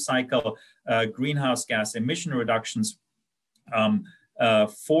full life cycle greenhouse gas emission reductions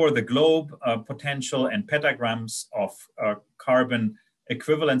for the globe, potential and petagrams of carbon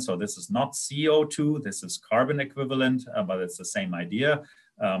equivalent. So this is not CO2, this is carbon equivalent, but it's the same idea,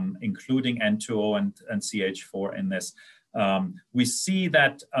 including N2O and CH4 in this. We see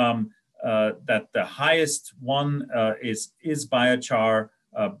that that the highest one is biochar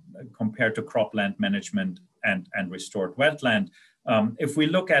compared to cropland management and restored wetland. If we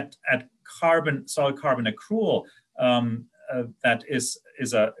look at soil carbon accrual, that is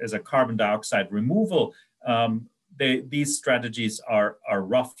a carbon dioxide removal, these strategies are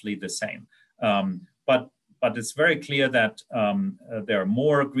roughly the same. But it's very clear that there are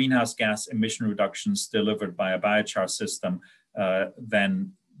more greenhouse gas emission reductions delivered by a biochar system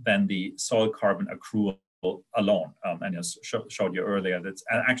than the soil carbon accrual alone. And as showed you earlier, that's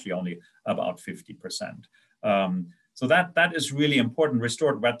actually only about 50%. So that is really important.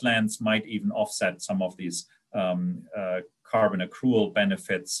 Restored wetlands might even offset some of these carbon accrual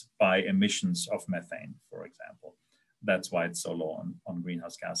benefits by emissions of methane, for example. That's why it's so low on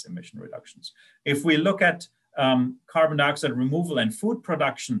greenhouse gas emission reductions. If we look at carbon dioxide removal and food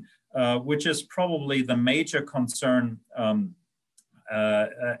production, which is probably the major concern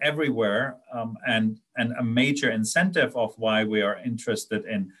everywhere, and a major incentive of why we are interested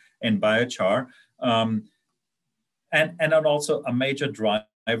in biochar, and also a major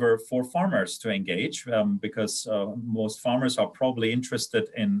driver for farmers to engage, because most farmers are probably interested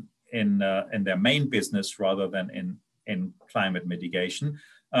in their main business rather than in climate mitigation.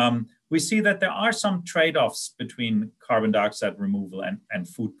 We see that there are some trade-offs between carbon dioxide removal and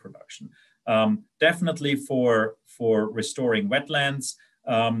food production. Definitely for restoring wetlands,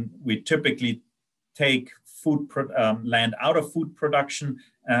 we typically take land out of food production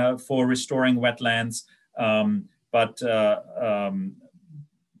for restoring wetlands, but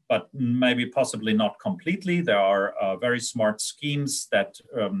maybe possibly not completely. There are very smart schemes that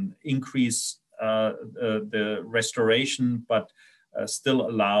increase the restoration, but still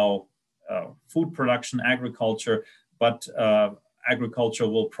allow food production, agriculture, but agriculture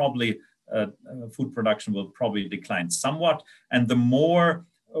will probably, food production will probably decline somewhat. And the more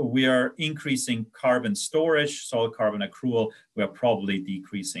we are increasing carbon storage, soil carbon accrual, we are probably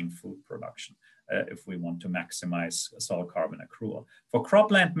decreasing food production if we want to maximize soil carbon accrual. For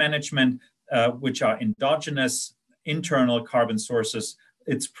cropland management, which are endogenous internal carbon sources,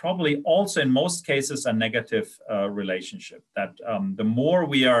 it's probably also in most cases a negative relationship, that the more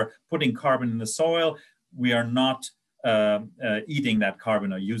we are putting carbon in the soil, we are not eating that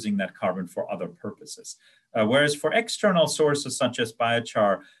carbon or using that carbon for other purposes. Whereas for external sources such as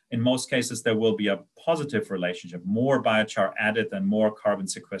biochar, in most cases there will be a positive relationship. More biochar added and more carbon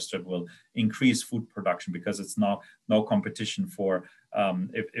sequestered will increase food production, because it's no competition for,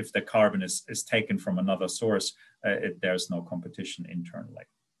 if the carbon is taken from another source, there's no competition internally.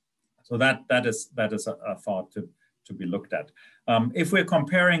 So that is a thought to be looked at. If we're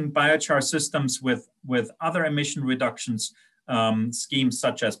comparing biochar systems with other emission reductions schemes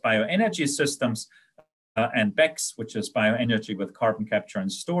such as bioenergy systems, and BECCS, which is bioenergy with carbon capture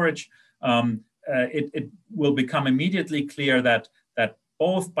and storage, it will become immediately clear that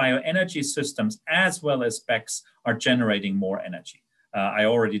both bioenergy systems as well as BECCS are generating more energy. I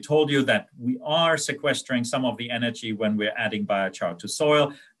already told you that we are sequestering some of the energy when we're adding biochar to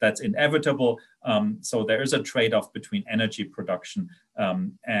soil. That's inevitable. So there is a trade-off between energy production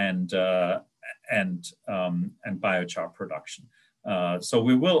and biochar production. So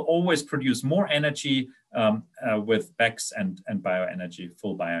we will always produce more energy with BECCS and bioenergy,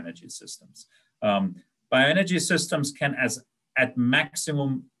 full bioenergy systems. Bioenergy systems can, at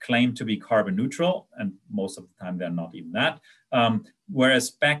maximum, claim to be carbon neutral, and most of the time they're not even that.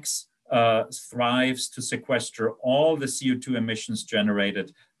 Whereas BECCS thrives to sequester all the CO2 emissions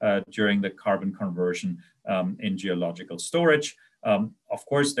generated during the carbon conversion in geological storage. Of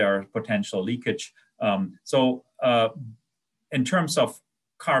course, there are potential leakage. In terms of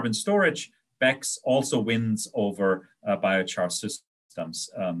carbon storage, BECCS also wins over biochar systems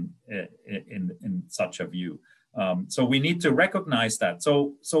in such a view. So we need to recognize that.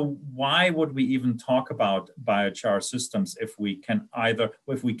 So why would we even talk about biochar systems if we can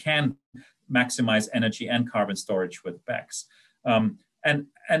maximize energy and carbon storage with BECCS? And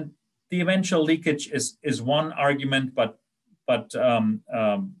the eventual leakage is one argument, but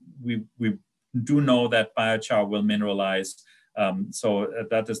we do know that biochar will mineralize. So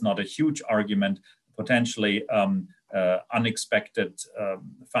that is not a huge argument. Potentially unexpected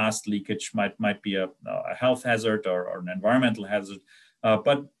fast leakage might be a health hazard or an environmental hazard.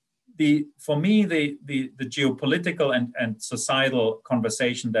 But for me, the geopolitical and societal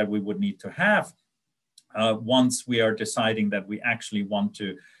conversation that we would need to have once we are deciding that we actually want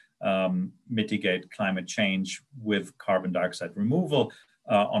to mitigate climate change with carbon dioxide removal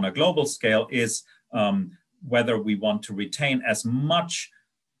on a global scale is whether we want to retain as much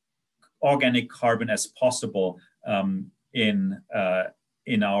organic carbon as possible in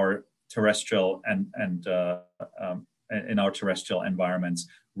our terrestrial and in our terrestrial environments,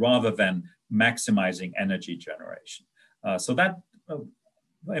 rather than maximizing energy generation. So that,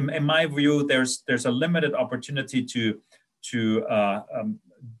 in my view, there's a limited opportunity to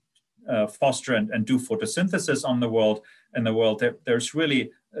foster and do photosynthesis in the world. There's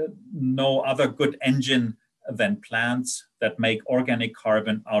really no other good engine than plants that make organic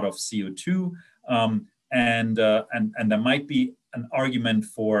carbon out of CO2, and there might be an argument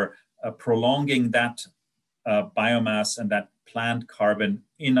for prolonging that biomass and that plant carbon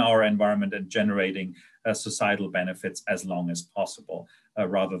in our environment and generating societal benefits as long as possible,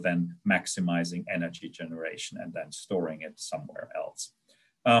 rather than maximizing energy generation and then storing it somewhere else.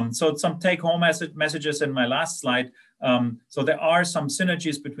 So some take-home messages in my last slide. So there are some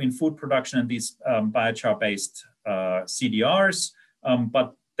synergies between food production and these biochar-based CDRs,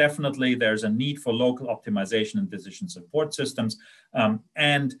 but definitely there's a need for local optimization and decision support systems.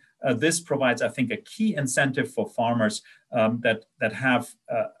 And this provides, I think, a key incentive for farmers that have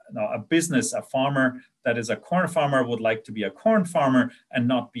a business. A farmer that is a corn farmer would like to be a corn farmer and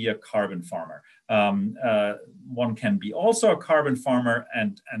not be a carbon farmer. One can be also a carbon farmer,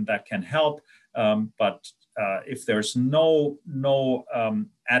 and that can help. But if there's no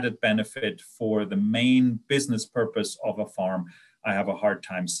added benefit for the main business purpose of a farm, I have a hard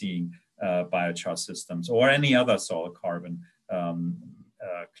time seeing biochar systems or any other soil carbon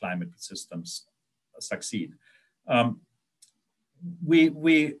climate systems succeed.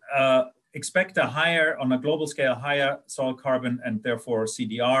 We expect a higher, on a global scale, higher soil carbon and therefore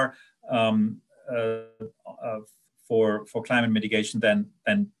CDR for climate mitigation than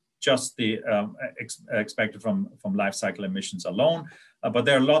just the expected from life cycle emissions alone. But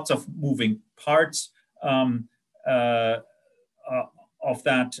there are lots of moving parts of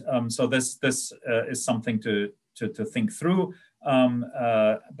that. So this is something to think through,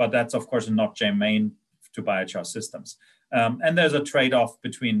 but that's of course not germane to biochar systems. And there's a trade-off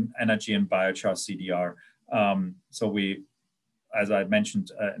between energy and biochar CDR. So we, as I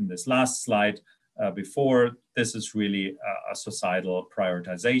mentioned in this last slide before, this is really a societal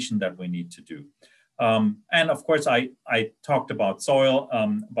prioritization that we need to do. And of course, I talked about soil,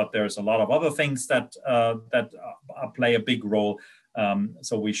 but there's a lot of other things that play a big role.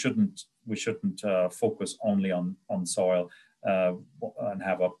 So we shouldn't focus only on soil and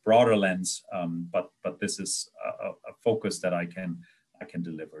have a broader lens. But this is a focus that I can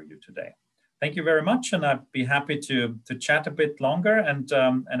deliver you today. Thank you very much, and I'd be happy to chat a bit longer and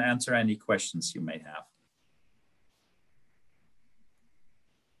answer any questions you may have.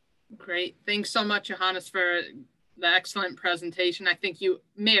 Great. Thanks so much, Johannes, for the excellent presentation. I think you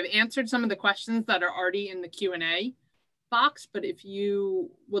may have answered some of the questions that are already in the Q&A box, but if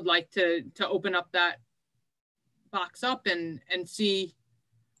you would like to open up that box up and see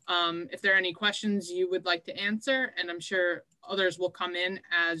if there are any questions you would like to answer, and I'm sure others will come in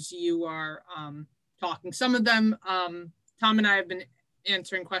as you are talking. Some of them, Tom and I have been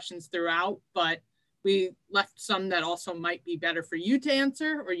answering questions throughout, but we left some that also might be better for you to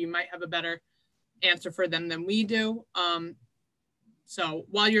answer, or you might have a better answer for them than we do. So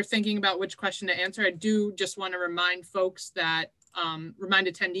while you're thinking about which question to answer, I do just want to remind folks that, remind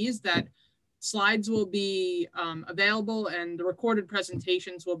attendees that slides will be available and the recorded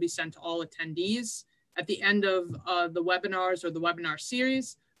presentations will be sent to all attendees at the end of the webinars or the webinar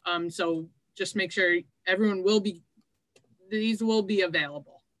series. So just make sure everyone will be, these will be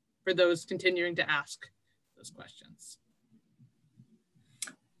available for those continuing to ask those questions.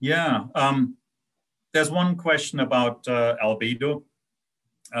 Yeah, there's one question about albedo.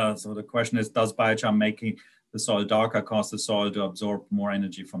 So the question is, does biochar making the soil darker cause the soil to absorb more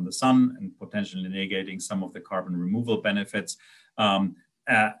energy from the sun and potentially negating some of the carbon removal benefits?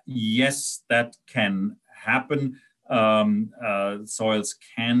 Yes, that can happen. Soils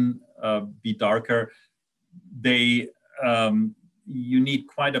can be darker. They you need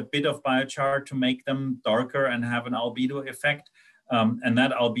quite a bit of biochar to make them darker and have an albedo effect. And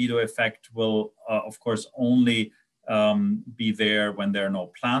that albedo effect will, of course, only be there when there are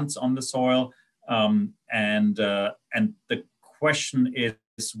no plants on the soil. And the question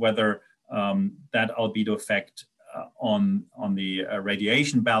is whether that albedo effect on the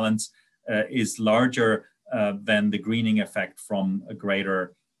radiation balance is larger than the greening effect from a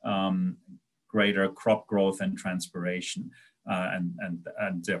greater crop growth and transpiration.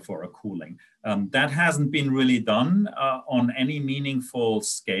 And therefore a cooling. That hasn't been really done on any meaningful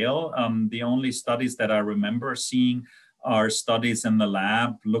scale. The only studies that I remember seeing are studies in the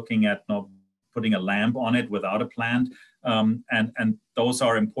lab looking at putting a lamp on it without a plant. And those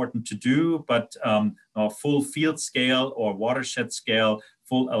are important to do, but full field scale or watershed scale,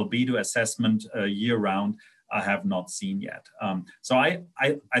 full albedo assessment year round I have not seen yet. So I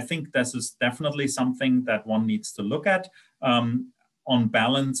think this is definitely something that one needs to look at. On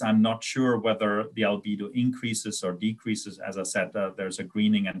balance, I'm not sure whether the albedo increases or decreases. As I said, there's a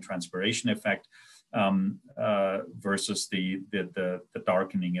greening and transpiration effect versus the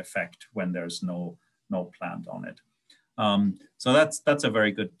darkening effect when there's no plant on it. So that's a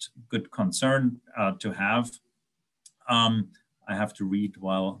very good concern to have. I have to read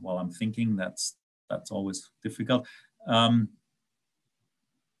while I'm thinking. That's always difficult. As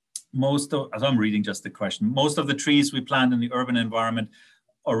I'm reading just the question, most of the trees we plant in the urban environment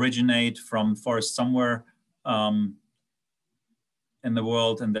originate from forests somewhere in the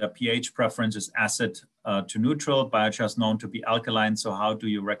world, and their pH preference is acid to neutral. Biochar is known to be alkaline, so how do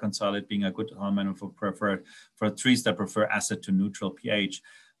you reconcile it being a good hormone for trees that prefer acid to neutral pH?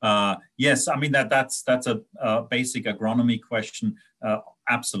 Yes, I mean that's a basic agronomy question.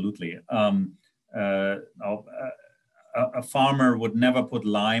 Absolutely. A farmer would never put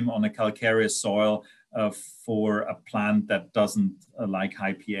lime on a calcareous soil for a plant that doesn't like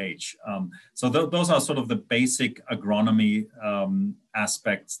high pH. So those are sort of the basic agronomy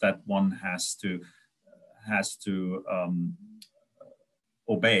aspects that one has to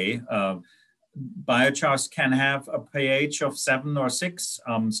obey. Biochars can have a pH of 7 or 6,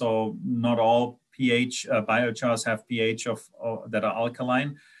 so not all biochars have pH that are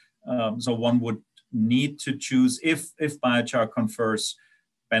alkaline. So one would need to choose if biochar confers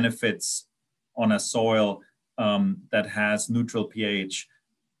benefits on a soil that has neutral pH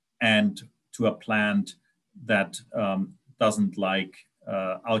and to a plant that doesn't like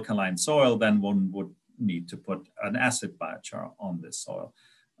alkaline soil, then one would need to put an acid biochar on this soil.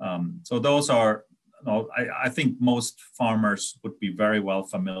 So those are, I think most farmers would be very well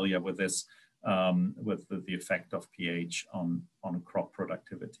familiar with this, with the effect of pH on crop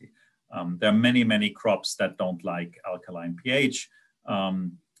productivity. There are many crops that don't like alkaline pH,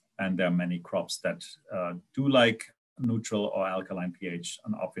 and there are many crops that do like neutral or alkaline pH,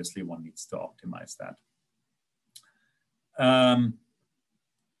 and obviously one needs to optimize that.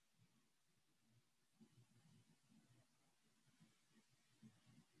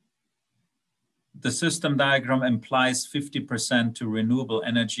 The system diagram implies 50% to renewable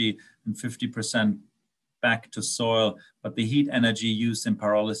energy and 50% back to soil, but the heat energy used in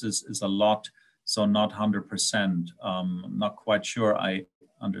pyrolysis is a lot, so not 100%. I'm not quite sure I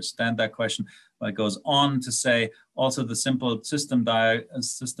understand that question, but it goes on to say, also the simple systems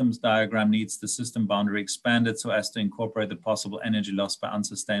diagram needs the system boundary expanded so as to incorporate the possible energy loss by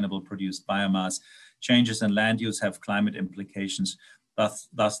unsustainable produced biomass. Changes in land use have climate implications, thus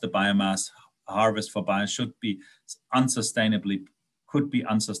the biomass harvest for biomass could be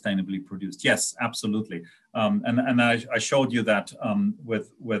unsustainably produced. Yes, absolutely. And I showed you that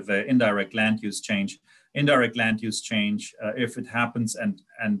with the indirect land use change. Indirect land use change, if it happens and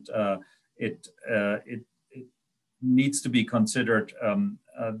it needs to be considered,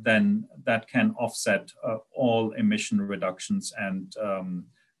 then that can offset all emission reductions and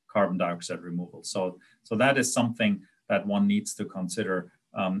carbon dioxide removal. So that is something that one needs to consider.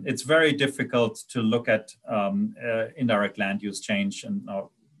 It's very difficult to look at indirect land use change. And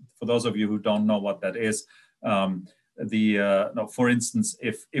for those of you who don't know what that is, for instance,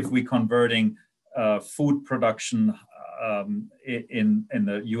 if we're converting food production in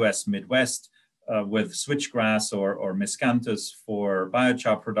the US Midwest with switchgrass or miscanthus for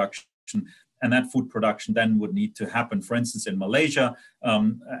biochar production, and that food production then would need to happen, for instance, in Malaysia,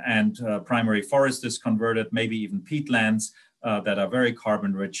 and primary forest is converted, maybe even peatlands that are very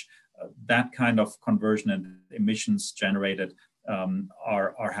carbon rich. That kind of conversion and emissions generated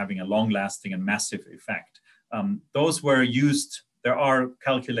are having a long lasting and massive effect. Those were used, there are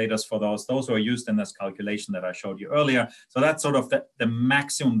calculators for those. Those were used in this calculation that I showed you earlier. So that's sort of the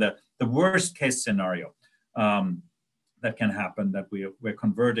maximum, the worst case scenario that can happen, that we're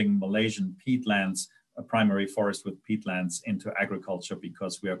converting Malaysian peatlands, a primary forest with peatlands, into agriculture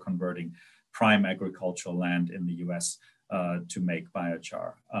because we are converting prime agricultural land in the US to make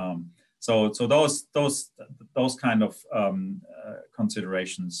biochar. So those kind of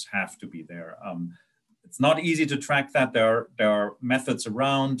considerations have to be there. It's not easy to track that. There are methods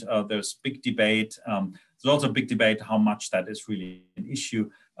around. There's big debate. There's also a big debate how much that is really an issue.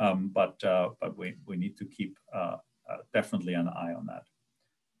 But we need to keep definitely an eye on that.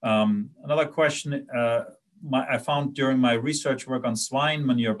 Another question I found during my research work on swine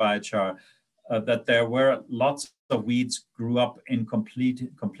manure biochar that there were lots of weeds grew up in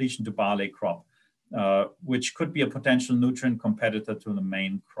completion to barley crop, which could be a potential nutrient competitor to the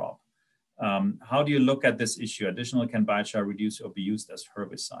main crop. How do you look at this issue? Additionally, can biochar reduce or be used as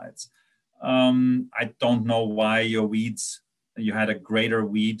herbicides? I don't know why you had a greater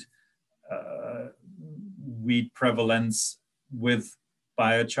weed prevalence with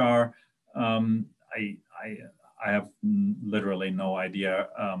biochar. I have literally no idea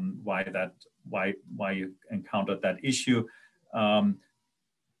why you encountered that issue.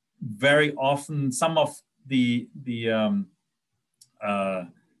 Very often, some of the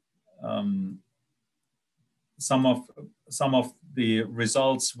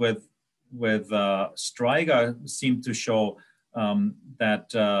results with Striga seem to show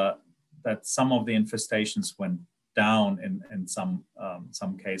that some of the infestations went down in some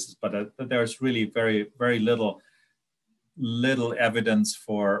cases, but there's really very little evidence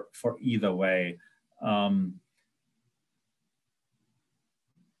for either way.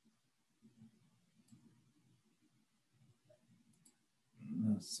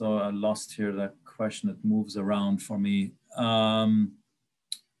 So I lost here the question. It moves around for me.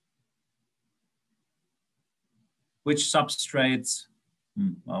 Which substrates?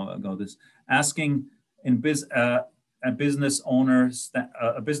 I'll go this. Asking in a business owner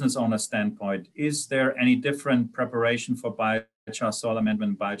standpoint, is there any different preparation for biochar soil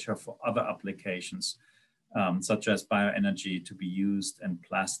amendment, biochar for other applications, such as bioenergy to be used in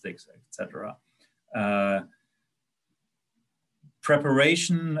plastics, etc.?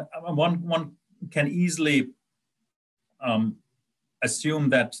 Preparation, one can easily assume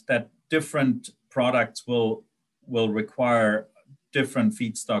that different products will require different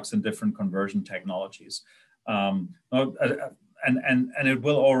feedstocks and different conversion technologies. And it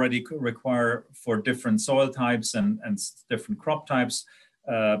will already require for different soil types and different crop types,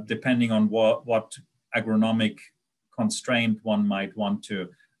 depending on what agronomic constraint one might want to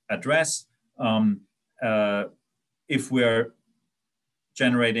address. If we're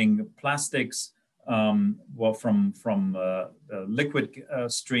generating plastics from a liquid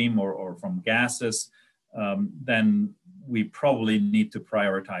stream or from gases, then we probably need to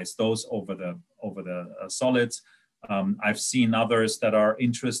prioritize those over the solids. I've seen others that are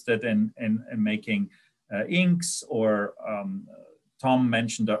interested in making inks, or Tom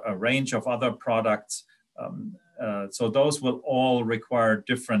mentioned a range of other products. So those will all require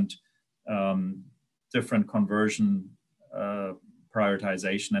different conversion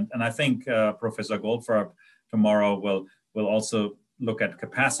prioritization. And I think Professor Goldfarb tomorrow will also look at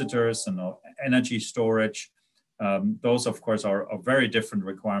capacitors and energy storage. Those, of course, are very different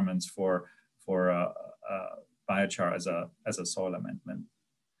requirements for biochar as a soil amendment.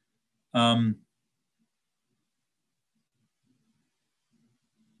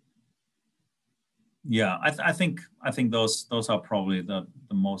 Yeah, I think those are probably the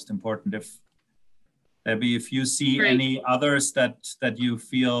most important. Debbie, if you see Great. any others that you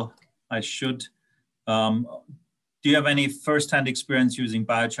feel I should, do you have any firsthand experience using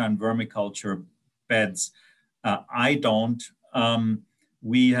biochar in vermiculture beds? I don't.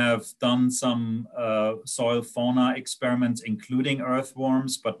 We have done some soil fauna experiments, including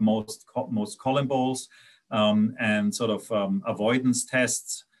earthworms, but most column bowls, and sort of avoidance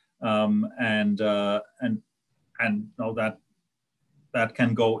tests, and know that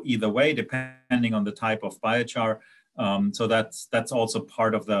can go either way depending on the type of biochar. So that's also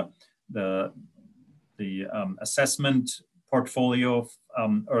part of the assessment portfolio of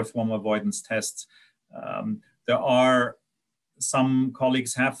earthworm avoidance tests. There are some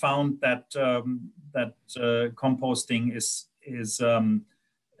colleagues have found that composting is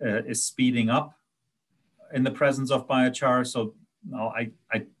speeding up in the presence of biochar. So no, I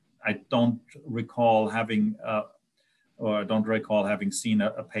don't recall having seen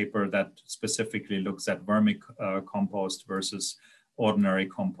a paper that specifically looks at vermicompost versus ordinary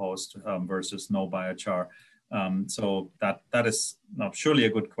compost versus no biochar. So that is surely a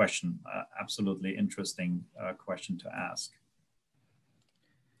good question. Absolutely interesting question to ask.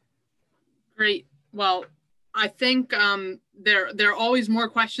 Great. Well, I think there are always more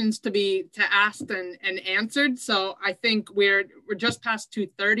questions to be asked and answered. So I think we're just past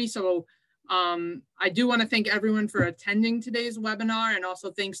 2:30. So I do want to thank everyone for attending today's webinar, and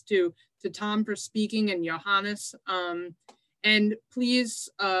also thanks to Tom for speaking, and Johannes. And please,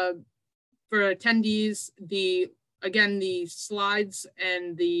 for attendees, again, the slides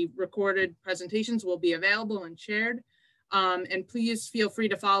and the recorded presentations will be available and shared. And please feel free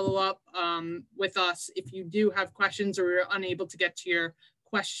to follow up with us if you do have questions or you're unable to get to your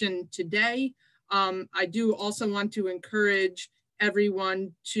question today. I do also want to encourage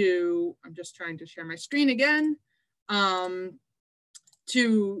everyone to, I'm just trying to share my screen again,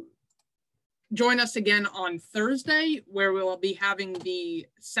 to join us again on Thursday, where we'll be having the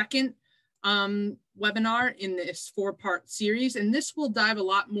second webinar in this 4-part series, and this will dive a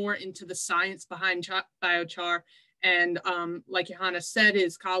lot more into the science behind biochar. And like Johannes said,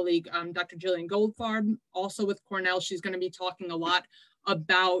 his colleague, Dr. Jillian Goldfarb, also with Cornell, she's going to be talking a lot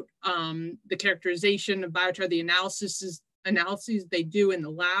about the characterization of biochar, the analyses they do in the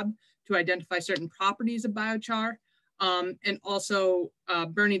lab to identify certain properties of biochar. And also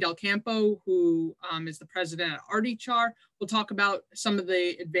Bernie Del Campo, who is the president at Artichar, will talk about some of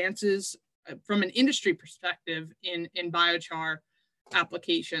the advances from an industry perspective in biochar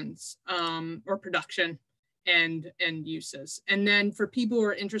applications or production and uses. And then for people who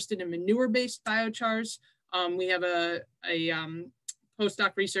are interested in manure-based biochars, we have a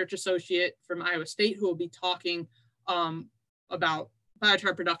postdoc research associate from Iowa State who will be talking about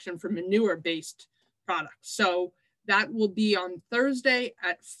biochar production for manure-based products. So that will be on Thursday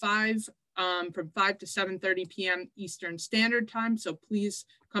at 5, from 5 to 7:30 p.m. Eastern Standard Time. So please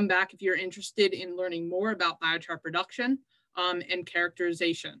come back if you're interested in learning more about biochar production and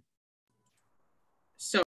characterization. So